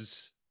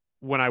was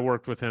when I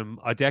worked with him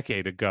a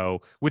decade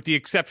ago, with the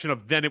exception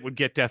of then it would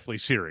get deathly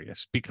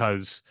serious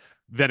because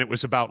then it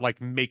was about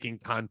like making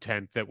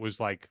content that was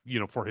like,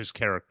 for his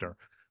character.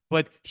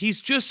 But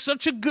he's just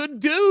such a good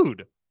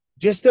dude.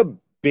 Just a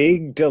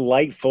big,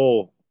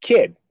 delightful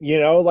kid,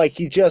 like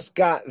he just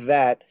got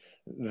that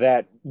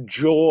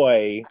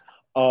joy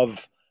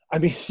of, I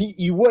mean,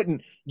 you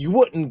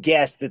wouldn't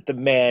guess that the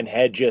man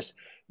had just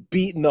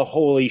beaten the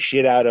holy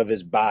shit out of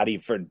his body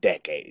for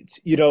decades,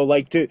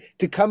 like to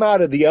come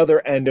out of the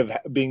other end of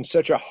being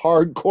such a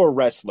hardcore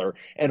wrestler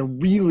and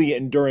really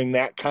enduring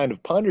that kind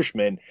of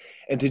punishment,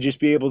 and to just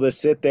be able to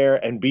sit there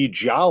and be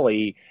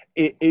jolly,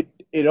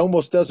 it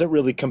almost doesn't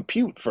really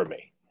compute for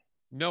me.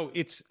 No,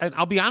 and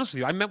I'll be honest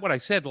with you, I meant what I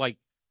said. Like,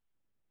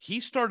 he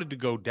started to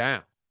go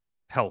down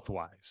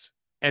health-wise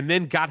and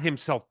then got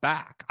himself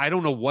back. I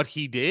don't know what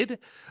he did,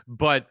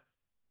 but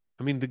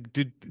I mean,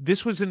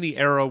 this was in the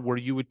era where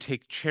you would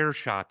take chair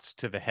shots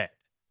to the head,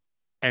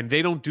 and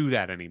they don't do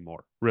that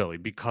anymore, really,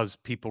 because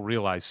people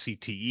realize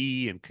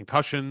CTE and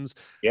concussions.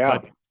 Yeah.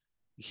 But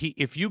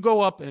if you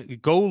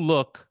go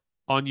look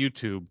on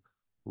YouTube,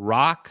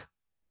 Rock,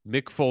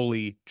 Mick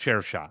Foley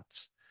chair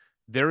shots.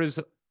 There is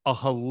a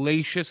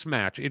hellacious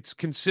match. It's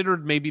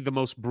considered maybe the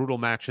most brutal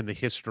match in the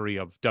history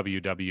of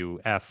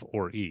WWF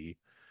or E.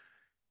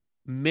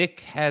 Mick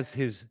has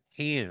his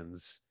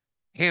hands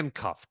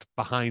handcuffed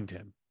behind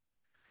him,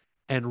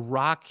 and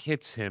Rock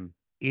hits him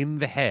in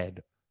the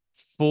head,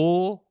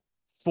 full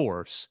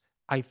force,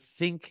 I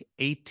think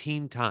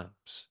 18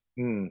 times.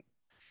 Mm.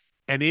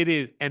 And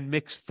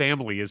Mick's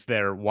family is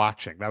there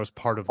watching. That was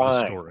part of the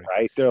Crying, story.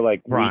 right? They're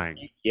like, Crying.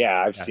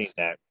 yeah, I've seen Yes.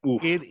 that.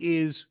 Oof. It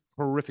is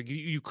horrific.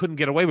 You couldn't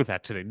get away with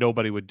that today.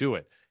 Nobody would do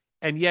it.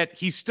 And yet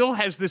he still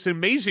has this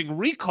amazing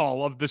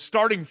recall of the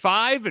starting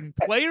five and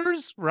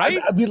players, right?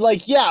 I mean,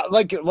 like, yeah,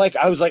 like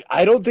I was like,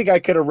 I don't think I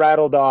could have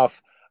rattled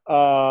off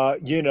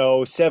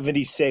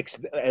 76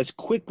 as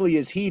quickly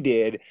as he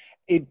did.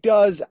 It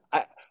does.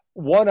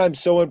 One, I'm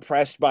so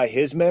impressed by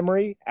his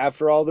memory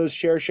after all those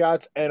chair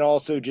shots, and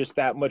also just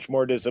that much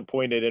more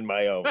disappointed in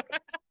my own.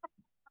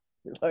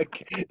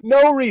 Like,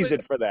 no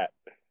reason for that.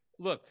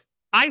 Look,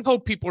 I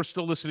hope people are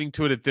still listening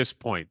to it at this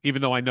point,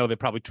 even though I know they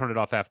probably turn it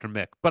off after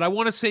Mick. But I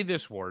want to say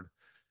this, Ward.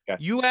 Okay.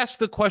 You asked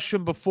the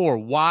question before,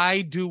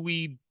 why do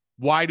we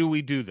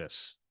do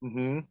this?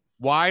 Mm-hmm.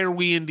 Why are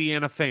we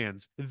Indiana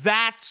fans?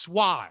 That's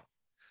why.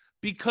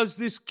 Because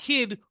this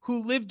kid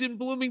who lived in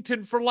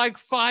Bloomington for like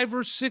 5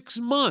 or 6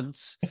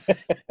 months,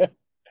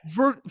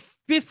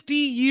 50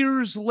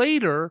 years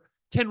later,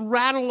 can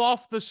rattle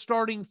off the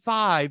starting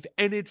five,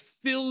 and it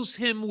fills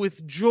him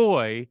with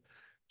joy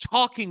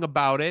talking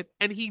about it.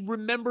 And he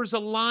remembers a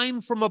line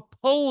from a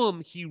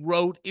poem he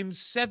wrote in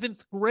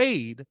 7th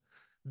grade.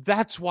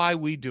 That's why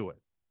we do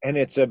it. And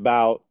it's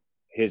about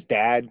his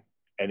dad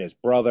and his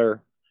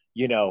brother.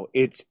 You know,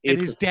 it's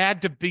his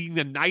dad to being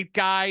the night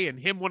guy and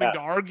him wanting to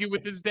argue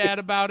with his dad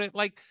about it.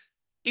 Like,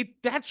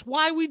 that's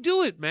why we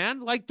do it, man.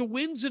 Like, the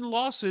wins and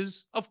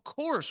losses, of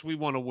course we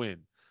want to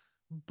win,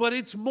 but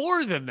it's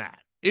more than that.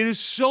 It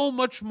is so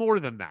much more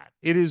than that.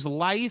 It is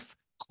life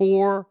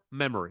core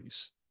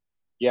memories.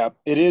 Yeah,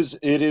 it is.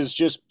 It is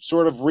just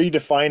sort of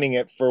redefining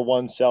it for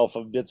oneself.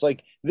 It's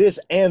like this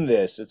and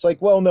this. It's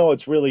like, well, no,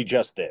 it's really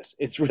just this.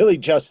 It's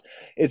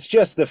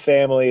just the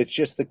family. It's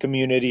just the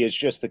community. It's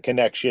just the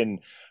connection.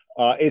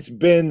 It's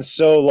been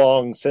so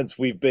long since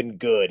we've been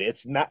good.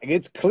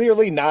 It's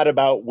clearly not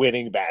about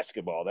winning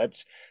basketball.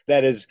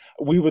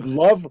 We would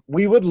love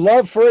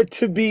for it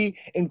to be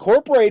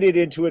incorporated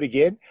into it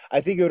again.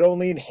 I think it would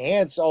only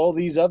enhance all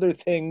these other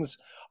things.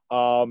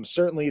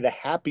 Certainly the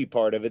happy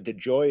part of it, the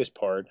joyous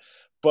part.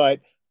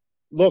 But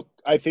look,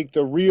 I think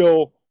the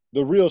real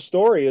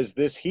story is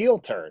this heel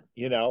turn.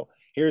 You know,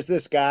 here's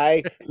this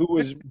guy who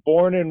was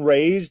born and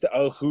raised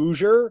a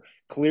Hoosier,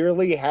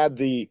 clearly had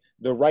the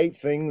right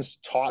things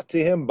taught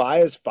to him by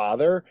his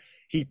father.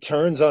 He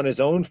turns on his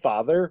own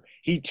father.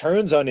 He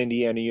turns on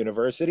Indiana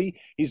University.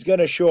 He's going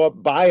to show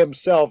up by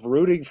himself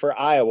rooting for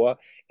Iowa,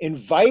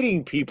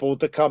 inviting people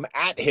to come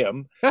at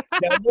him. Now,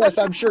 yes,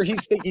 I'm sure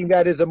he's thinking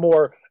that is a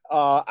more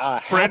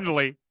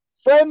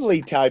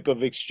friendly type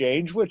of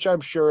exchange, which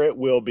I'm sure it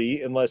will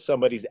be unless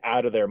somebody's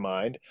out of their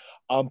mind.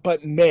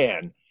 But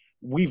man,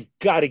 we've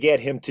got to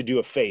get him to do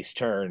a face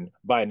turn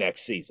by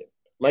next season.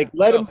 Like,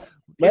 let him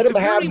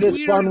have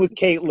this fun with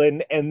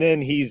Caitlin, and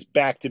then he's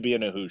back to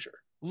being a Hoosier.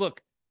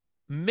 Look,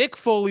 Mick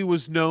Foley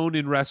was known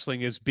in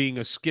wrestling as being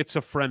a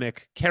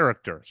schizophrenic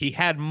character. He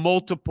had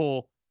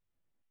multiple,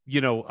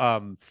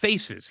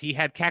 faces. He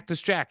had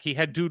Cactus Jack. He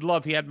had Dude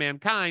Love. He had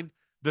Mankind.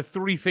 The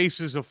 3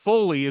 faces of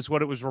Foley is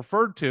what it was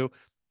referred to.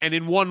 And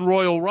in one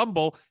Royal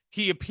Rumble,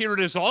 he appeared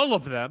as all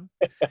of them.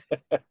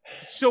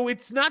 So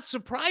it's not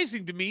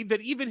surprising to me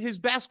that even his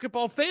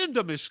basketball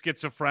fandom is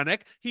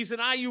schizophrenic. He's an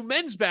IU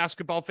men's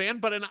basketball fan,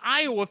 but an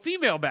Iowa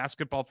female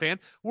basketball fan.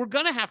 We're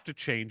going to have to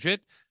change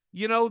it.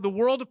 You know, the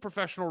world of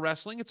professional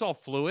wrestling, it's all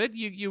fluid.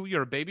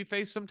 You're a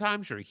babyface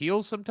sometimes, you're a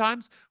heel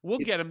sometimes. We'll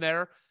get him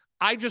there.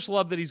 I just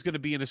love that he's going to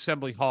be in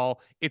Assembly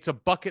Hall. It's a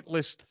bucket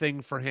list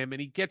thing for him,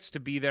 and he gets to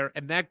be there,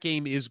 and that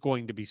game is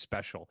going to be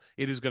special.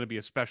 It is going to be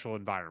a special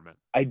environment.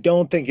 I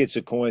don't think it's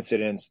a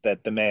coincidence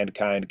that the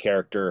Mankind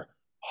character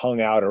hung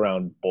out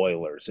around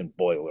boilers and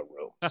boiler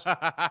rooms.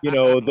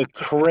 The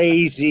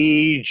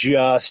crazy,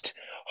 just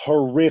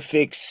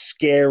horrific,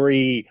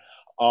 scary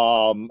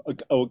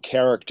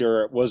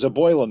character was a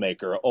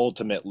Boilermaker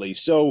ultimately.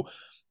 So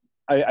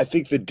I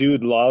think the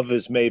Dude Love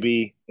is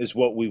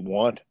what we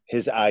want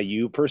his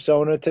IU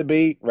persona to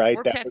be, right?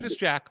 Or Cactus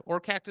Jack.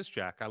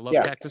 I love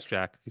Cactus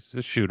Jack. He's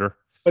a shooter.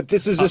 But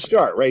this is a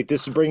start, right?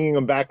 This is bringing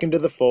him back into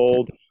the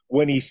fold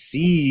when he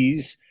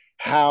sees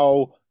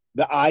how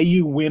the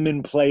IU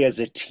women play as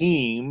a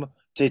team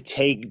to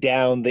take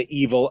down the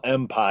evil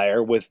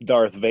empire with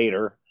Darth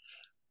Vader.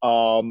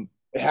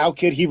 How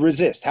could he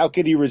resist?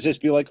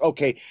 Be like,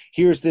 okay,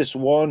 here's this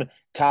one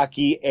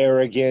cocky,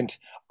 arrogant,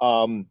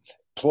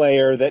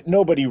 player that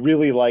nobody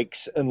really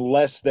likes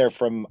unless they're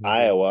from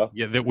Iowa.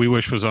 Yeah, that we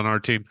wish was on our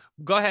team.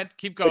 Go ahead,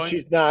 keep going. But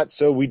she's not,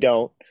 so we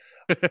don't.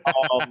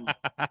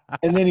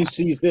 And then he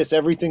sees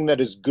everything that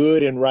is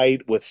good and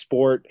right with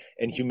sport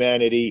and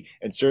humanity,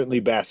 and certainly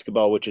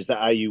basketball, which is the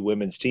IU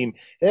women's team.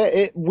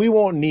 We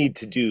won't need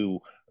to do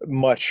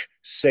much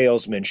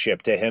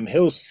salesmanship to him.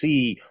 He'll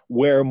see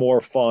where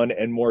more fun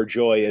and more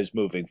joy is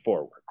moving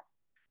forward.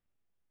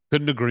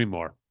 Couldn't agree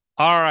more.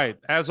 All right.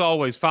 As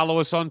always, follow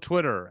us on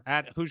Twitter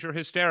at Hoosier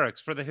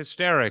Hysterics for the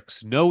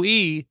hysterics. No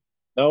E.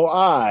 No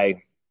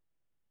I.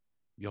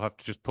 You'll have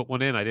to just put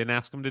one in. I didn't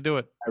ask him to do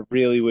it. I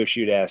really wish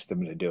you'd asked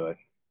him to do it.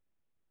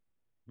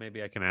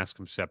 Maybe I can ask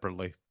him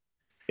separately.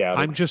 Yeah,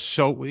 I'm just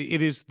so,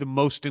 it is the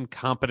most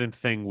incompetent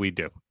thing we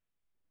do.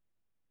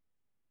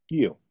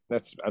 you.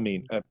 That's, I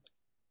mean,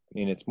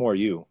 it's more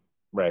you,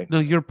 right? No,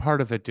 you're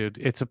part of it, dude.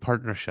 It's a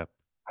partnership.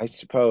 I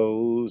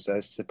suppose.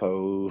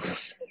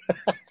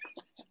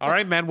 All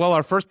right, man. Well,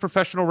 our first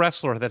professional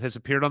wrestler that has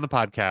appeared on the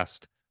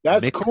podcast.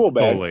 That's Mick cool,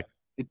 man. Foley.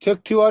 It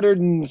took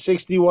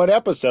 261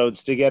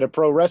 episodes to get a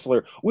pro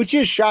wrestler, which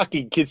is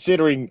shocking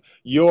considering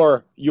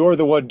you're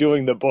the one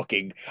doing the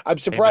booking. I'm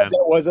surprised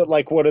that wasn't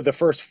like one of the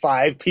first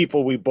 5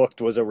 people we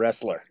booked was a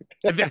wrestler.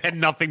 That had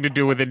nothing to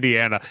do with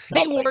Indiana.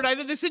 Hey, Ward, I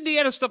know this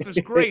Indiana stuff is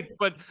great,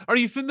 but are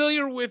you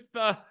familiar with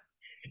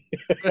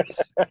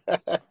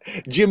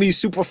Jimmy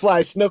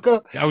Superfly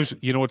Snuka?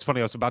 You know what's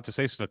funny? I was about to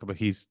say Snuka, but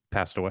he's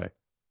passed away.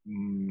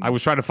 I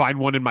was trying to find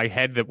one in my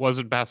head that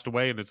wasn't passed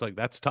away, and it's like,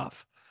 that's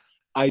tough.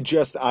 I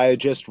just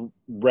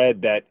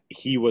read that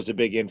he was a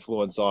big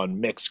influence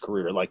on Mick's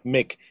career. Like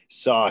Mick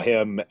saw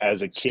him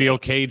as a kid. Steel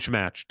cage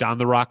match, Don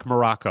the Rock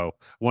Morocco.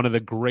 One of the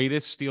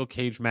greatest steel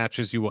cage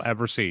matches you will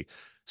ever see.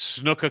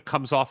 Snuka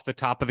comes off the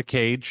top of the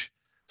cage,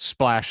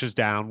 splashes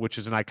down, which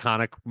is an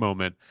iconic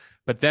moment.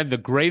 But then the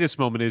greatest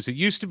moment is, it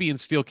used to be in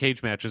steel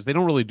cage matches. They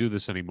don't really do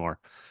this anymore.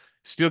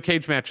 Steel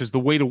cage matches, the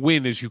way to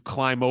win is you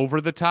climb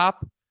over the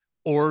top,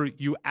 or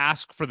you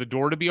ask for the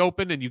door to be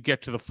open and you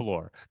get to the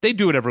floor. They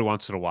do it every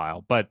once in a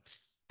while, but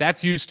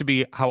that used to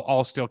be how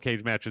all steel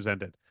cage matches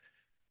ended.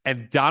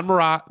 And Don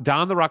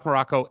the Rock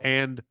Morocco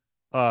and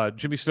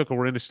Jimmy Snuka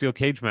were in a steel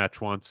cage match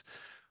once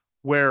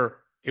where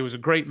it was a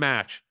great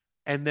match.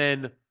 And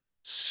then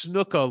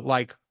Snuka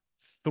like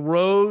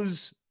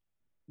throws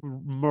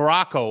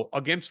Morocco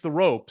against the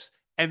ropes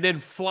and then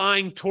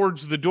flying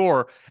towards the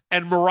door.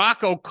 And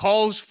Morocco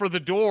calls for the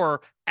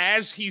door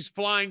as he's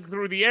flying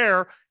through the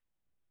air.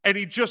 And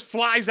he just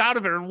flies out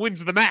of it and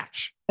wins the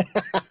match.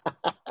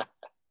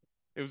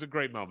 It was a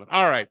great moment.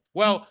 All right.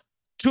 Well,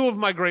 2 of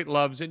my great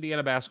loves,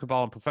 Indiana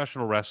basketball and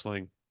professional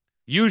wrestling.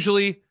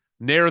 Usually,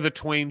 ne'er the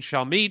twain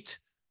shall meet,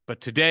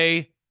 but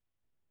today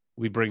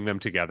we bring them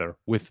together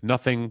with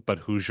nothing but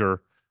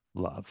Hoosier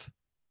love.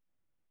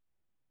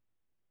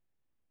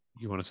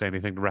 You want to say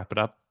anything to wrap it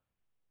up?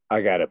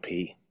 I gotta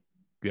pee.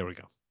 There we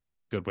go.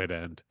 Good way to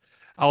end.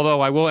 Although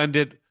I will end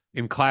it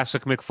in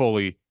classic Mick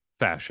Foley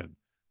fashion.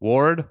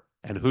 Ward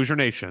and Hoosier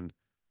Nation,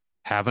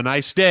 have a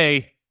nice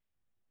day.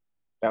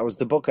 That was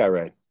the book I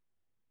read.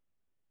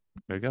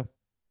 There you go.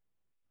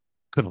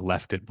 Could have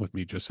left it with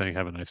me just saying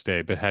have a nice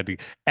day, but had to,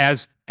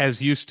 as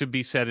used to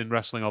be said in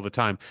wrestling all the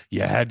time,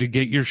 you had to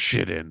get your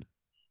shit in.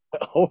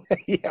 Oh,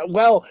 yeah.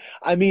 Well,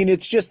 I mean,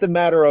 it's just a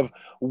matter of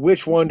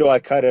which one do I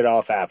cut it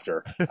off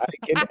after.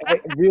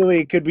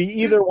 It could be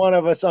either one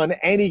of us on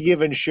any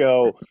given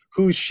show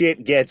whose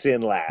shit gets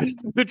in last.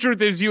 The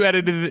truth is, you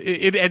edited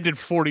it ended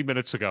 40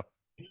 minutes ago.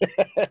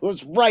 It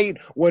was right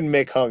when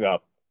Mick hung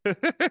up.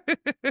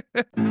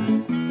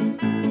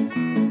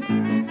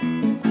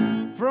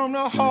 From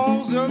the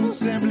halls of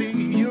assembly,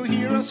 you'll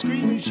hear us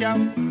scream and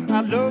shout.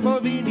 Our love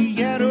of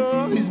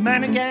Indiana is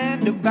manic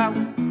and devout.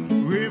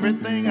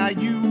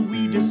 Everything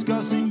we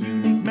discuss in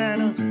unique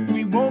manner.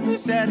 We won't be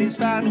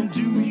satisfied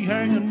until we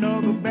hang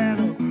another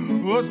banner.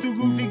 Us two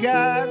goofy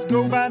guys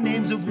go by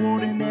names of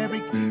Ward and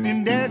Eric,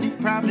 and as you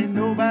probably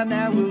know by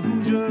now, we're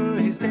Hoosier